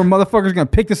where a motherfucker's going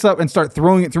to pick this up and start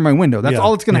throwing it through my window. That's Yeah.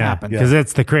 all that's going to Yeah, happen. because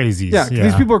it's the crazies. Yeah, 'cause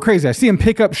these people are crazy. I see them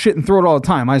pick up shit and throw it all the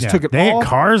time. I just Yeah. took it They all, had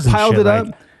cars and piled shit, it up.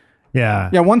 like- Yeah.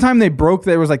 Yeah, one time they broke.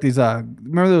 There was like these.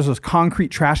 Remember there was those concrete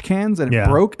trash cans and it Yeah.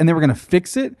 broke, and they were gonna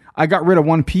fix it. I got rid of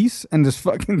one piece and just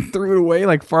fucking threw it away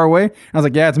like far away. I was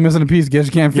like, "Yeah, it's missing a piece. Guess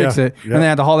you can't fix Yeah, it." yeah. And they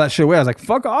had to haul that shit away. I was like,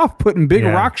 "Fuck off!" Putting big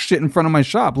Yeah. rock shit in front of my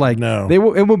shop. Like, No. it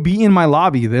will be in my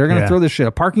lobby. They're gonna Yeah. throw this shit.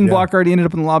 A parking block already ended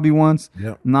up in the lobby once.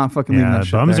 Yep. I'm not fucking leaving Yeah, that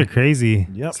shit bums there. are crazy.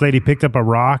 Yep. This lady picked up a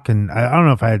rock, and I don't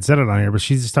know if I had said it on here, but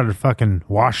she just started fucking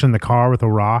washing the car with a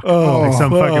rock. Like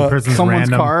some fucking fuck. person's Someone's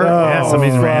random car? Yeah,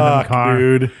 somebody's random fuck, car.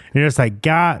 dude. And you're just like,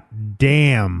 God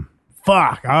damn,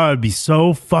 fuck! I would be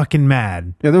so fucking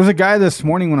mad. Yeah, there was a guy this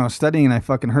morning when I was studying and I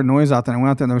fucking heard noise out there. And I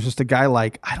went out there and there was just a guy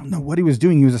like, I don't know what he was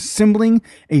doing. He was assembling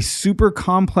a super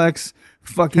complex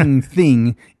fucking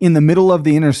thing in the middle of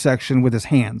the intersection with his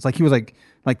hands. Like he was like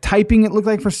typing, it looked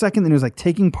like for a second. Then he was like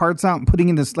taking parts out and putting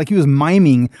in this, like he was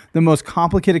miming the most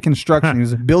complicated construction. He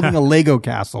was building a Lego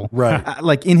castle. Right.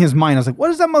 Like in his mind, I was like, what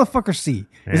does that motherfucker see?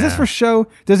 Is this Yeah. for show?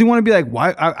 Does he want to be like,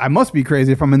 why? I must be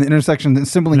crazy if I'm in the intersection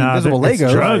assembling Nah, invisible it's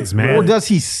Legos. drugs, man. Or does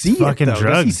he see Fucking it though?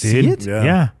 drugs, does he see dude. it?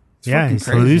 Yeah. Yeah, fucking he's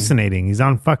crazy. hallucinating. He's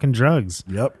on fucking drugs.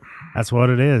 Yep. That's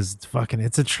what it is.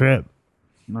 It's a trip.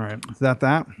 All right. Is that?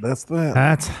 That's that.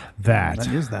 That's that. That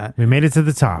is that. We made it to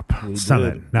the top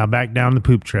summit. did. Now back down the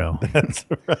poop trail. That's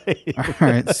right. All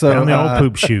right. So Down the old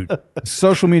poop chute.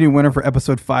 social media winner for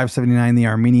episode 579, the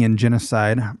Armenian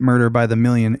genocide, murder by the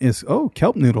million, is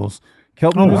Kelp Noodles.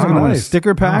 Kelp Noodles is going to win a nice.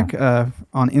 sticker pack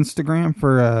on Instagram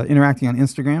for interacting on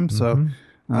Instagram. So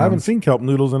I haven't seen kelp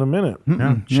noodles in a minute.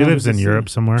 Yeah. She Yeah, lives good in to Europe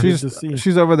see. somewhere. Good to see.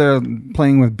 She's over there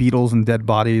playing with beetles and dead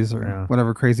bodies or Yeah.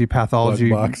 whatever crazy pathology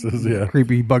Bug boxes, yeah.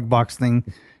 creepy bug box thing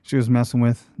she was messing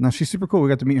with. No, she's super cool. We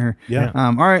got to meet her. Yeah.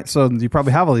 All right, so you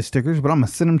probably have all these stickers, but I'm gonna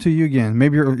send them to you again.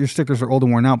 Maybe your stickers are old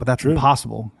and worn out, but that's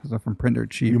impossible because they're from Print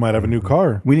Dirt Cheap. You might have a new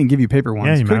car. We didn't give you paper ones.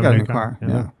 Yeah, you Could have might got a have new car.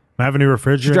 Yeah. I have a new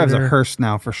refrigerator. She drives a hearse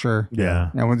now for sure. Yeah.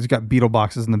 Yeah, when it's got beetle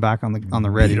boxes in the back on the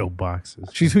ready. Beetle boxes.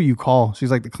 She's who you call. She's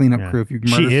like the cleanup Yeah. crew if you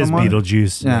murder She is someone.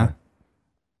 Beetlejuice. Yeah.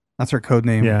 That's her code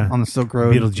name on the Silk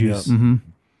Road. Beetlejuice.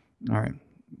 All right.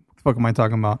 What the fuck am I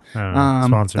talking about? I don't know.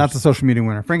 Sponsors. That's a social media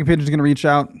winner. Frankie Page is going to reach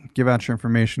out, give out your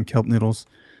information, kelp noodles.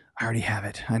 I already have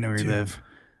it. I know where you live.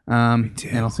 And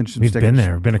I'll send you some We've stickers. been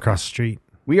there. We've been across the street.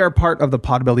 We are part of the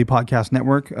Podbelly Podcast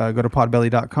Network. Go to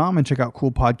podbelly.com and check out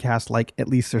cool podcasts like At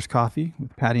Least There's Coffee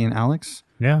with Patty and Alex.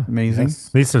 Yeah. Amazing.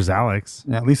 At least there's Alex.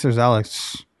 Yeah, At Least There's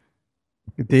Alex.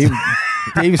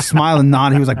 Dave smiled and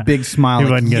nodded. He was like big smile. He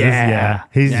Like, wasn't getting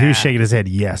his, he was shaking his head.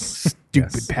 Yes.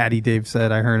 Stupid Yes. Patty, Dave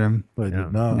said. I heard him. But I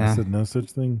did not. Yeah. I said no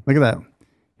such thing. Look at that.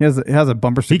 He has a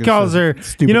bumper He sticker. that calls says, her.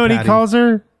 Stupid You know what Patty. he calls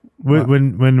her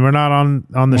when we're not on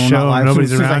the When we're show. not live,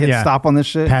 Nobody's as soon as I around. hit Yeah. stop on this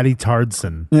shit. Patty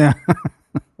Tardson. Yeah.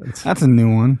 That's a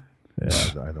new one.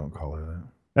 Yeah, I don't call her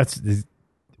that.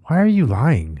 Why are you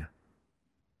lying?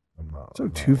 I'm not. So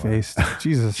two-faced.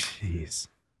 Jesus. Jeez.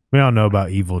 We all know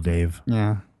about Evil Dave.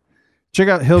 Yeah. Check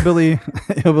out Hillbilly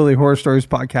Horror Stories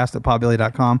podcast at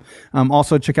podbelly.com.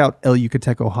 Also check out El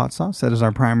Yucateco Hot Sauce. That is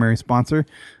our primary sponsor.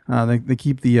 They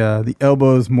keep the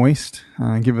elbows moist.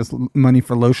 Give us money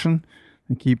for lotion.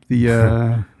 They keep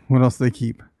the what else do they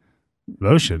keep?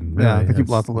 Lotion. Yeah, really. they keep That's-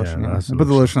 lots of lotion. yeah, Yeah, lots They of put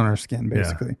the lotion. lotion on our skin,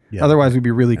 basically. Yeah. Otherwise, we'd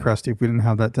be really crusty if we didn't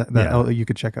have that El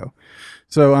Yucateco.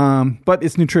 So, but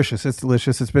it's nutritious. It's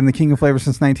delicious. It's been the king of flavor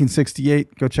since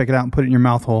 1968. Go check it out and put it in your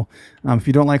mouth hole. If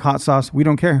you don't like hot sauce, we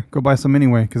don't care. Go buy some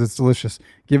anyway because it's delicious.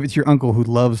 Give it to your uncle who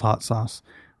loves hot sauce.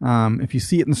 If you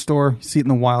see it in the store, you see it in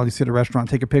the wild, you see it at a restaurant,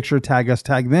 take a picture, tag us,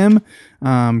 tag them.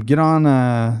 Get on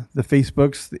the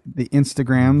Facebooks, the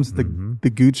Instagrams, the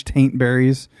Gooch Taint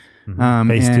Berries.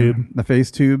 Facetube. And the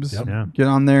face tubes. Yep. Yeah. Get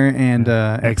on there and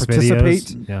X participate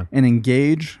videos. Yeah. and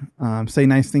engage. Say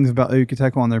nice things about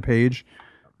Yucateco on their page.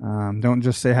 Don't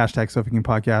just say hashtag Sofa King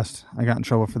Podcast. I got in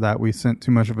trouble for that. We sent too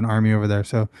much of an army over there.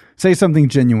 So say something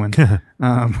genuine.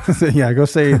 So yeah, go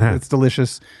say it's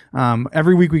delicious.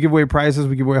 Every week we give away prizes.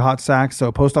 We give away hot sacks.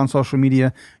 So post on social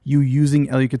media you using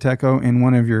El Yucateco in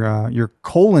one of your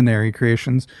culinary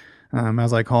creations,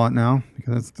 as I call it now,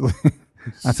 because it's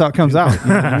that's how it comes out. You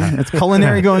know what I mean? It's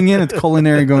culinary going in. It's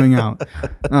culinary going out.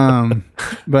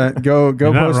 But go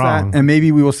You're not post wrong. that, and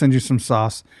maybe we will send you some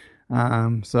sauce.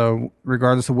 So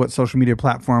regardless of what social media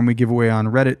platform, we give away on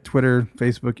Reddit, Twitter,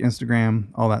 Facebook, Instagram,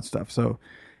 all that stuff. So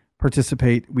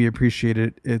participate. We appreciate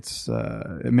it.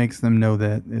 It makes them know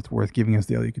that it's worth giving us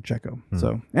the El Yucateco.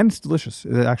 So, and it's delicious.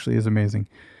 It actually is amazing.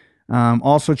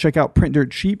 Also check out Print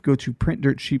Dirt Cheap. Go to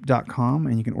printdirtcheap.com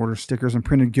and you can order stickers and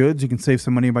printed goods. You can save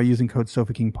some money by using code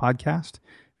Sofa King Podcast.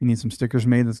 If you need some stickers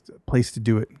made, that's a place to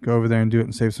do it. Go over there and do it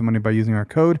and save some money by using our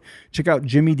code. Check out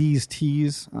Jimmy D's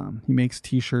Tees. He makes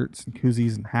t-shirts and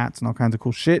koozies and hats and all kinds of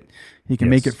cool shit. He can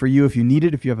make it for you if you need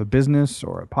it. If you have a business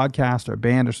or a podcast or a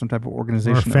band or some type of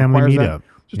organization. Or a that family requires meetup,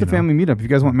 that. Just a family meetup. If you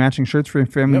guys want matching shirts for a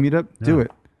family meetup, do it.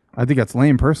 I think that's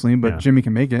lame personally, but Jimmy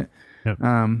can make it. Yep.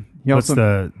 He What's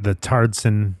also, the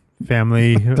Tardson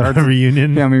family Tardson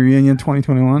reunion? Family reunion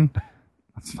 2021.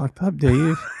 That's fucked up,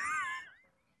 Dave.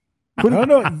 I don't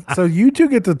know. So you two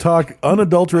get to talk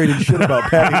unadulterated shit about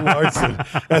Patty Larson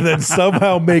and then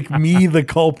somehow make me the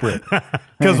culprit.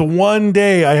 Because one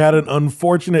day I had an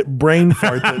unfortunate brain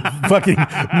fart that fucking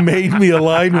made me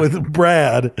align with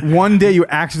Brad. One day you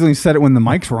accidentally said it when the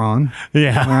mics were on.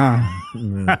 Yeah.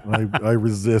 I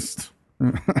resist.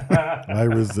 I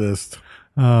resist.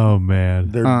 Oh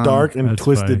man, They're dark and that's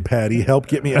twisted, funny. Patty. Help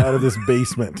get me out of this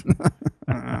basement.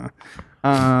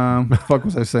 Fuck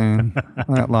was I saying? I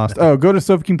got lost. Oh, go to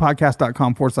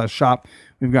sofakingpodcast.com/shop.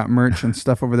 We've got merch and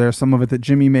stuff over there. Some of it that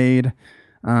Jimmy made.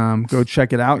 Go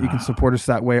check it out. You can support us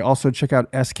that way. Also, check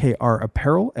out SKR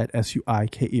Apparel at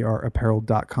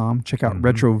SUIKERapparel.com. Check out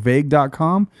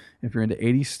retrovague.com if you're into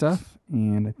 80s stuff.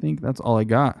 And I think that's all I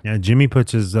got. Yeah, Jimmy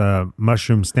puts his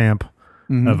mushroom stamp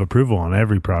of approval on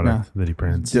every product that he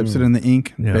prints. Dips it in the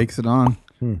ink, and bakes it on.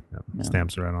 Yep.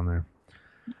 Stamps it right on there.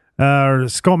 Our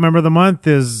Sculpt member of the month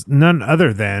is none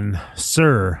other than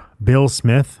Sir Bill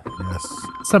Smith. Yes.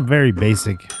 It's a very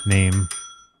basic name.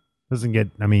 Doesn't get,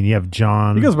 I mean, you have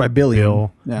John. He goes by Billiam.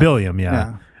 Bill. Yeah. Billiam, yeah.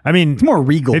 Yeah. I mean, It's more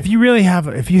regal. if you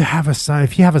have a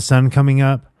son coming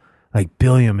up, like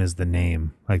Billiam is the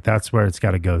name. Like that's where it's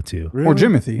got to go to. Really? Or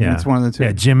Jimothy. Yeah. It's one of the two.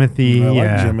 Yeah, Jimothy. I like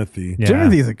yeah. Jimothy. Yeah.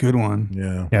 Jimothy is a good one.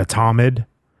 Yeah. Yeah, Tomid.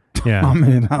 Yeah. I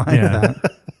mean, I like Yeah.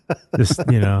 that. Just,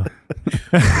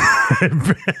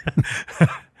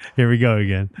 here we go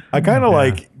again. I kind of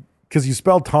like, because you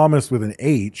spell Thomas with an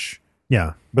H,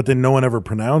 Yeah. but then no one ever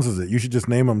pronounces it. You should just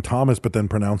name him Thomas, but then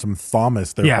pronounce him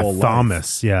Thomas their Yeah, whole life.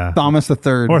 Thomas. Yeah. Thomas the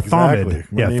Third. Or Exactly.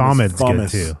 Thomid. My Yeah, name is Thomid's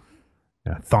Thomas. good too.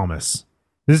 Yeah, Thomas.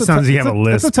 This sounds like you have a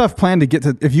list. It's a tough plan to get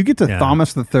to. If you get to Yeah.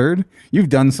 Thomas the Third, you've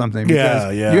done something. Yeah,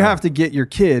 Because yeah. You have to get your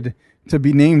kid to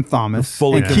be named Thomas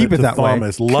Fully and commit keep it to that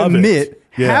Thomas. way. Love it. Commit.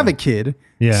 Yeah. Have a kid.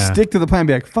 Yeah. Stick to the plan.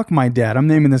 Be like, fuck my dad. I'm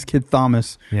naming this kid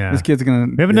Thomas. Yeah. This kid's gonna.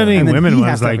 We haven't done any and then women he ones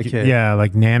has to have like a kid.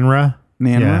 like Nanra.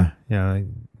 Nanra? Yeah, like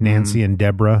Nancy and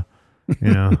Deborah.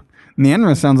 You know,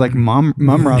 Nanra sounds like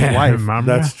Mumra's wife. Mamra.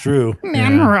 That's true.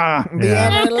 Nanra.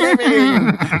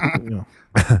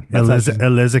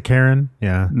 Eliza Karen.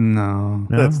 Yeah, No.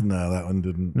 That one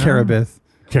didn't. Carabith.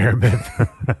 Carabith.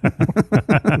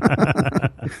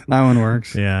 That one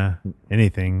works. Yeah,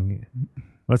 anything.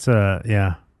 What's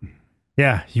yeah.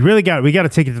 You really we got to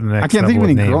take it to the next. I can't think of level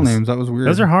any with girl names. That was weird.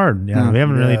 Those are hard. Yeah, Yeah. we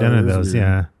haven't really Yeah, done that it. is Those. weird.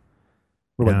 Yeah.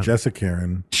 What about Yeah. Jessica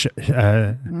Karen?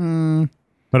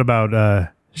 What about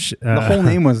The whole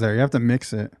name was there. You have to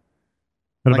mix it.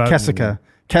 What Like about Kessica.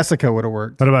 Kessica would have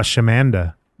worked. What about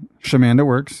Shamanda? Shamanda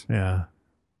works. Yeah.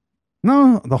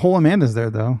 No, the whole Amanda's there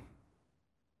though.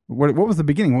 What was the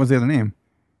beginning? What was the other name?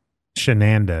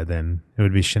 Shenanda. Then it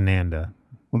would be Shenanda.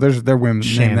 Well, their women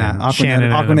Shannon. named that. Shannon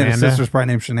and Aquaneta's Amanda? sister's probably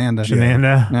named Shenanda.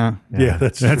 Shenanda. Yeah. Yeah,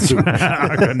 that's true.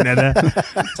 Aquanetta.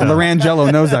 Lorangelo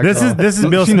knows that. This girl. is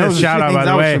Bill She knows Smith's shout she out, thinks by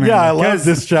that the was way. Shamanda. Yeah, I love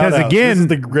this shout Because out. again, This is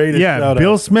the greatest yeah, shout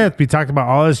Bill out. Smith. We talked about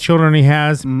all his children he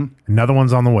has. Another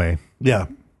one's on the way. Yeah.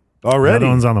 Already. Another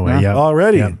one's on the way. Yeah. Yep.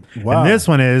 Already. Yep. Wow. And this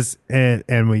one is,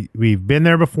 and we've been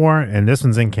there before, and this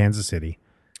one's in Kansas City.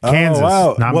 Kansas, Oh,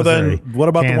 wow. not Well, Missouri. then what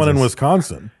about the one in Kansas.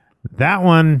 Wisconsin? That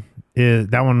one,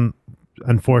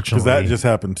 unfortunately, Because that just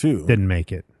happened too. didn't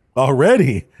make it.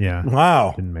 Already? Yeah.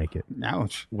 Wow. Didn't make it.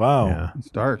 Ouch. Wow. Yeah. It's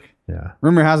dark. Yeah.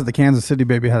 Rumor has it the Kansas City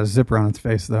baby had a zipper on its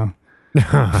face though. No, So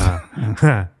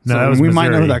that was we might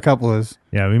know who Missouri. that couple is.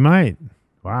 Yeah, we might.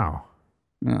 Wow.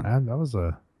 Yeah. That was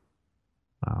a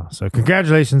wow. So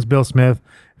congratulations, Bill Smith.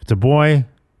 If it's a boy,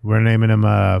 we're naming him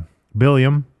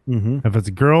Billiam. Mm-hmm. If it's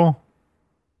a girl,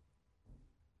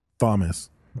 Thomas.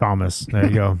 Thomas. There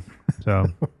you go. So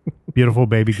beautiful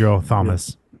baby girl,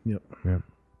 Thomas. Yep. Yep.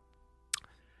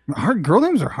 Hard girl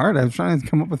names are hard. I was trying to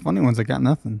come up with funny ones. I got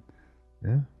nothing.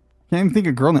 Yeah. Can't even think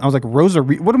of girl name. I was like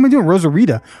Rosarita. What am I doing?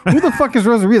 Rosarita. Who the fuck is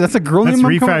Rosarita? That's a girl That's name.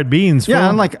 I'm refried beans. Yeah, fool.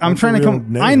 I'm like, I'm That's trying a to real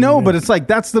come. name, I know, yeah. but it's like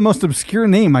that's the most obscure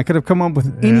name I could have come up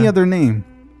with any Yeah. other name.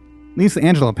 Lisa,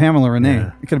 Angela, Pamela, Renee. Yeah.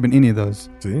 It could have been any of those.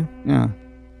 See? Yeah.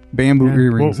 Bamboo Yeah.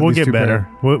 earrings. We'll these get two better.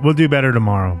 pair. We'll do better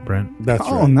tomorrow, Brent. That's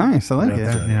Oh, right. nice. I like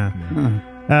That's it. right. Yeah.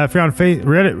 If you're on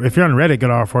Reddit, go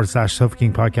to r/Sofa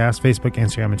King Podcast, Facebook,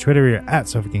 Instagram, and Twitter. We're at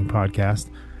Sofa King Podcast.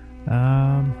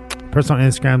 Personal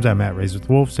Instagrams, I'm at Raised with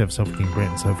Wolves. We have Sofa King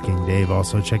Brent and Sofa King Dave.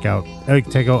 Also check out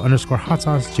 _hot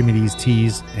sauce, Jimmy D's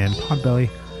Teas, and Podbelly.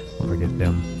 Don't forget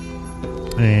them.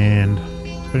 And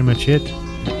pretty much it.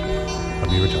 I'll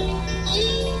be retarded.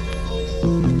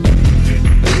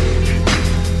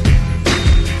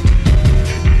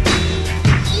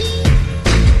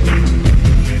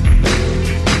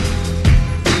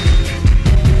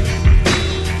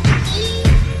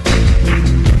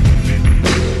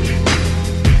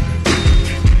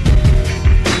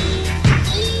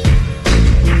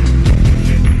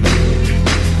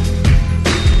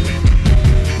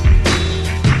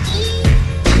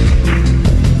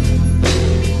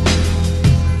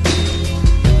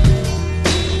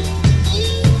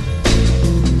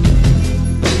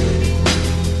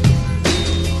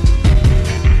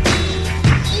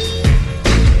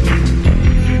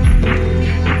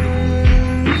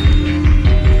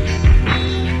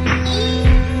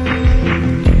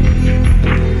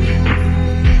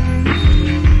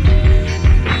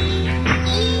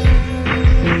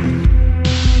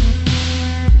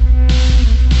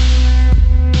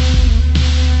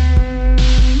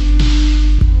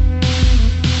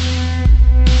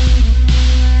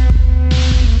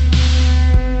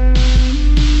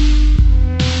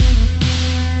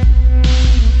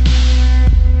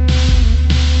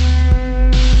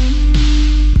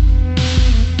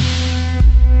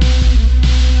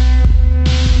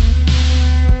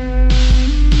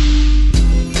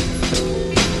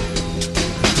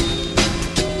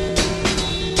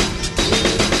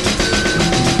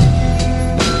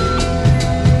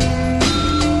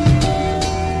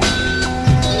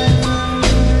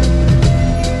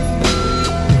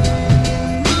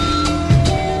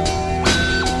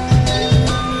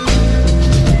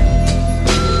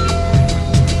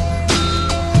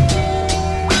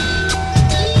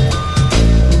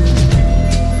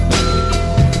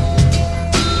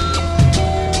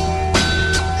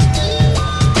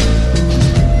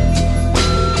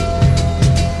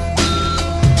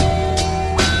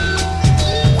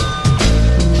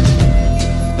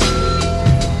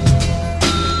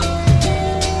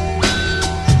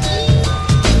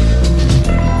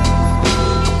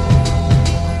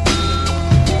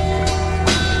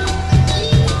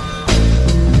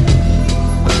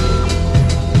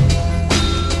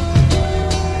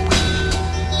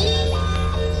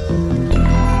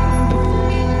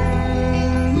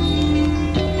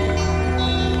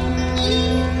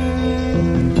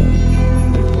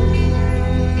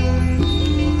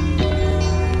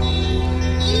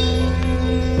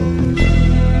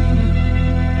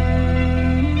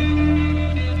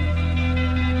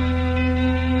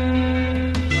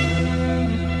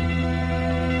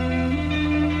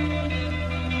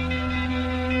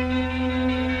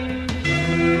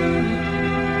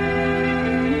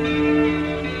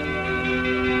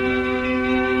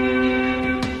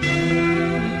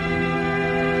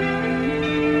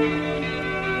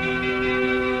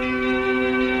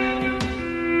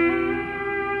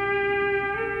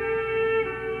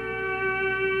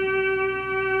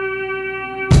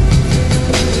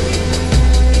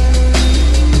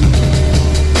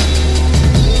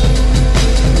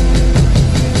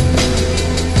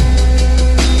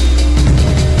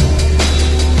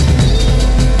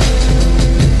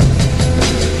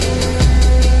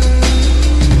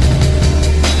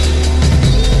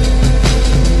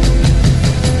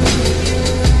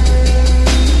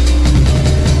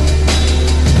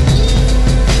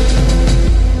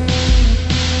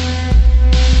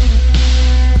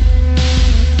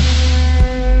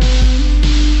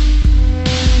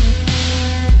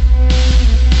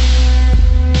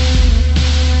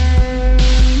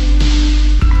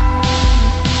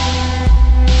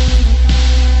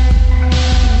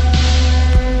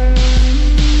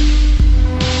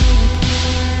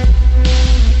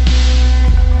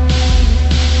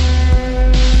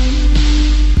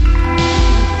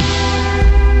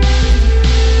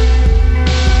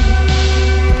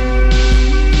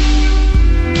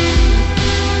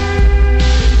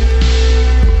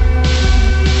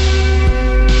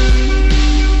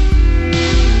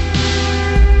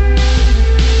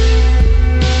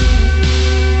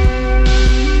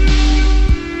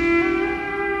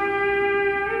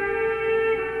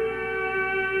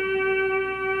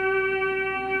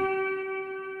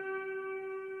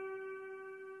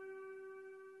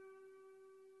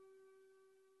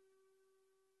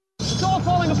 It's all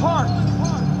falling apart.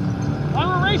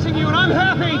 I'm erasing you and I'm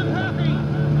happy.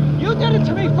 You did it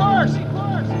to me first.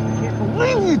 I can't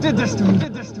believe you did this to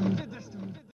me.